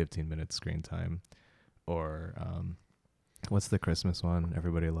maybe 15 minutes screen time, or what's the Christmas one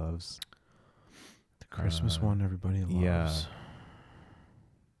everybody loves? The Christmas one everybody loves. Yeah.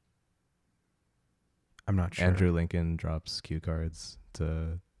 I'm not sure. Andrew Lincoln drops cue cards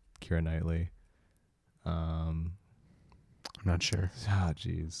to Keira Knightley. I'm not sure. Ah,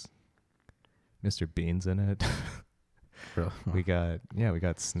 jeez. Mr. Bean's in it. Really? We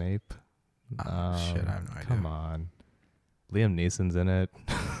got Snape. Shit, I have no idea. Come on. Liam Neeson's in it.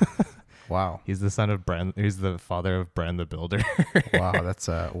 Wow. He's the son of Bran. He's the father of Bran the Builder. Wow, that's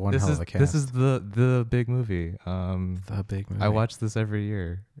one hell of a cast. This is the big movie. The big movie. I watch this every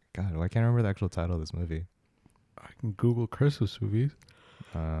year. God, I can't remember the actual title of this movie. I can Google Christmas movies.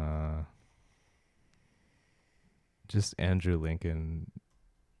 Just Andrew Lincoln,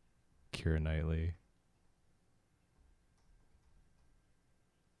 Keira Knightley.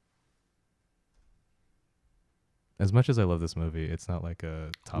 As much as I love this movie, it's not like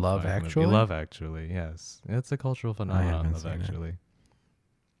a top Love 5 Actually? movie. Love Actually, yes. It's a cultural phenomenon, haven't Love seen it. Actually.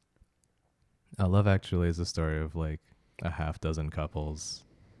 Love Actually is a story of like a half dozen couples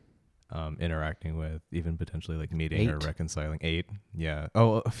interacting with, even potentially like meeting or 8? reconciling. 8, yeah.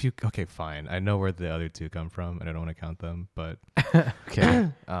 Oh, a few. Okay, fine. I know where the other 2 come from, and I don't want to count them. But Okay.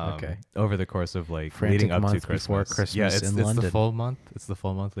 Okay. over the course of like Frantic leading up to month before Christmas, Christmas yeah, in it's London. the full month. It's the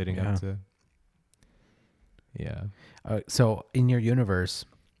full month leading Yeah. up to. Yeah. So in your universe,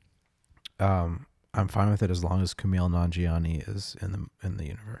 I'm fine with it as long as Kumail Nanjiani is in the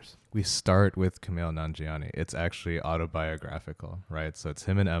universe. We start with Kumail Nanjiani. It's actually autobiographical, right? So it's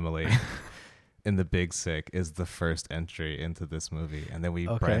him and Emily in The Big Sick is the first entry into this movie, and then we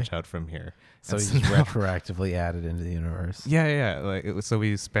branch out from here. So And he's now- retroactively added into the universe. Yeah. Like so,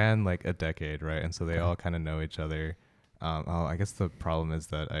 we span like a decade, right? And so they Okay. all kind of know each other. I guess the problem is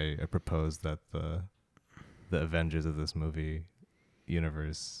that I proposed that the Avengers of this movie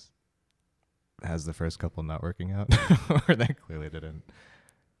universe has the first couple not working out, or that clearly didn't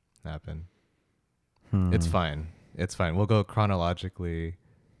happen. It's fine. It's fine. We'll go chronologically.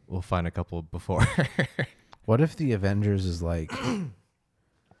 We'll find a couple before. What if the Avengers is like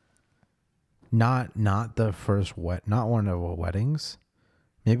not the first not one of the weddings?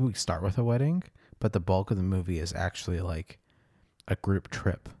 Maybe we start with a wedding, but the bulk of the movie is actually like a group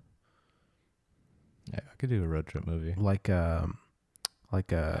trip, Yeah, I could do a road trip movie. like they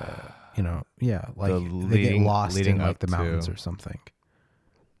get leading- lost in leading like up the mountains to- or something.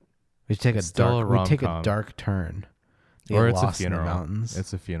 We take It's still a we take a rom-com. dark turn. They Or get it's a lost in the funeral. mountains.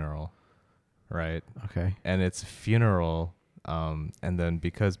 It's a funeral, right? Okay. And it's a funeral, and then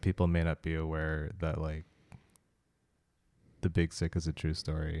because people may not be aware that like The Big Sick is a true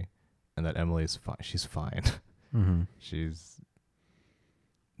story, and that Emily's fine. She's fine. Mm-hmm.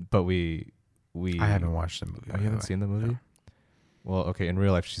 But we. I haven't watched the movie. Oh, by you the haven't way. seen the movie? No. Well, okay. In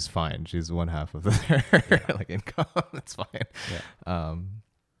real life, she's fine. She's one half of their like income. It's fine. Yeah.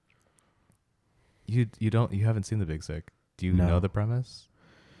 You haven't seen The Big Sick. Do you No. know the premise?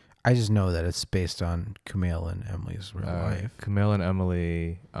 I just know that it's based on Kumail and Emily's real life. Kumail and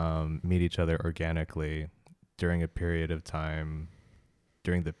Emily meet each other organically during a period of time,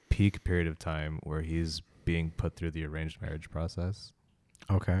 during the peak period of time where he's being put through the arranged marriage process.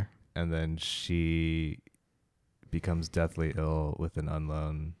 Okay. And then she becomes deathly ill with an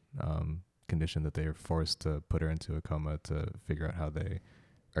unknown condition that they are forced to put her into a coma to figure out how they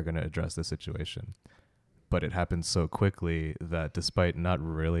are going to address the situation. But it happens so quickly that despite not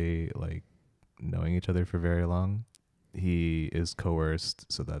really like knowing each other for very long, he is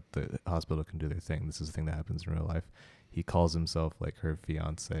coerced so that the hospital can do their thing. This is a thing that happens in real life. He calls himself like her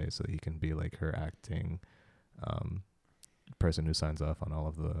fiance so he can be like her acting person who signs off on all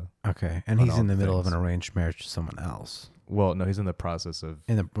of the. Okay. And On he's all in the middle of things. an arranged marriage to someone else. Well, no, he's in the process of.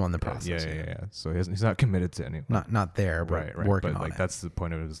 In the process. Yeah. So he's not committed to anyone. Not there, but right. working But on like it. that's the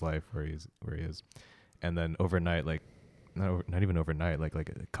point of his life where he is, and then overnight, like not even overnight, like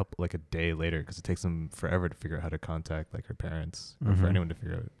a day later, because it takes him forever to figure out how to contact like her parents or for Mhm. anyone to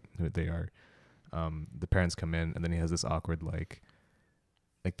figure out who they are. The parents come in, and then he has this awkward like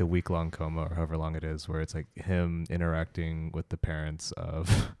the week-long coma or however long it is, where it's like him interacting with the parents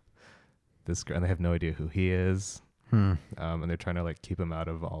of this girl, and they have no idea who he is. And they're trying to like keep him out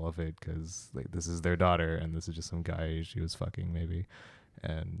of all of it because like this is their daughter and this is just some guy she was fucking maybe,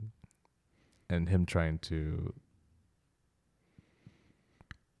 and him trying to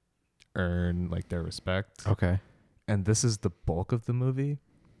earn like their respect. Okay. and this is the bulk of the movie,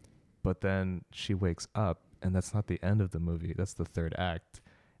 but then she wakes up and that's not the end of the movie. That's the third act.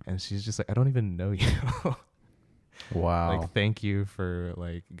 And she's just like, I don't even know you. Wow. Like, thank you for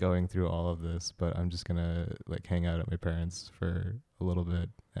like going through all of this, but I'm just gonna like hang out at my parents for a little bit.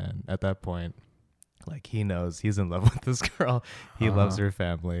 And at that point, like, he knows he's in love with this girl. He loves her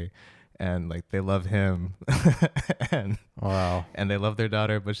family, and like they love him. And wow. And they love their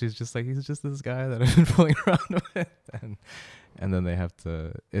daughter, but she's just like, he's just this guy that I've been fooling around with. And then they have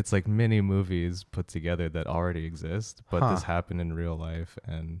to, it's like mini movies put together that already exist, but this happened in real life.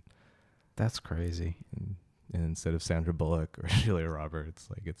 And that's crazy. And instead of Sandra Bullock or Julia Roberts,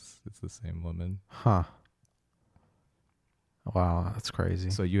 like it's the same woman. Huh. Wow, that's crazy.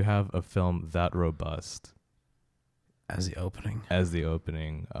 So you have a film that robust as the opening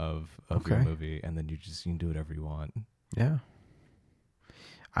of your movie, and then you can do whatever you want. Yeah.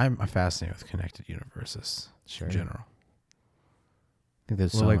 I'm fascinated with connected universes in general. I think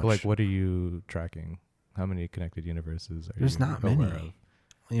there's so much. Like what are you tracking? How many connected universes are there's you not aware many.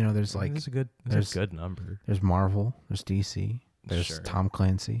 Of? You know, there's like there's a good number. There's Marvel, there's DC, there's Tom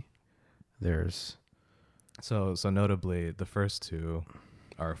Clancy, there's so notably the first two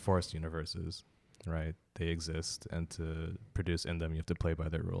are forced universes, right? They exist, and to produce in them you have to play by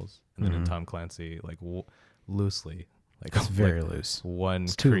their rules. And then in Tom Clancy, like loosely, like it's very loose. One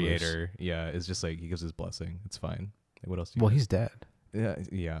creator, is just like he gives his blessing. It's fine. Like, what else? He's dead.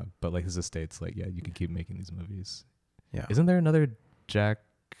 Yeah, but like his estate's like, you can keep making these movies. Yeah. Isn't there another Jack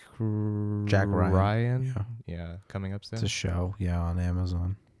Ryan? Yeah, coming up soon. It's a show, on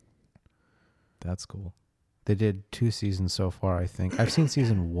Amazon. That's cool. They did 2 seasons so far, I think. I've seen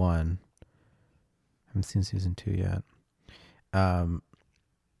season 1. I haven't seen season 2 yet.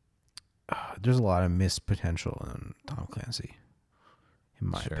 There's a lot of missed potential in Tom Clancy, in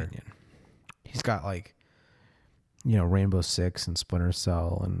my opinion. He's got like, Rainbow Six and Splinter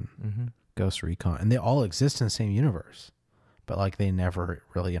Cell and Ghost Recon, and they all exist in the same universe, but like they never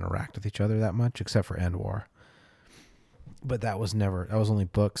really interact with each other that much, except for End War. But that was only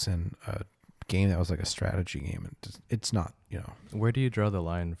books and a game that was like a strategy game, and it's not, Where do you draw the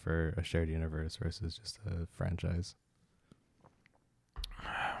line for a shared universe versus just a franchise?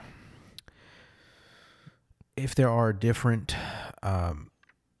 If there are different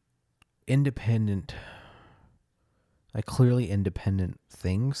independent, like clearly independent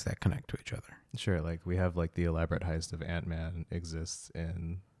things that connect to each other. Sure, like we have like the elaborate heist of Ant-Man exists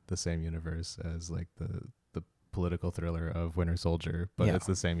in the same universe as like the political thriller of Winter Soldier, but it's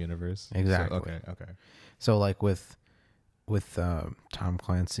the same universe. Exactly. So, okay. So like with Tom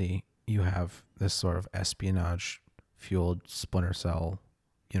Clancy, you have this sort of espionage fueled Splinter Cell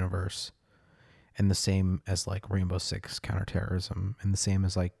universe, and the same as like Rainbow Six counterterrorism, and the same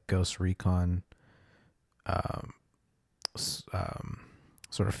as like Ghost Recon,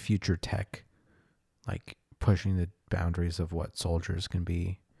 sort of future tech, like pushing the boundaries of what soldiers can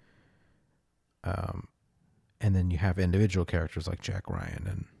be. And then you have individual characters like Jack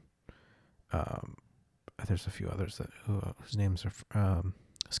Ryan, and there's a few others whose names are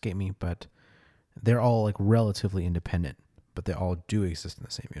escape me, but they're all like relatively independent, but they all do exist in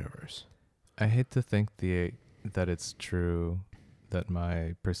the same universe. I hate to think that it's true that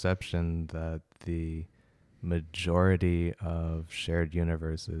my perception that the majority of shared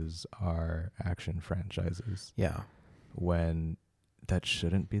universes are action franchises. Yeah. When that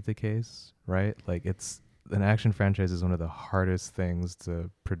shouldn't be the case, right? Like an action franchise is one of the hardest things to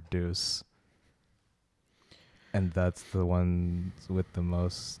produce. And that's the ones with the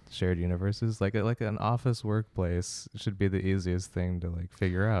most shared universes. Like an office workplace should be the easiest thing to like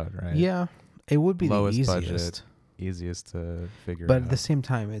figure out, right? Yeah, it would be lowest the budget, easiest. Easiest to figure out. But at the same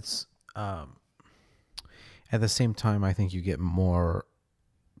time, it's at the same time, I think you get more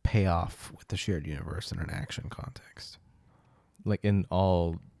payoff with the shared universe in an action context. Like in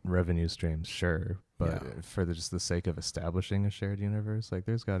all revenue streams, sure, but for just the sake of establishing a shared universe, like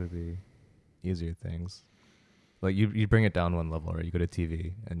there's got to be easier things. Like you bring it down one level, right? You go to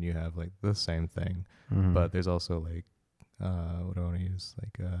TV and you have like the same thing, but there's also like what do I want to use?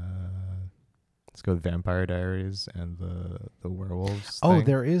 Like let's go with Vampire Diaries and the werewolves. Oh,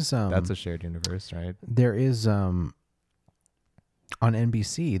 there is that's a shared universe, right? There is on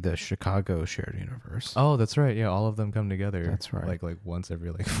NBC the Chicago shared universe. Oh, that's right. Yeah, all of them come together. That's right. Like once every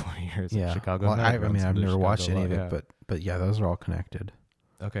like 4 years. Yeah, Chicago. Well, I mean, I've never watched any of it, but yeah, those are all connected.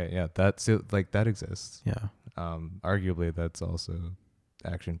 Okay, yeah, that's it, like that exists. Yeah. Arguably, that's also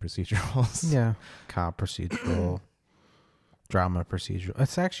action procedurals. Yeah, cop procedural, drama procedural.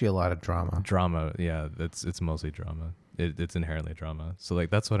 It's actually a lot of drama. Drama, yeah, it's mostly drama. it's inherently drama. So like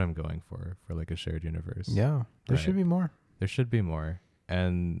that's what I'm going for like a shared universe. Yeah, there should be more. There should be more,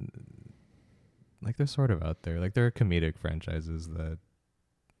 and like they're sort of out there. Like there are comedic franchises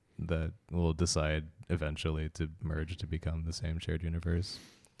that will decide eventually to merge to become the same shared universe.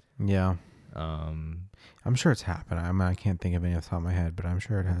 Yeah. I'm sure it's happened. I can't think of any off the top of my head, but I'm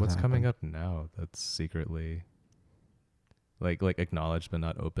sure it has. What's happened. coming up now that's secretly like acknowledged but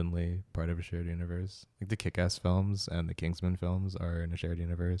not openly part of a shared universe? Like the Kick-Ass films and the Kingsman films are in a shared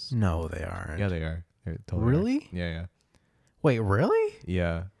universe. No, they aren't. Yeah, they are. They totally Really? are. Yeah. Wait, really?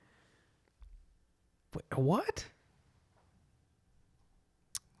 Yeah. Wait, what?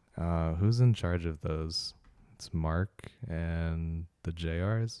 Who's in charge of those? It's Mark and the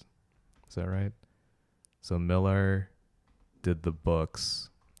JRs. Is that right? So Miller did the books,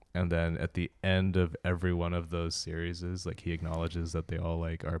 and then at the end of every one of those series, like he acknowledges that they all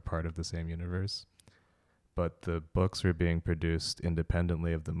like are part of the same universe. But the books were being produced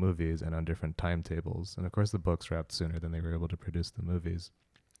independently of the movies and on different timetables. And of course the books wrapped sooner than they were able to produce the movies.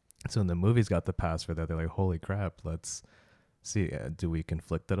 So when the movies got the pass for that, they're like, holy crap, let's see, do we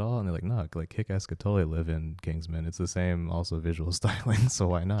conflict at all? And they're like, no, like Kick-Ass could totally live in Kingsman. It's the same also visual styling, so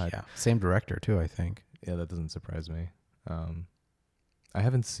why not? Yeah, same director too, I think. Yeah, that doesn't surprise me. I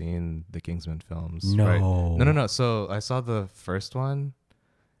haven't seen the Kingsman films. No. Right? No. So I saw the first one,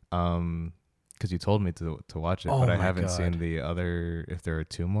 because you told me to watch it, but I haven't seen the other. If there are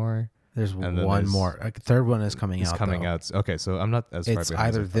two more, there's one more. A third one is coming out. It's coming out. Okay, so I'm not as far behind. It's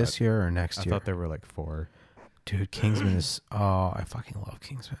either this year or next year. I thought there were like 4. Dude, Kingsman is. Oh, I fucking love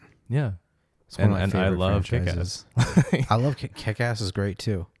Kingsman. Yeah, it's one of my and I love Kick-Ass. I love Kick-Ass is great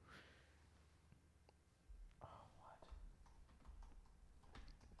too.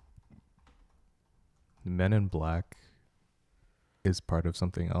 Men in Black is part of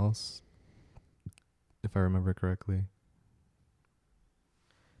something else, if I remember correctly.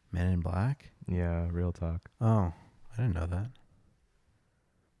 Men in Black? Yeah, real talk. Oh, I didn't know that.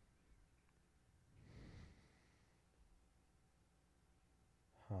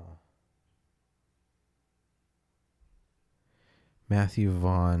 Huh. Matthew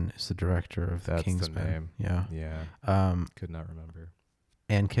Vaughn is the director of That's Kingsman. the name. Yeah. Yeah. Could not remember.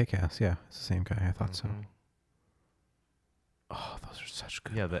 And Kick-Ass, yeah. It's the same guy. I thought so. Mhm. Oh, those are such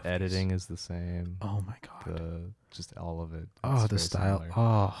good Yeah, the movies. editing is the same. Oh my god. Just all of it. Oh, It's the very style. similar.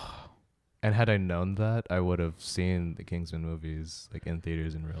 Oh. And had I known that, I would have seen the Kingsman movies like in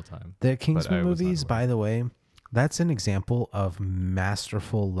theaters in real time. The Kingsman I was not movies, aware. by the way, that's an example of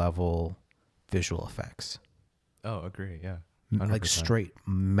masterful level visual effects. Oh, agree. Yeah. Like 100%. straight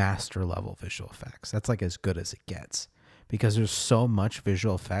master level visual effects. That's like as good as it gets because there's so much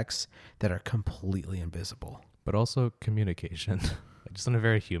visual effects that are completely invisible. But also communication, like just on a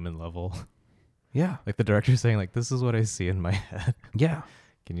very human level. Yeah. Like the director saying, like, this is what I see in my head. Yeah.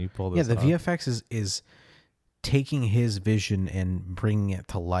 Can you pull this Yeah, the off? VFX is taking his vision and bringing it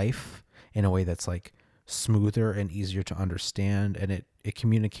to life in a way that's like smoother and easier to understand, and it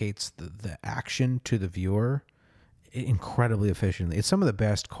communicates the action to the viewer incredibly efficiently. It's some of the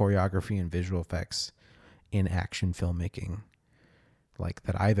best choreography and visual effects in action filmmaking like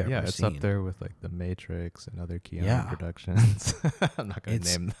that I've ever seen. Yeah, it's up there with like The Matrix and other Keanu Yeah. productions. I'm not going to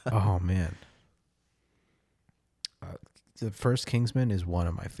name them. Oh man. The first Kingsman is one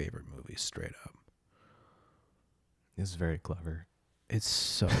of my favorite movies, straight up. It's very clever. It's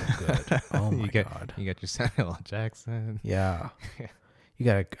so good. Oh my god. You got your Samuel L. Jackson. Yeah. You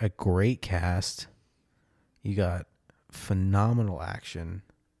got a great cast. You got phenomenal action.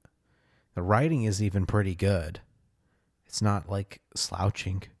 The writing is even pretty good. It's not like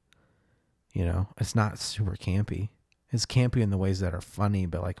slouching. You know, it's not super campy. It's campy in the ways that are funny,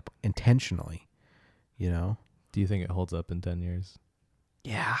 but like intentionally, you know? Do you think it holds up in 10 years?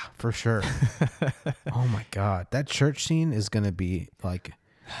 Yeah, for sure. Oh my God. That church scene is going to be like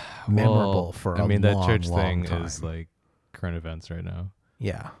memorable for a long, that church long thing time. is like current events right now.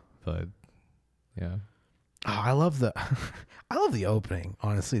 Yeah. But yeah. Oh, I love the opening.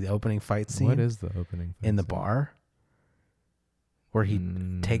 Honestly, the opening fight scene. What is the opening fight in the scene? bar where he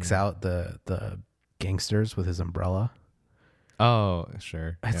takes out the gangsters with his umbrella. Oh,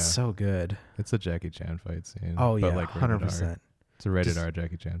 sure. It's so good. It's a Jackie Chan fight scene. Oh but yeah, like rated 100%. R. It's a rated Just R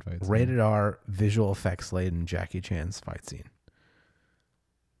Jackie Chan fight scene. Rated R visual effects laden Jackie Chan's fight scene.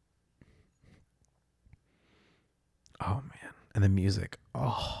 Oh man, and the music.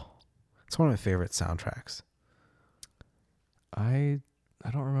 Oh, it's one of my favorite soundtracks. I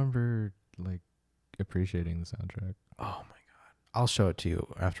don't remember like appreciating the soundtrack. Oh my god, I'll show it to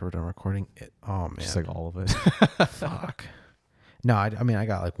you after we're done recording. Oh man, Just like all of it. fuck. No, I mean I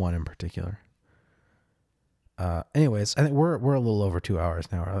got like one in particular. Anyways, I think we're a little over 2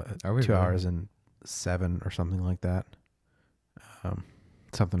 hours now. Are we 2 really? hours and 7 or something like that.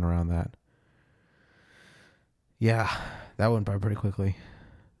 Something around that. Yeah, that went by pretty quickly.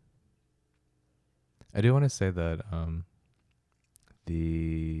 I do want to say that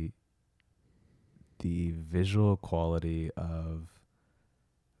the visual quality of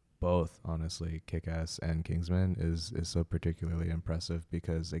both, honestly, Kick-Ass and Kingsman is so particularly impressive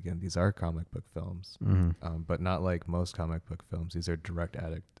because, again, these are comic book films, but not like most comic book films. These are direct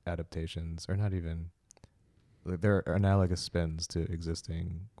adaptations, or not even. They're analogous spins to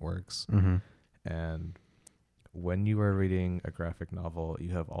existing works, and when you are reading a graphic novel,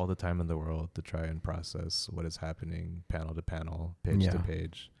 you have all the time in the world to try and process what is happening panel to panel, page to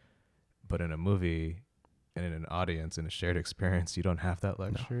page. But in a movie and in an audience, in a shared experience, you don't have that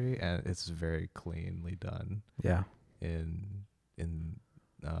luxury, and it's very cleanly done. Yeah. In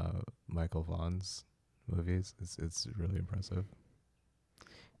Michael Vaughn's movies, it's really impressive.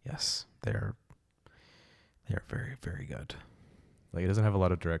 Yes, they're very, very good. Like, it doesn't have a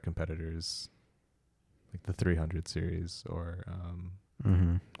lot of direct competitors, like the 300 series or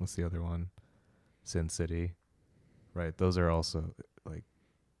what's the other one? Sin City, right? Those are also like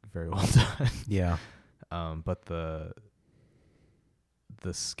very well done. Yeah. But the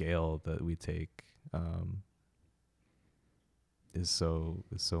scale that we take is so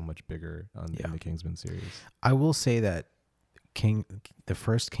much bigger in the Kingsman series. I will say that the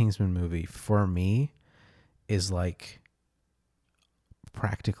first Kingsman movie for me is like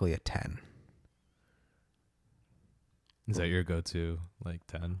practically a 10. Is that your go-to, like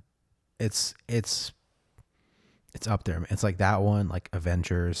 10? It's up there. It's like that one, like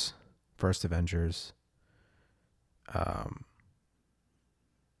Avengers, first Avengers.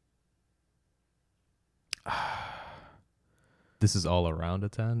 This is all around a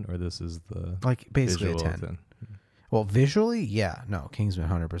 10, or this is the like basically a 10. Well, visually, yeah, no, Kingsman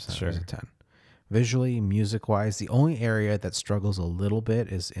 100% is a 10. Visually, music-wise, the only area that struggles a little bit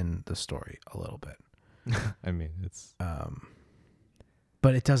is in the story, a little bit. I mean, it's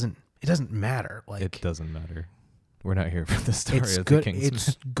but it doesn't matter. Like, it doesn't matter. We're not here for the story it's of good. the Kingsman.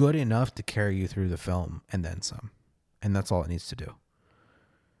 It's good enough to carry you through the film and then some, and that's all it needs to do.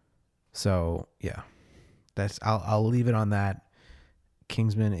 So yeah, I'll leave it on that.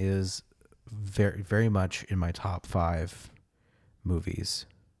 Kingsman is very, very much in my top 5 movies.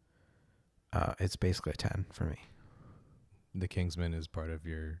 It's basically a 10 for me. The Kingsman is part of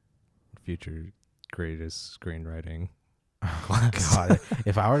your future greatest screenwriting class. God,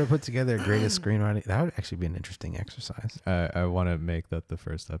 if I were to put together a greatest screenwriting, that would actually be an interesting exercise. I want to make that the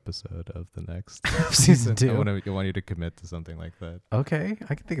first episode of the next season 2. I want you to commit to something like that. Okay,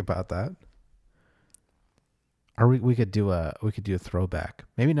 I can think about that. Or we could do a throwback.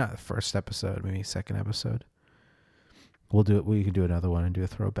 Maybe not the first episode, maybe second episode. We'll do it. We can do another one and do a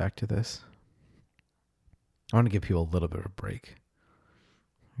throwback to this. I want to give people a little bit of a break.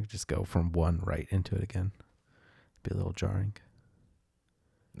 We just go from one right into it again. Be a little jarring.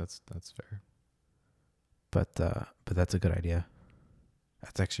 That's fair. But that's a good idea.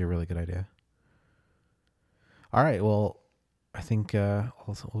 That's actually a really good idea. All right. Well, I think we'll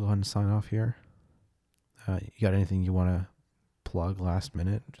go ahead and sign off here. You got anything you want to plug last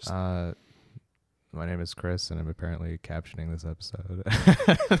minute? Just my name is Chris, and I'm apparently captioning this episode.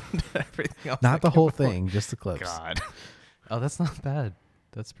 Everything else not the whole thing, just the clips. God. Oh, that's not bad.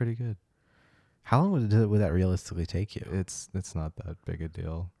 That's pretty good. How long would that realistically take you? It's not that big a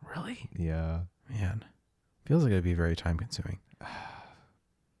deal. Really? Yeah. Man, feels like it'd be very time consuming.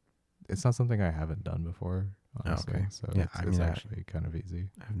 It's not something I haven't done before, honestly. Okay. So yeah, it's actually kind of easy.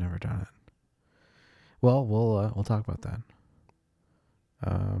 I've never done it. Well, we'll talk about that.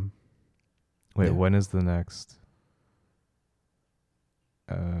 Wait, yeah. when is the next?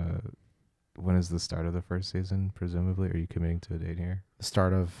 When is the start of the first season? Presumably, are you committing to a date here? The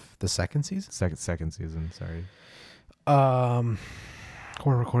start of the second season. Second season. Sorry.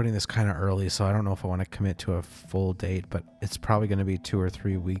 We're recording this kind of early, so I don't know if I want to commit to a full date, but it's probably going to be 2 or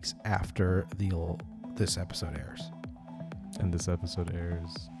 3 weeks after this episode airs. And this episode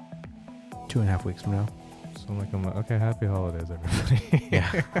airs 2.5 weeks from now. So I'm like, okay, happy holidays, everybody.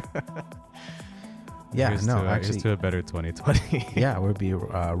 Yeah. Yeah, here's to a better 2020. Yeah, we'll be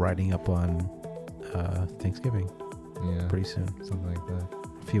riding up on Thanksgiving. Yeah, pretty soon. Something like that.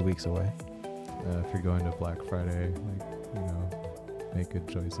 A few weeks away. If you're going to Black Friday, make good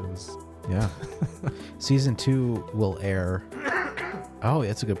choices. Yeah. Season 2 will air. Oh,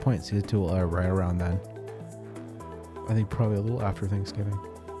 that's a good point. Season 2 will air right around then. I think probably a little after Thanksgiving.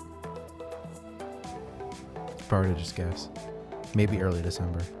 If I were to just guess. Maybe early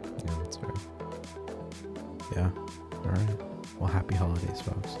December. Yeah, that's fair. Yeah. All right. Well, happy holidays,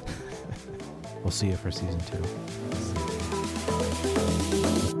 folks. We'll see you for season 2.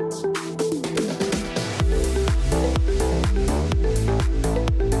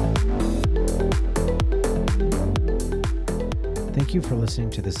 Thank you for listening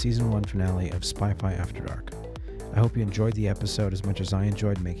to the season 1 finale of Spy-Fi After Dark. I hope you enjoyed the episode as much as I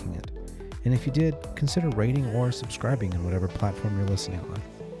enjoyed making it. And if you did, consider rating or subscribing on whatever platform you're listening on.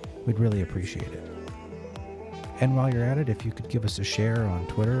 We'd really appreciate it. And while you're at it, if you could give us a share on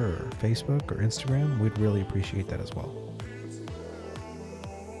Twitter or Facebook or Instagram, we'd really appreciate that as well.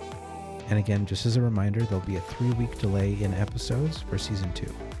 And again, just as a reminder, there'll be a 3-week delay in episodes for season 2.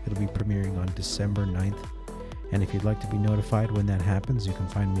 It'll be premiering on December 9th. And if you'd like to be notified when that happens, you can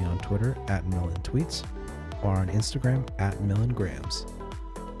find me on Twitter @MillenTweets or on Instagram @MillenGrams.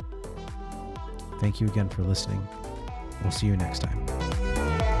 Thank you again for listening. We'll see you next time.